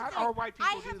 Okay, here's Not the thing. all white people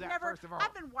I do have that, never. first of all.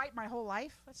 I've been white my whole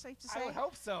life. That's safe to say. I would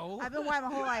hope so. I've been white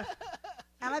my whole life,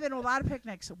 and I've been to a lot of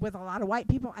picnics with a lot of white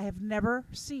people. I have never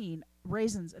seen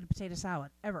raisins in a potato salad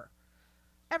ever.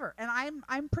 And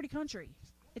I'm pretty country.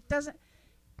 It doesn't.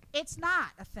 It's not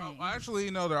a thing. Oh,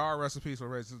 actually, no, there are recipes for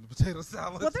raisins in potato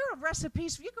salad. Well, there are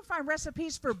recipes. You can find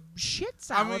recipes for shit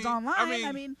salads online.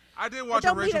 I mean, I did it watch a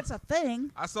don't mean Rachel. it's a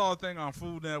thing. I saw a thing on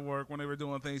Food Network when they were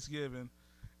doing Thanksgiving,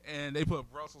 and they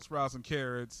put Brussels sprouts and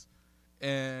carrots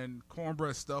and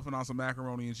cornbread stuffing on some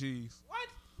macaroni and cheese. What?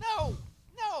 No.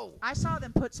 No. I saw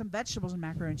them put some vegetables in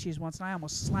macaroni and cheese once, and I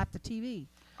almost slapped the TV.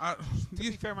 To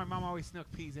be fair, my mom always snuck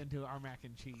peas into our mac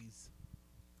and cheese.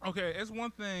 Okay, it's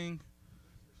one thing.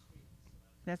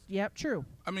 True.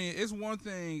 I mean, it's one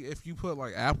thing if you put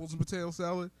like apples in potato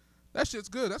salad. That shit's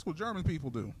good. That's what German people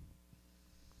do.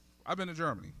 I've been to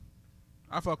Germany.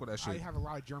 I fuck with that I shit. have a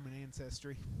lot of German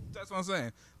ancestry. That's what I'm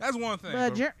saying. That's one thing.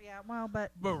 But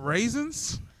But, but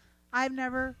raisins? I'm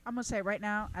gonna say it right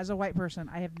now, as a white person,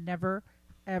 I have never,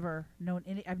 ever known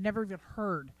any. I've never even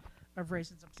heard of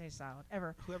raisins in potato salad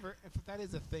ever. Whoever, if that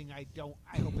is a thing, I hope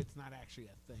it's not actually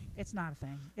a thing. It's not a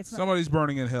thing. It's not. Somebody's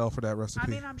burning in hell for that recipe. I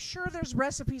mean, I'm sure there's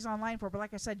recipes online for it, but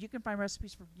like I said, you can find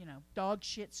recipes for dog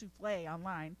shit souffle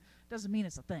online. Doesn't mean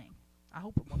it's a thing. I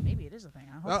hope maybe it is a thing.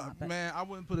 I hope not. But man, I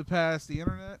wouldn't put it past the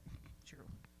internet. true.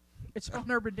 It's on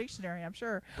Urban Dictionary, I'm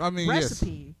sure. I mean, yes.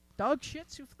 Recipe: dog shit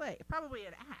souffle. Probably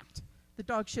an act. The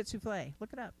dog shit souffle.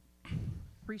 Look it up.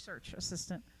 Research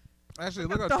assistant. Actually,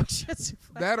 look up dog shit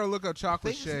souffle. that or look up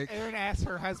chocolate Things shake. Erin asked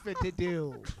her husband to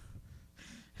do.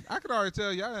 I could already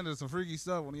tell y'all into some freaky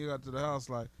stuff when you got to the house.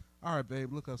 Like, all right,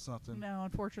 babe, look up something. No,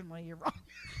 unfortunately, you're wrong.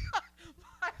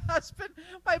 My husband,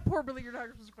 my poor beleaguered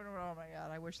husband was going, oh my God,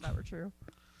 I wish that were true.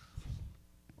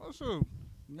 Well, shoot.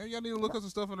 Maybe y'all need to look up some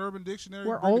stuff in Urban Dictionary.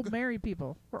 We're Bring the old married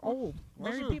people. We're old Well,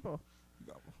 married sure. people.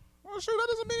 Well, shoot, that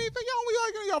doesn't mean anything. Y'all only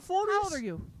like in y'all 40s. How old are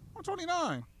you? I'm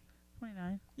 29.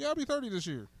 29. Yeah, I'll be 30 this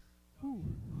year. Ooh.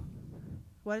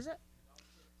 What is it?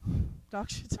 Dog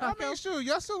shit I taco? mean, shoot,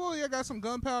 y'all still only got some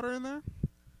gunpowder in there?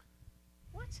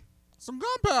 What? Some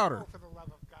gunpowder. Oh, for the love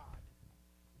of God.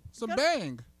 Some Gun-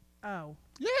 bang. Oh.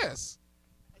 Yes.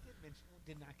 I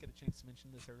did not get a chance to mention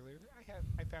this earlier.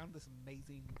 I found this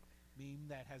amazing meme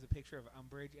that has a picture of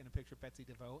Umbridge and a picture of Betsy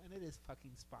DeVoe, and it is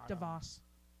fucking spot on. DeVos.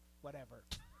 Whatever.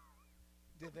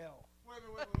 DeVille. Wait.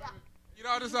 You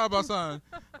know, I just thought about something.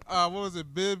 What was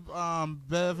it? Bev and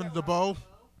DeBow?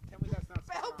 Tell me that's not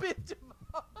spot on. Biv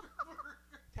DeVoe.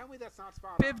 Tell me that's not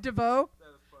spot Biv on. DeVoe.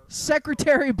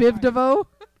 Secretary Biv DeVoe.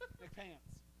 McPants.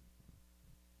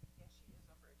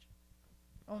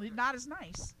 Only not as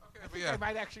nice. I think I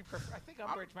might actually I think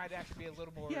Umbridge might actually be a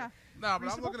little more. Yeah. No, but I'm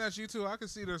Reasonable? looking at you too. I can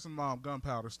see there's some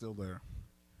gunpowder still there.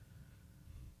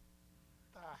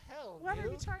 The hell, What are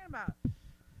dude? you talking about?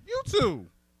 You too.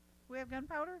 We have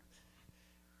gunpowder?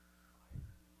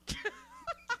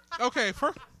 Okay,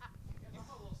 first.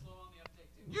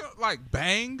 You like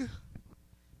bang?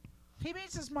 He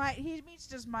means does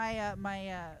my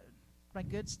my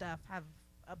good stuff have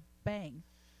a bang?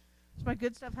 Does my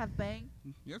good stuff have bang?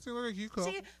 Yes, you look like you could.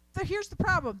 See, here's the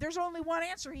problem. There's only one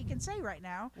answer he can say right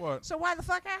now. What? So why the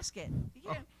fuck ask it? You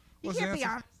can't, you what's the can't be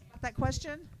answer? honest about that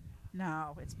question.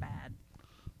 No, it's bad.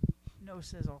 No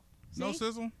sizzle. See? No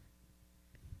sizzle?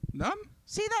 None?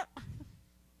 See that?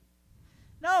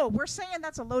 No, we're saying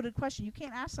that's a loaded question. You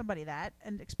can't ask somebody that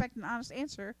and expect an honest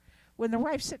answer when their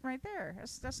wife's sitting right there.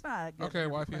 That's not a good Okay,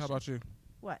 wifey, question. how about you?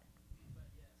 What?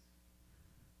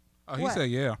 Oh, he What? said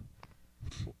yeah.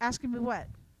 Asking me what?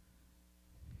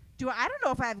 I don't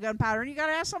know if I have gunpowder, and you got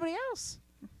to ask somebody else.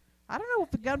 I don't know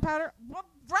if the gunpowder. Well,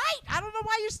 right. I don't know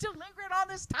why you're still lingering on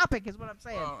this topic. Is what I'm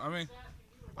saying. Well, I mean,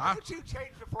 Why don't you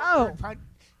change before Oh. Erin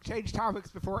change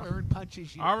topics before Erin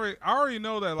punches you? I already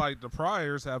know that like the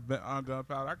Pryors have been on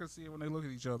gunpowder. I can see it when they look at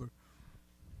each other.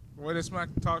 The way they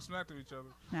talk smack to each other.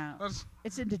 No, That's,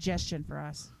 it's indigestion for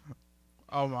us.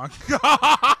 oh my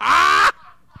god.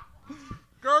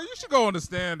 Girl, you should go on the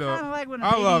stand Kind up. of like when a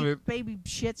I love it. baby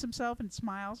shits himself and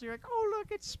smiles. You're like, oh look,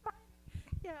 it's spiny.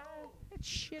 Yeah, it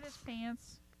shit his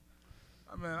pants.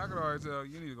 I mean, I could already tell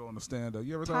you need to go on the stand up.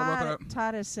 You ever thought about that?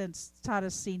 Todd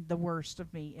has seen the worst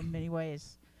of me in many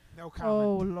ways. No comment.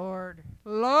 Oh Lord,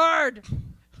 Lord,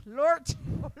 Lord,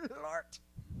 oh, Lord.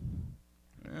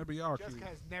 Yeah, but y'all cute. Jessica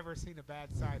has never seen a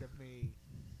bad side of me.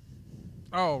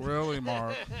 Oh, really,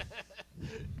 Mark?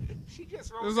 She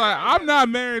just rolled It's her like eyes I'm not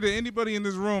married to anybody in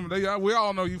this room. We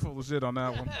all know you full of shit on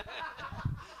that one.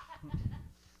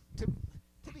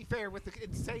 To be fair, with the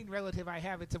insane relative I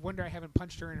have, it's a wonder I haven't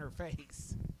punched her in her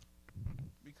face.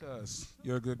 Because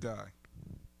you're a good guy.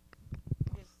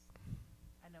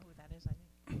 I know who that is.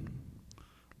 I think.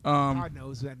 God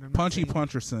knows that. and I'm not Punchy saying-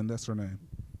 Puncherson, that's her name.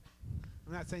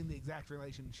 I'm not saying the exact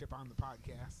relationship on the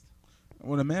podcast.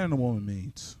 When a man and a woman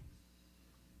meet.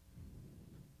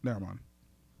 Never mind.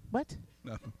 What?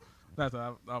 Nothing.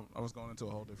 I was going into a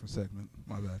whole different segment.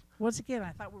 My bad. Once again,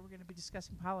 I thought we were going to be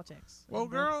discussing politics. Well,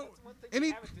 And, girl, That's one thing any-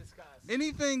 we haven't discussed.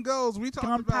 anything goes. We talked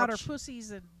gunpowder about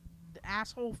pussies and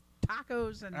asshole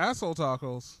tacos and asshole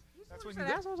tacos. That's Said when,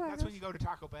 you go, asshole that's when tacos? you go to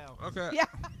Taco Bell. Okay. Yeah.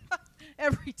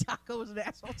 Every taco is an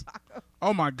asshole taco.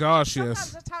 Oh my gosh,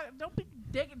 Sometimes yes. don't be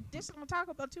dissing on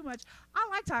Taco Bell too much. I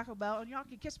like Taco Bell, and y'all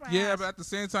can kiss my Yeah, ass. but at the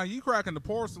same time, you cracking the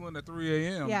porcelain at 3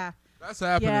 a.m. Yeah, That's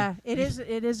happening. yeah, it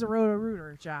is a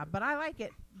Roto-Rooter job, but I like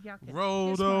it. Y'all can kiss my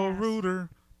Roto ass Rooter.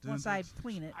 once I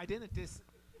clean it. I didn't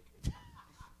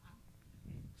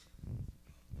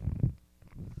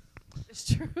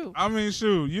It's true. I mean,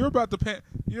 shoot, you're about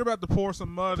to pour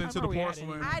some mud What into time the are we at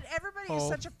porcelain. Everybody is Oh.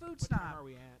 such a food What time are snob.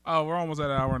 we at? Oh, we're almost at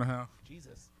an hour and a half.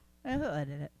 Jesus. Who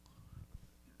edited it?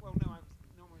 Well, no,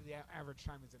 normally the average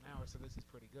time is an hour, so this is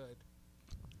pretty good.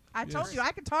 I told Yes. you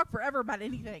I could talk forever about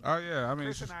anything. Oh yeah, I mean,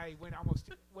 Chris and I would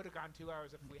have gone 2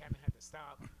 hours if we hadn't had to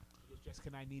stop. Because Jessica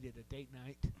and I needed a date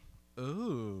night.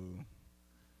 ooh.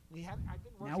 I've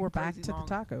been working Now we're back crazy to long,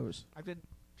 the tacos.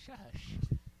 Shush.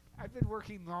 I've been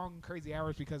working long, crazy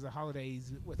hours because of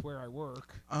holidays with where I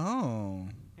work. Oh.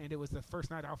 And it was the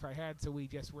first night off I had, so we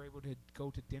just were able to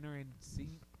go to dinner and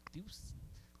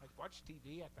watch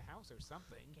TV at the house or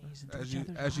something. Gaze into As each you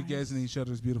other's gaze in eyes. each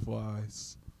other's beautiful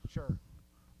eyes, Sure.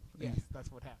 Yes,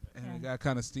 that's what happened. and Yeah. it got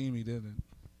kind of steamy, didn't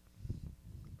it?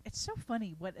 It's so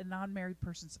funny what a non-married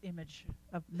person's image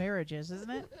of marriage is,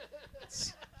 isn't it?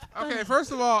 It's Okay, funny.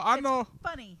 first of all, I It's know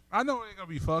funny. we ain't gonna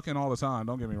be fucking all the time.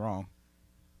 Don't get me wrong.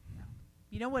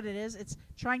 You know what it is? It's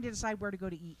trying to decide where to go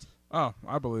to eat. Oh,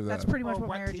 I believe that. That's pretty much Or what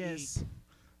what to marriage eat. is.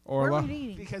 or Where la- are we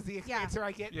eating? Because the Yeah. answer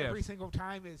I get Yeah. every single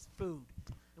time is food.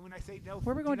 And when I say no,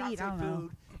 Where are we do going to not eat? say I don't know.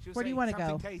 food, she'll Where do you say wanna go?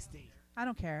 something tasty. I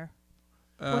don't care.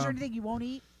 Was there um, anything you won't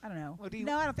eat? I don't know. Well, do you-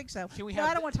 No, I don't think so. Can we No,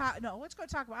 have I don't want No, let's go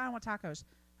taco. I don't want tacos.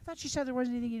 I thought you said there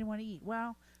wasn't anything you didn't want to eat.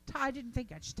 Well, I didn't think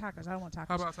just tacos. I don't want tacos.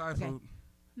 how about Thai Okay. food?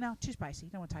 No, too spicy.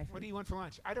 Don't want Thai food. What do you want for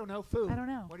lunch? I don't know. Food. I don't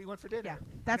know. What do you want for dinner? Yeah, I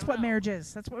that's don't what know. marriage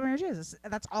is. That's what marriage is.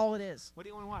 That's all it is. What do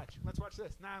you want to watch? Let's watch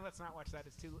this. Nah, let's not watch that.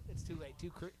 It's too late.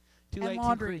 Too And late.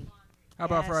 laundry. How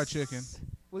about fried Yes. chicken?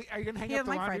 Are you gonna hang He up doesn't the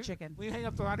like laundry? fried chicken. Will you hang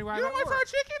up the laundry while You I'm don't at like work? fried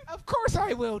chicken? Of course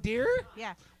I will, dear.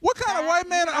 Yeah. What kind of That- white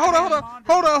man? you Hold gotta on. have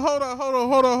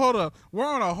laundry. Hold on. We're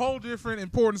on a whole different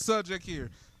important subject here.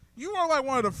 You are like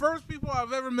one of the first people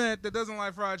I've ever met that doesn't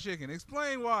like fried chicken.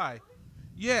 Explain why.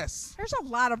 Yes. There's a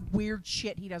lot of weird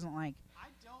shit he doesn't like. I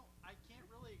can't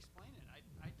really explain it.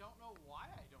 I don't know why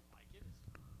I don't like it.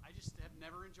 I just have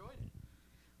never enjoyed it.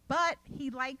 But he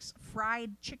likes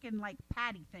fried chicken like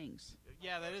patty things.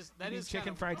 Yeah, that is You mean kind chicken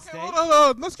of- fried Okay, steak. hold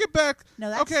on. Let's get back. No,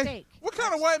 that's okay. steak. What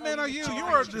kind of white man oh, are you you? mean You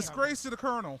fried are a chicken. disgrace to the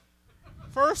colonel.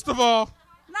 First of all,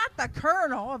 Not the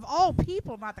Colonel of all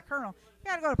people. Not the Colonel.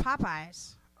 You gotta go to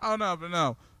Popeyes. oh no, but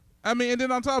no. I mean, and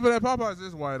then on top of that, Popeyes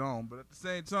is white on, but at the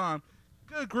same time,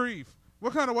 good grief.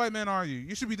 What kind of white man are you?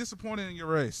 You should be disappointed in your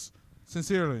race.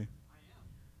 Sincerely.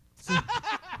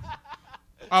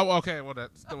 Oh, okay. Well,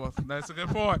 that's a good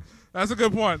point. That's a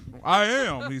good point. I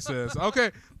am, he says.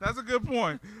 Okay, that's a good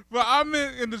point. But I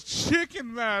meant in the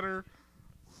chicken matter,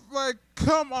 like,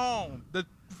 come on. The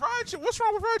fried chicken. What's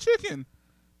wrong with fried chicken?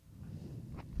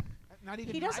 Not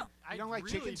even. He doesn't- I You don't like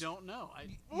really chicken? don't know.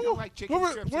 You don't like chicken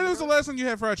strips When was the either? last time you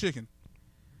had fried chicken?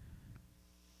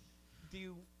 Do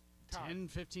you? Todd? 10,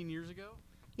 15 years ago?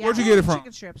 Yeah, Where'd you he'll get it eat from?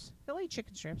 Chicken strips. He'll eat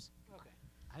chicken strips.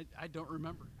 Okay. I don't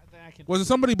remember. Then I can. Was it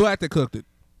somebody black that cooked it?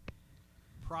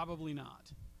 Probably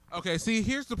not. Okay, see,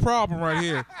 here's the problem right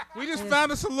here. We just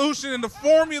found a solution and the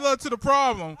formula to the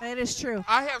problem. That is true.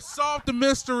 I have solved the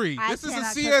mystery. I This is a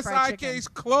cannot cook fried CSI chicken. case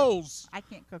closed. I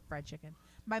can't cook fried chicken.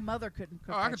 My mother couldn't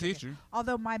cook Oh, I fried can chicken. teach you.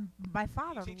 Although my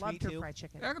father teach me loved her too. fried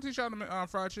chicken. Yeah, I can teach you how to make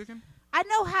fried chicken. I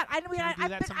know how. I mean, Can we do I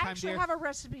that sometime, actually dear? have a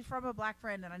recipe from a black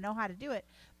friend, and I know how to do it.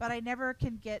 But I never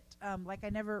can get I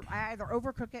either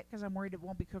overcook it because I'm worried it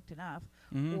won't be cooked enough,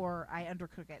 Mhm. or I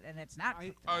undercook it and it's not. I-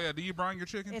 cooked Oh enough. yeah, do you brine your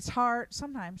chicken? It's hard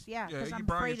sometimes, yeah, Yeah, because you I'm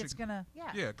brine your afraid it's chicken. gonna,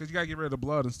 Yeah, because you gotta get rid of the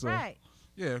blood and stuff. right.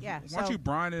 Yeah. Yeah, Once so- you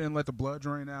brine it and let the blood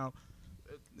drain out,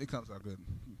 it comes out good.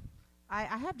 I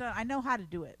have done. I know how to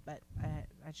do it, but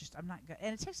I'm not good.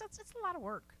 And it's a lot of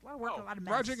work. A lot of work. Oh, a lot of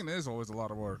mess. fried chicken is always a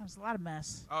lot of work. It's a lot of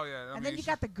mess. Oh yeah. And then you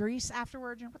got the grease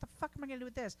afterwards. And what the fuck am I gonna do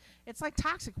with this? It's like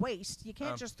toxic waste. You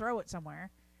can't Um, just throw it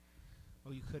somewhere.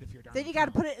 Well, you could if you're down. Then you got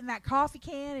to put it in that coffee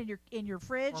can in your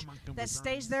fridge Montgomery that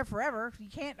stays Burns. there forever. You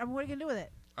can't. I mean, what are you gonna do with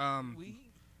it?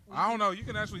 I don't know. You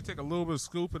can actually take a little bit of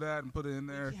scoop of that and put it in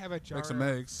there. We have a jar Make some of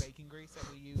eggs. bacon grease that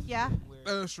we use. Yeah. Where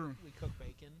That's true. we cook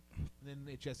bacon, and then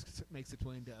it just makes its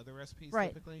way into other recipes. Right.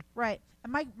 Typically. Right.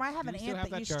 And I have Do an you still aunt have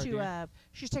that that used jar, to. dear?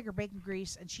 She used to take her bacon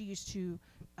grease and she used to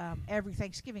every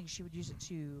Thanksgiving she would use it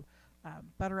to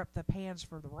butter up the pans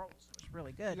for the rolls. It was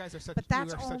really You good. guys are such. But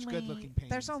that's you are such good looking only pans.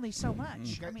 there's only so much.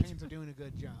 You I guys mean, pans are doing a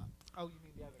good job. Oh, you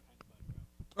mean the other kind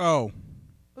of butter?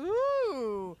 Oh.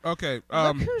 ooh, Okay.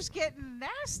 look who's getting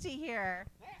nasty here.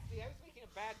 Nasty. I was making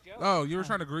a bad joke. Oh, you were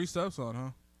trying to grease up son, huh?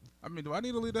 I mean, do I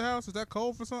need to leave the house? Is that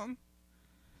cold for something?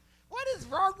 What is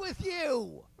wrong with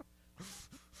you?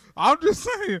 I'm just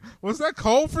saying. Was that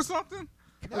cold for something?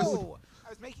 No, I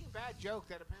was making a bad joke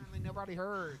that apparently nobody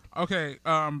heard. Okay.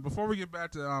 Before we get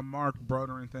back to Mark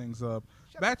brothering things up,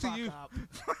 Shut back the to fuck you. up.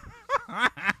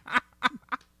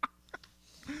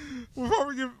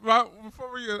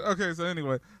 Okay. So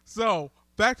anyway, so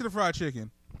back to the fried chicken.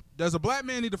 Does a black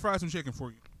man need to fry some chicken for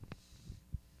you?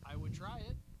 I would try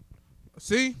it.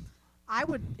 See? I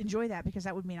would enjoy that because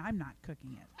that would mean I'm not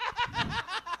cooking it.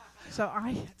 So I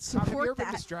Have you support ever been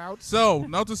to that. Stroud's? So,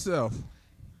 note to self.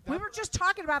 We were just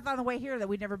talking about that on the way here that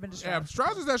we'd never been to Yeah, Stroud's.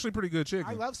 Stroud's is actually pretty good chicken.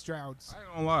 I love Stroud's. I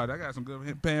ain't gonna lie. I got some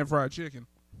good pan fried chicken.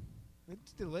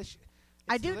 It's delicious.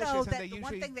 I It's do delicious, know and that they the one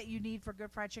usually- thing that you need for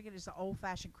good fried chicken is the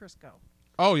old-fashioned Crisco.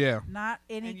 Oh, yeah. Not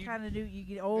any And you- kind of new. You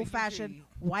get old-fashioned usually-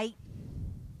 white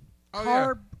Oh, yeah.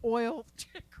 carb oil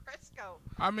Crisco.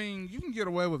 I mean, you can get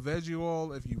away with veggie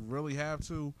oil if you really have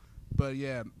to. But,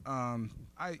 yeah,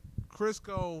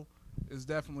 Crisco is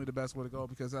definitely the best way to go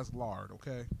because that's lard,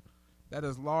 okay? That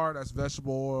is lard. That's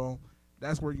vegetable oil.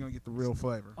 That's where you're going to get the real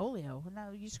flavor. Oleo.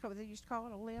 No, they used to call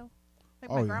it oleo. I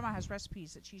think Oh, my yeah. grandma has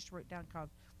recipes that she used to write down called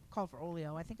for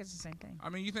oleo. I think it's the same thing. I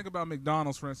mean, you think about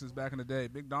McDonald's, for instance, back in the day.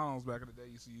 McDonald's back in the day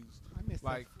used to use, I miss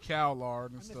like, the, cow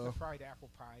lard I and miss the stuff. fried apple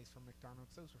pies from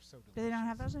McDonald's. Those were so delicious. Do they not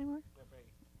have those anymore?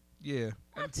 Yeah.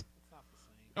 What? It's not the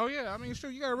same. Oh, yeah. I mean, sure,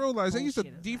 you got to realize they used to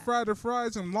Bullshit is deep that. fry their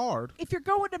fries in lard. If you're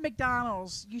going to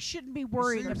McDonald's, you shouldn't be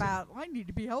worrying Seriously? about, I need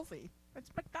to be healthy. It's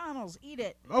McDonald's. Eat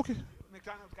it. Okay.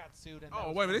 McDonald's got sued. And that Oh, was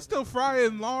wait a one minute. They of still the- fry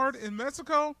in lard in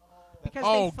Mexico? Because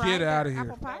Oh, they fried get their outta here.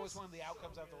 apple That was pies? one of the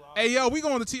outcomes of the law. Hey, yo, we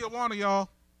going to Tijuana, y'all.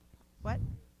 What?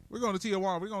 We're going to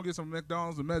Tijuana. We're going to get some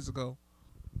McDonald's in Mexico.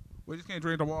 We just can't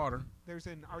drink the water. There's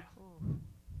an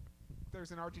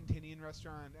Argentinian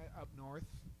restaurant up north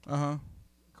Uh-huh.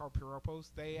 called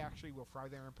Piropos. They actually will fry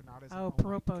their empanadas. Oh, my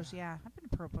Piropos. God. Yeah, I've been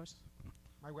to Piropos.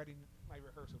 My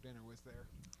rehearsal dinner was there.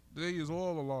 Do they use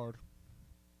oil or lard?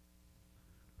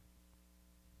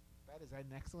 That is an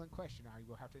excellent question. I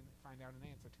will have to find out an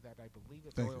answer to that. I believe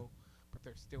it's Thank you. oil, but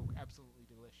they're still absolutely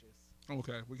delicious.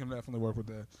 Okay, we can definitely work with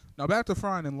that. Now, back to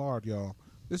frying in lard, y'all.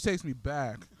 This takes me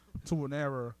back to an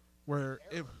era where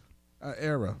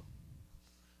era.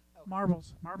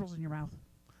 Marbles. Marbles in your mouth.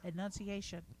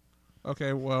 Enunciation.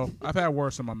 Okay, well, I've had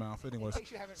worse in my mouth anyways. In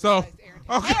case you haven't So, realized, Aaron,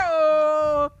 okay.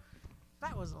 Oh,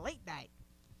 that was a late night.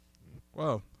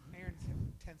 Well, Aaron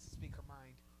tends to speak her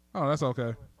mind. oh, that's okay.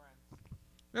 We're friends.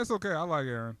 That's okay. I like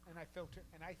Aaron. And I filter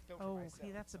Oh, myself.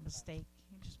 see, that's a sometimes. mistake.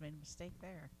 You just made a mistake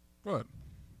there. What?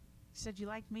 You said you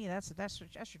liked me. That's your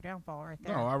downfall right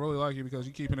there. No, I really like you because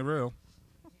you're keeping it real.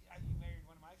 You married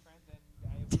one of my friends, and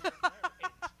I married.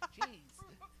 Jeez.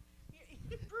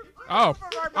 Oh,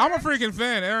 I'm a freaking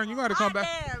fan, Aaron. You got to come back.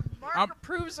 Mark I'm-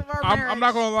 approves of our I'm marriage.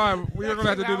 not gonna lie. We're gonna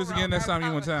have to do Actually, this again next time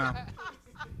you in town.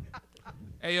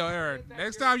 Hey, yo, Aaron.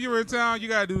 Next time you're in town, you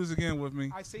gotta do this again with me.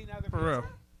 I've seen other For people. real.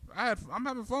 I'm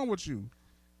having fun with you.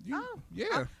 Oh,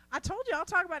 Yeah. I told you I'll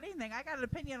talk about anything. I got an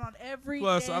opinion on every.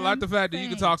 Plus, I like the damn fact that you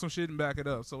can thing. talk some shit and back it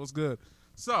up, so it's good.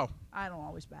 So, I don't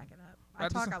always back it up. I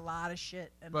That's talk just- a lot of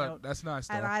shit and but don't. that's nice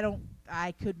And though.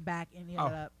 I couldn't back any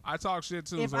of it Oh, up. I talk shit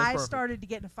too. If so it's I perfect. started to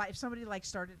get in a fight, if somebody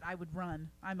started, I would run.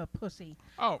 I'm a pussy.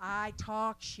 Oh, I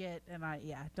talk shit, and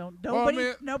don't Well,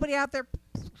 man- nobody out there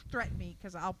threaten me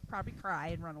because I'll probably cry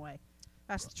and run away.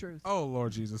 That's the truth. oh,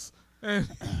 Lord Jesus. But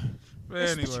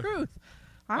It's anyway, the truth.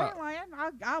 I ain't lying.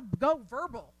 I'll go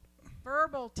verbal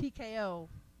TKO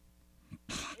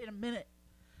in a minute,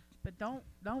 but don't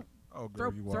oh,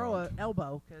 girl, you throw wild. an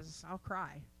elbow because I'll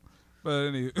cry.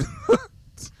 But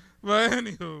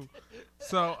anywho,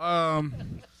 so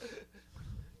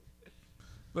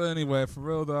but anyway, for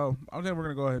real though, I think we're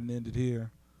gonna go ahead and end it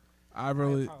here. I I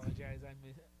really, apologize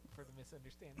for the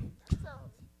misunderstanding.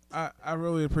 I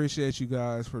really appreciate you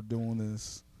guys for doing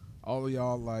this. All of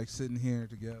y'all like sitting here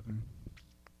together.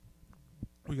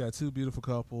 We got two beautiful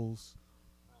couples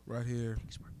right here.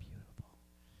 Things were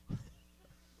beautiful.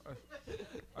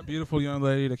 A beautiful young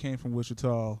lady that came from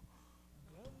Wichita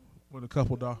with a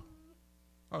couple dogs.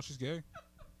 Oh, she's gay.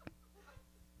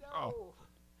 Oh,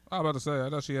 I was about to say I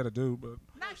thought she had a dude, but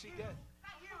Not she you. did.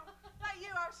 Not you. Not you.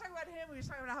 I was talking about him. We were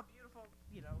talking about how beautiful,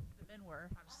 the men were.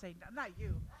 I'm just saying, not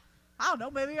you. I don't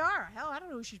know. Maybe you are. Hell, I don't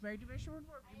know who she's married to. Maybe you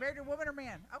married to a woman or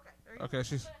man. Okay. There you go. okay,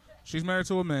 she's married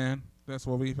to a man. That's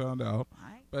what we found out. All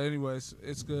right. But anyways,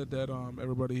 it's good that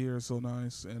everybody here is so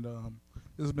nice, and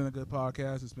this has been a good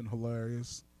podcast. It's been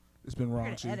hilarious. It's been We're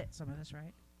gonna raunchy. edit some of this,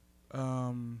 right?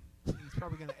 He's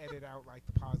probably going to edit out like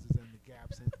the pauses and the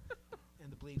gaps and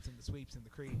the bleeps and the sweeps and the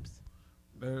creeps.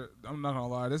 I'm not gonna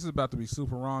lie. This is about to be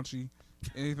super raunchy.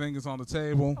 Anything is on the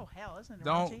table. Oh hell, isn't it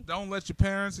raunchy? Don't let your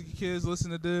parents and your kids listen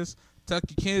to this. Tuck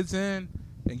your kids in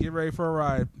and get ready for a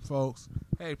ride, folks.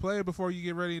 Hey, play it before you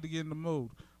get ready to get in the mood.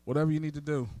 Whatever you need to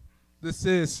do. This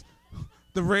is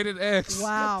the Rated X.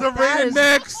 Wow, The that Rated is-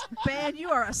 X. Man, you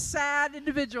are a sad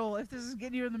individual if this is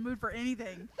getting you in the mood for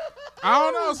anything. I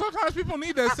don't know. Sometimes people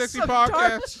need that That's sexy some dark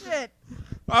podcast. shit.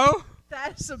 Oh,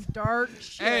 That is some dark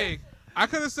shit. hey, I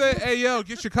could have said, "Hey, yo,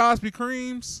 get your Cosby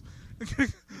creams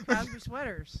Cosby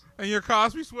sweaters. and your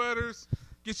Cosby sweaters.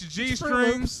 Get your G Fruit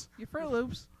strings. Loops. Your Fruit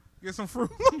Loops. Get some Fruit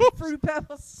Fruit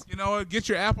Pebbles. You know what? Get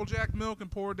your Applejack milk and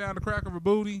pour it down the crack of a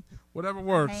booty. Whatever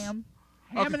works. Ham.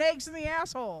 Okay. Ham and eggs in the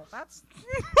asshole. That's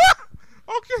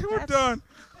Okay, we're That's- done.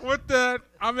 With that,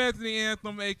 I'm Anthony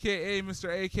Anthem, a.k.a. Mr.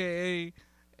 A.K.A.,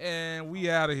 and we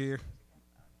out of here.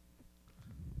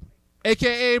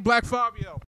 A.k.a. Black Fabio.